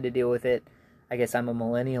X had to deal with it. I guess I'm a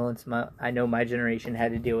millennial, and I know my generation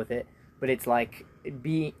had to deal with it. But it's like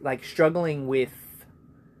struggling with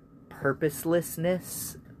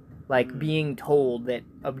purposelessness, like being told that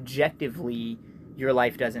objectively your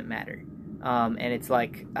life doesn't matter. And it's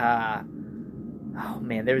like, oh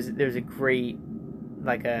man, there's a great,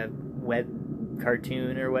 like, a web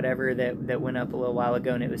cartoon or whatever that went up a little while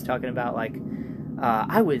ago, and it was talking about, like,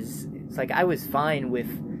 I was fine with,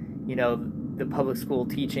 the public school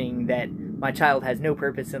teaching that my child has no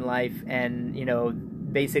purpose in life, and,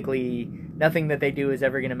 basically nothing that they do is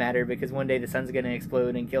ever going to matter because one day the sun's going to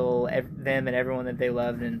explode and kill them and everyone that they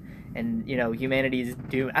loved, and humanity's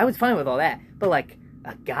doomed. I was fine with all that, but, like,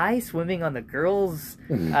 a guy swimming on the girls'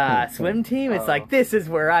 swim team, it's like, this is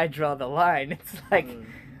where I draw the line. It's like,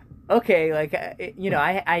 okay, like,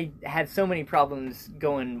 I have so many problems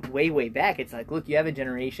going way back. It's like, look, you have a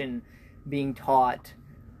generation being taught,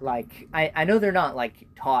 like, I know they're not, like,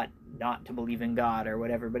 taught not to believe in God or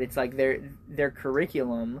whatever, but it's like their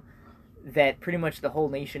curriculum that pretty much the whole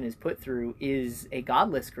nation is put through is a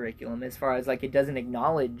godless curriculum, as far as, like, it doesn't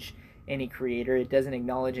acknowledge any creator, it doesn't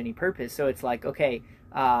acknowledge any purpose. So it's like, okay,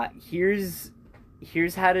 here's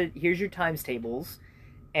your times tables,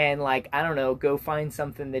 and, like, I don't know, go find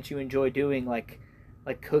something that you enjoy doing, like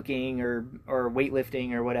cooking or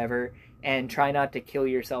weightlifting or whatever, and try not to kill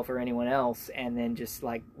yourself or anyone else, and then just,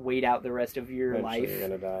 like, wait out the rest of your life, you're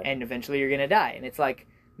gonna die. And eventually you're gonna die. And it's like,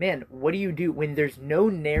 man, what do you do when there's no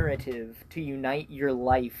narrative to unite your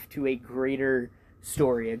life to a greater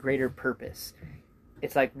story, a greater purpose?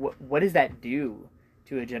 It's like, what does that do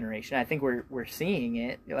to a generation? I think we're seeing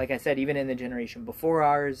it, like I said, even in the generation before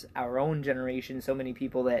ours, our own generation, so many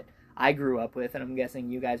people that I grew up with, and I'm guessing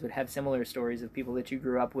you guys would have similar stories of people that you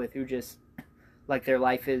grew up with who just, like, their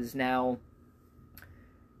life is now,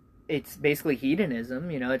 it's basically hedonism,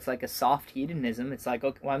 it's like a soft hedonism. It's like,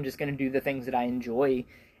 okay, well, I'm just going to do the things that I enjoy,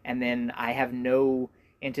 and then I have no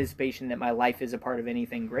anticipation that my life is a part of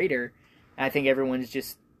anything greater. And I think everyone's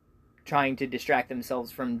just trying to distract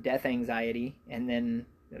themselves from death anxiety, and then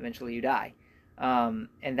eventually you die. And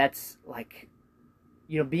that's, like,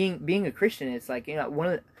 being a Christian, it's like, I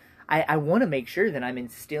want to make sure that I'm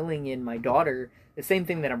instilling in my daughter the same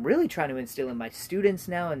thing that I'm really trying to instill in my students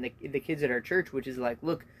now and the kids at our church, which is like,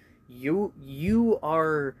 look, you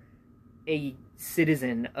are a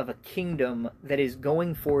citizen of a kingdom that is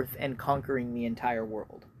going forth and conquering the entire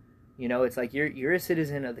world. It's like you're a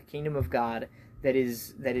citizen of the kingdom of God that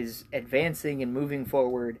is advancing and moving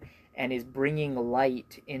forward, and is bringing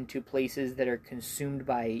light into places that are consumed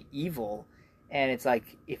by evil. And it's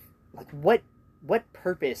like, what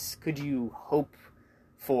purpose could you hope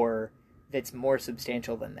for that's more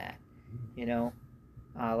substantial than that? You know,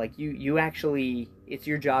 like you actually, it's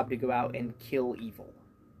your job to go out and kill evil,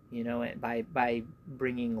 you know, by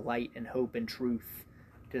bringing light and hope and truth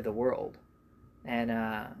to the world. And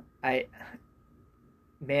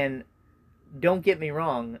man, don't get me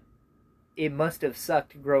wrong, it must have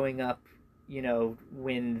sucked growing up, you know,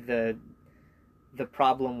 when the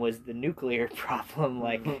problem was the nuclear problem,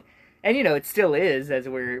 like, and you know, it still is, as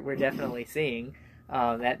we're definitely seeing.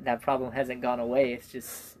 That problem hasn't gone away. It's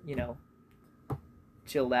just, you know,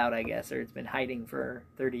 chilled out, I guess, or it's been hiding for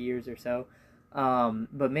 30 years or so.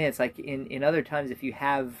 But man, it's like in other times, if you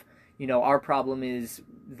have, you know, our problem is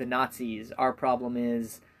the Nazis, our problem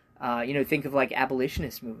is, you know, think of like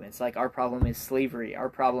abolitionist movements, like our problem is slavery, our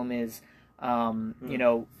problem is, you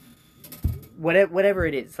know, whatever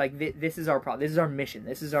it is, like this is our problem, this is our mission,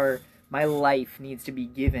 this is my life needs to be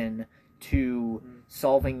given to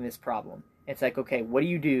solving this problem. It's like, okay, what do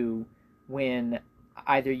you do when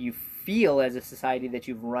either you feel as a society that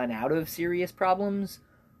you've run out of serious problems,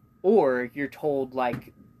 or you're told,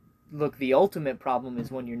 like, look, the ultimate problem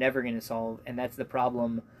is one you're never going to solve, and that's the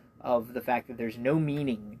problem of the fact that there's no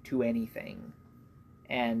meaning to anything.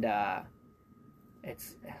 And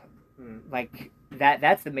it's like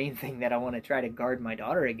that's the main thing that I want to try to guard my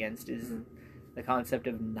daughter against is the concept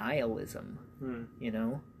of nihilism, you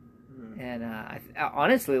know? And I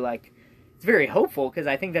honestly, like, it's very hopeful because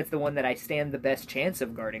I think that's the one that I stand the best chance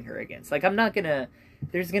of guarding her against. Like, I'm not gonna,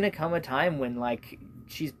 there's gonna come a time when, like,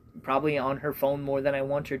 she's probably on her phone more than I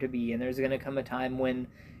want her to be, and there's gonna come a time when,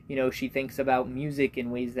 you know, she thinks about music in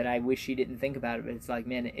ways that I wish she didn't think about it. But it's like,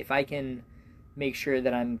 man, if I can make sure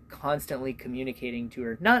that I'm constantly communicating to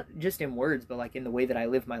her, not just in words, but like in the way that I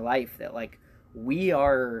live my life, that like we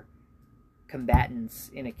are combatants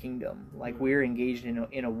in a kingdom, like we're engaged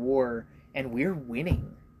in a war and we're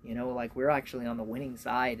winning, you know, like we're actually on the winning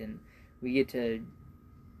side, and we get to,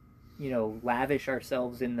 you know, lavish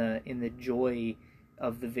ourselves in the joy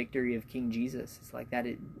of the victory of King Jesus. It's like that.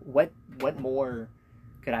 What more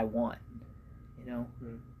could I want, you know?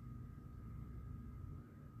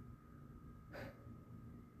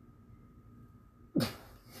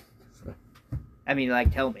 I mean,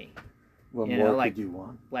 like, tell me. What you more know, like could you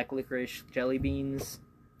want? black licorice jelly beans.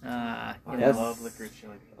 I love licorice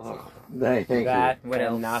jelly beans. Oh, Thank you. that What and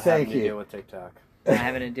else? not Thank having to you. deal with TikTok. Not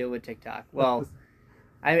having to deal with TikTok. Well,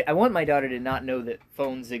 I want my daughter to not know that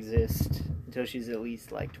phones exist until she's at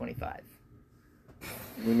least like 25.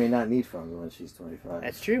 We may not need phones when she's 25.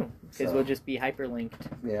 That's true, because So- we'll just be hyperlinked.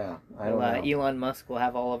 Yeah, I don't know. Elon Musk will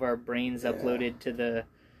have all of our brains Yeah. uploaded to the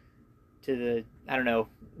I don't know,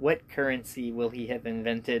 what currency will he have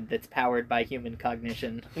invented that's powered by human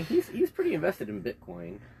cognition? He's pretty invested in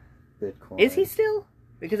Bitcoin. Bitcoin. Is he still?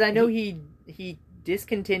 Because I know he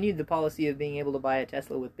discontinued the policy of being able to buy a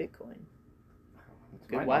Tesla with Bitcoin.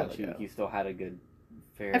 To my Good while knowledge, ago. he still had a good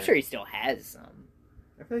fair. I'm sure he still has some.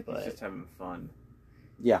 I feel like But- he's just having fun.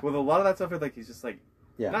 Yeah. With a lot of that stuff, I feel like he's just like,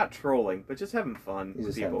 Yeah. not trolling, but just having fun He's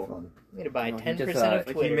with just people. having fun. I'm going to buy No, he 10% just, of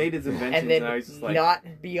Like, Twitter he made his inventions, and then now he's just like, not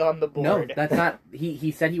be on the No, board. that's not.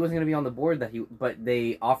 He said he wasn't going to be on the board. But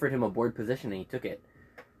they offered him a board position and he took it.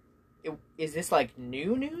 Is this like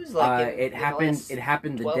new news? Like It happened. The It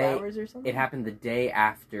happened the 12 day. hours or something? It happened the day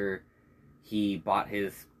after he bought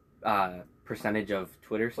his percentage of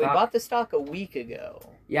Twitter We stock. bought the stock a week ago.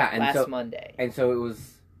 Yeah, and last so Monday. and so it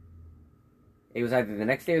was either the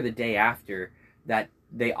next day or the day after that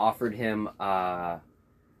they offered him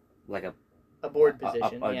like A board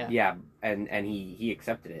position, yeah. and he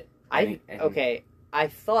accepted it. Okay, I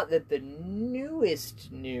thought that the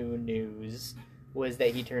newest new news was that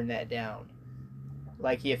he turned that down.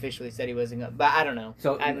 Like he officially said he wasn't going, but I don't know.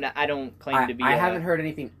 So I don't claim to be. I haven't heard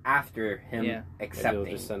anything after him Yeah. Maybe accepting.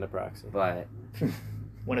 he'll just send a proxy. But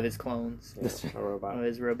one of his clones, Yeah, a one robot. of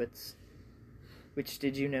his robots, which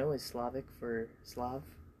did you know is Slavic for Slav?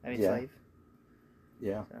 I mean Yeah. slave.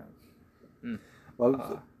 Yeah. So.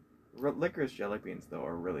 Well, licorice jelly beans, though,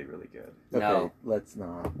 are really, really good. okay, No. let's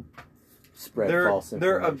not spread They're false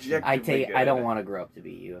information. objectively good. I don't want to grow up to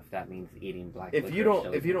be you if that means eating black. If you licorice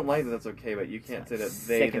don't, if you don't jelly like it, that's okay. But you can't say that It's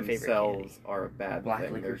they second favorite themselves candy. are a bad Black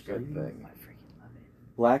thing. They're a licorice jelly good beans? thing. I freaking love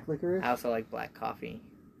it. Black licorice? I also like black coffee.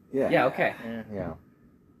 Yeah. Yeah. Okay. Yeah, Yeah.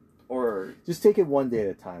 Or Just take it one day at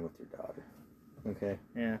a time with your daughter. Okay?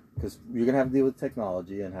 yeah. Because you're going to have to deal with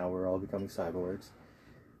technology and how we're all becoming cyborgs.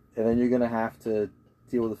 And then you're going to have to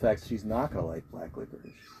deal with the fact that she's not going to like black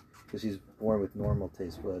licorice. Because she's born with normal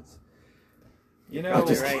taste buds. you know, I'm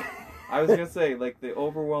just right. I was gonna say, like, the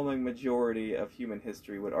overwhelming majority of human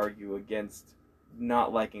history would argue against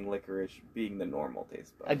not liking licorice being the normal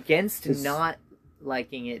taste bud. Against not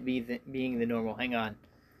liking it being the normal. Hang on.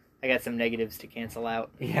 I got some negatives to cancel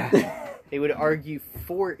out. Yeah. They would argue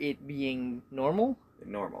for it being normal?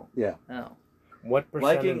 Normal. Yeah. Oh. What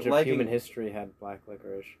percentage of liking- human history had black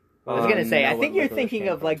licorice? I was going to say, I know think what you're licorice thinking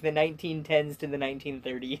came of from. like the 1910s to the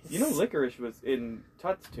 1930s. You know, licorice was in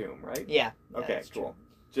Tut's tomb, right? Yeah. Okay, that's cool. true.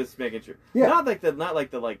 Just making sure. Yeah. Not like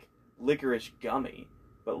the licorice gummy,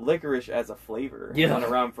 but licorice as a flavor. Yeah. Been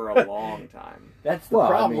around for a long time. That's the Well,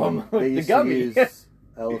 problem I mean, they with the used gummy. to use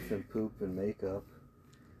elephant poop in makeup.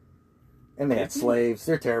 And they had slaves.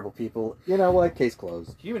 They're terrible people. You know what? Case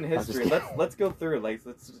closed. Human just history. kidding. Let's go through it. Like,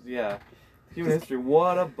 human history.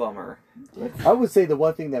 What a bummer. I would say the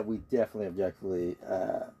one thing that we definitely objectively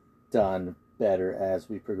done better as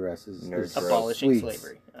we progress is Abolishing sweets.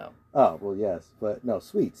 slavery. Oh. Oh, well, yes. But no,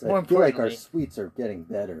 sweets. More I feel like our importantly- sweets are getting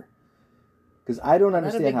better. Because I don't I'm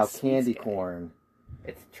not a understand big how sweets candy guy. corn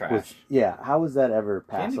It's trash. was... Yeah, how was that ever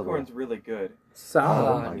Candy passable? corn's really good.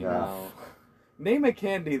 Oh, my no. God. Name a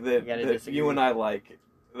candy that gotta that disagree. you and I like.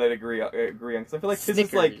 That agree on, because I feel like this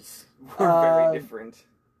is like Snickers. we're very different.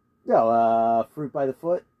 No, fruit by the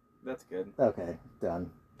foot? That's good. Okay,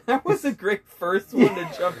 done. That was a great first one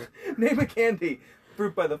to jump. Name a candy.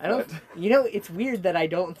 Fruit by the I don't. foot. You know, it's weird that I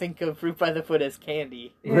don't think of fruit by the foot as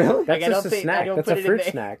candy. Really? Like, That's I don't just a think, I snack. don't That's put a it fruit in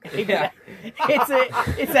the, snack. Yeah.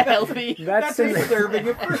 It's a healthy. That's a serving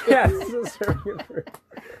of fruit. Yeah, it's a serving of fruit.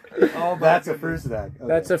 Oh, That's a fruit snack. Okay.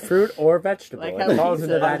 That's a fruit or vegetable. Like it how falls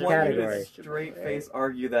pizza into I that is want you category. to straight face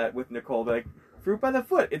argue that with Nicole. Like, fruit by the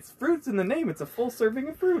foot. It's fruits in the name. It's a full serving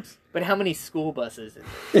of fruit. But how many school buses is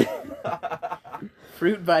it?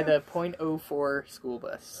 Fruit by the .04 school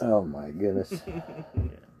bus. Oh my goodness.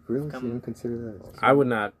 Really? Come- You even consider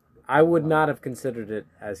that? I would not have considered it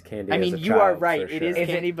as candy. I as mean, a you are child, right. for It sure. is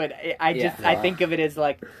candy, but I just Yeah. I think of it as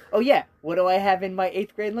like, oh yeah, what do I have in my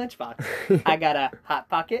 8th grade lunchbox? I got a Hot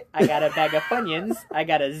Pocket, I got a bag of Funyuns, I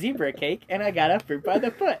got a zebra cake, and I got a fruit by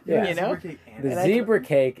the foot. Yeah. You know, The And I- zebra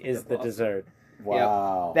cake is the dessert.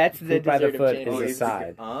 Wow. that's the Fruit by the dessert foot of is a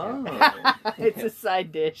January. side. Oh. It's a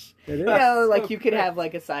side dish. It is. You know, like So you could great. have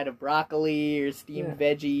like a side of broccoli or steamed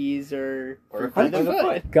veggies or fruit How by did the you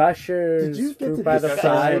foot. get- Gushers, Did you get fruit to by the decide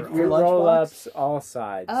side, your fruit lunchbox? roll-ups, all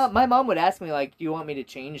sides. My mom would ask me like, "Do you want me to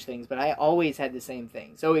change things?" But I always had the same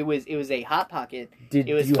thing. So it was a Hot Pocket. Did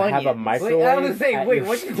it was you have a Funyuns. microwave? Wait, I was saying, at wait, your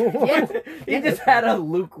what? school? You just had a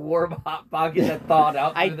lukewarm hot pocket that thawed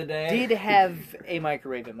out I through the day. did have a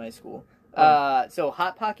microwave at my school. So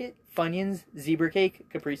Hot Pocket, Funyuns, zebra cake,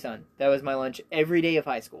 Capri Sun. That was my lunch every day of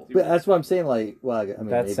high school. But that's what I'm saying. Like, well, I mean,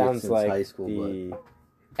 That maybe sounds it's since like high school, the.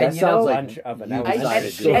 That And you sounds know- like lunch of an you outsider. decided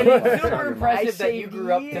to school. do And it. it's super impressive I that you saved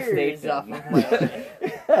grew up to years stay off of my lunch.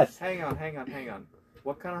 Yes. Hang on.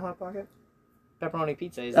 What kind of Hot Pocket? Pepperoni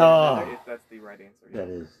pizza is Oh. That's the right answer. That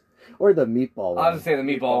is. Or the meatball I one. was gonna say the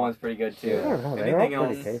meatball one's pretty good I too. don't know. They're all Anything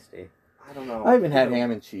pretty else? tasty. I don't know. I even had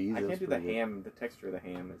ham and cheese. I It was can't do the pretty good. ham. The texture of the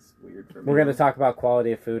ham is weird for me. We're going to talk about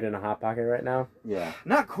quality of food in a hot pocket right now. Yeah,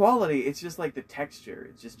 Not quality. It's just like the texture.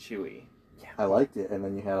 It's just chewy. I liked it. And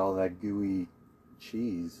then you had all that gooey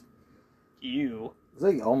cheese. Ew. It's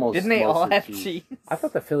like almost. Didn't they all mostly have cheese? I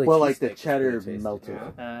thought the Philly Well, like cheesesteak the was cheddar pretty tasty. melted.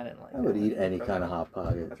 Yeah. I didn't like I would that. eat any kind of hot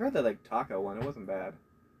pocket. I tried that like taco one. It wasn't bad.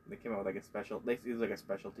 They came out with like a special. It was like a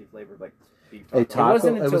specialty flavor, like beef taco. A It taco-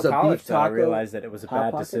 wasn't it until was a beef college that I taco realized that it was a Hot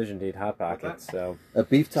bad Pocket? decision to eat hot What's pockets. that? So A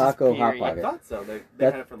beef taco hot period. I pocket. thought so. They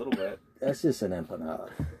That- had it for a little bit. That's just an empanada.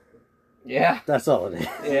 Yeah. That's all it is.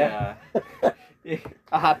 Yeah.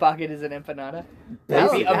 A Hot Pocket is an empanada?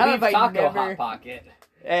 Basically. How A have beef I taco never- hot pocket.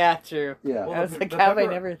 Yeah, true. Yeah. Well, I was the- like, the how have I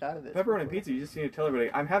pepper- never thought of this? Pepperoni pizza. You just need to tell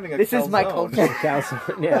everybody. I'm having a. This is my calzone. culture.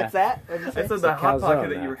 calzone, yeah. What's that? What'd you say? It said a the hot pocket calzone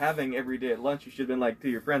that now. you were having every day at lunch. You should have been like to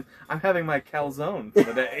your friends, I'm having my calzone for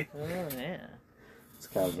the day. Oh, yeah. It's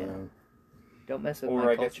calzone. Don't mess with Or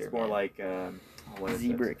my I guess culture, it's more man. like what is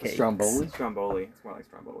Zebra it? cake. Stromboli? Stromboli. It's more like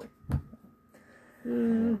Stromboli.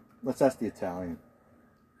 Let's ask the Italian.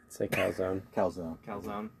 I'd say calzone. Calzone.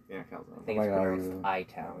 Calzone. Yeah, I calzone. think Oh my it's God, pronounced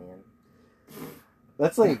you- Italian.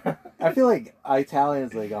 That's like, I feel like Italian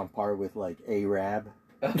is like on par with like Arab.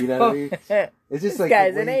 You know what I mean? It's just This like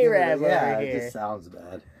guy's the an way you do it, Arab yeah, over it here. just sounds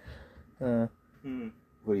bad. Hmm.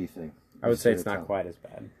 What do you think? I would say Just it's say not Italian. quite as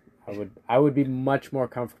bad. I would be much more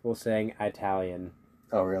comfortable saying Italian.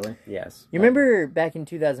 Oh, really? Yes. You remember back in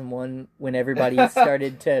 2001 when everybody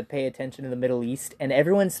started to pay attention to the Middle East and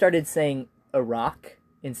everyone started saying Iraq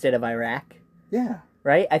instead of Iraq, Yeah.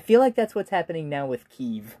 right? I feel like that's what's happening now with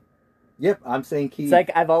Kyiv. Yep, I'm saying Kyiv. It's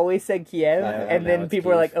like I've always said Kiev, Yeah, and now then it's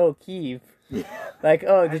people are Kyiv. like, "Oh, Kyiv." Like,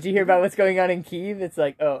 oh, did you hear about what's going on in Kyiv? It's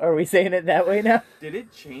like, oh, are we saying it that way now? Did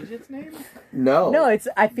it change its name? No. No, it's.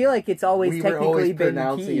 I feel like it's always we technically were always been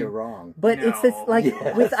pronouncing it Kyiv. wrong. But No. it's this, like,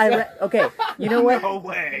 Yes. with Iraq. Okay, you know what? No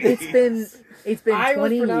way. It's been I was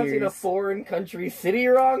 20 pronouncing years. a foreign country city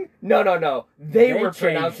wrong? No. They were changed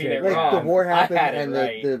pronouncing it. it Like wrong. the war happened, I had it and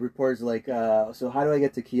right. the reporters like, so how do I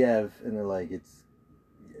get to Kiev? And they're like,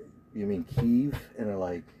 you mean Kyiv? And they're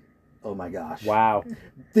like, oh my gosh, Wow.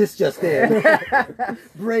 this just in,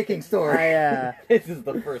 breaking story. This is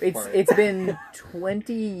the first part. It's been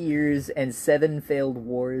 20 years and 7 failed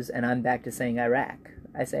wars, and I'm back to saying Iraq.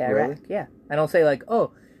 I say Iraq. Really? Yeah, I don't say like,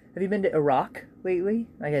 oh, have you been to Iraq lately?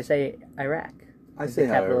 Like I say Iraq. I The say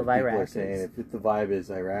capital however of people Iraq are saying. is- If the vibe is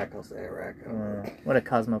Iraq, I'll say Iraq. I don't know. What a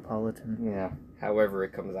cosmopolitan. Yeah, However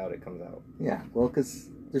it comes out, it comes out. yeah. Well, because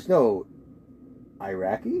there's no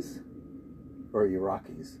Iraqis or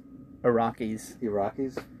Iraqis. Iraqis.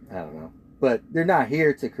 Iraqis? I don't know. But they're not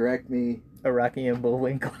here to correct me. Iraqi and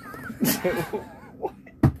Bullwinkle.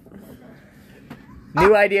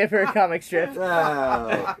 New idea for a comic strip.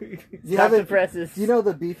 Oh. You Stop the haven't- presses. Do you know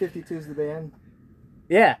the B-52s, the band?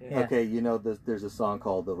 Yeah. Okay, you know there's a song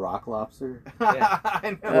called The Rock Lobster?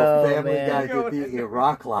 I know. Oh, Family man. Guy did the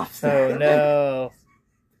Iraq Lobster. Oh no.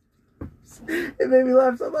 It made me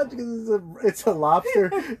laugh so much because it's a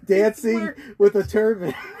lobster dancing with a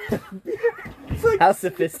turban. It's like, How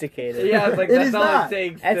sophisticated. Yeah, it's like It that's is all not. it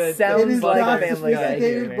takes. That to- sounds it is like not Family Guy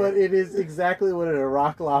sophisticated, humor. but it is exactly what an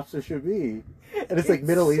Iraq lobster should be. And it's like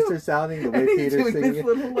Middle Eastern sounding, the way And he's Peter's doing singing this it.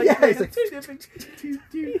 little, like, Yeah, he's like,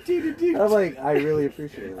 like, I'm like, I really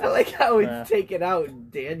appreciate I that. like how Yeah. it's taken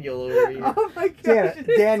out Daniel over here. oh my god.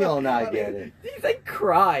 Daniel and I get it. He's like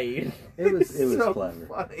cried. It was so clever.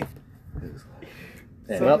 funny. It was clever.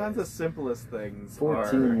 And Sometimes the simplest things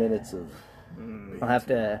 14 are... minutes of Mm. I'll have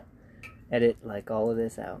to edit like all of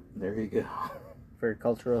this out there you go. for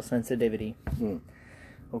cultural sensitivity. Hmm.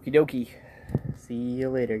 Okie dokie. See you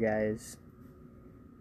later, guys.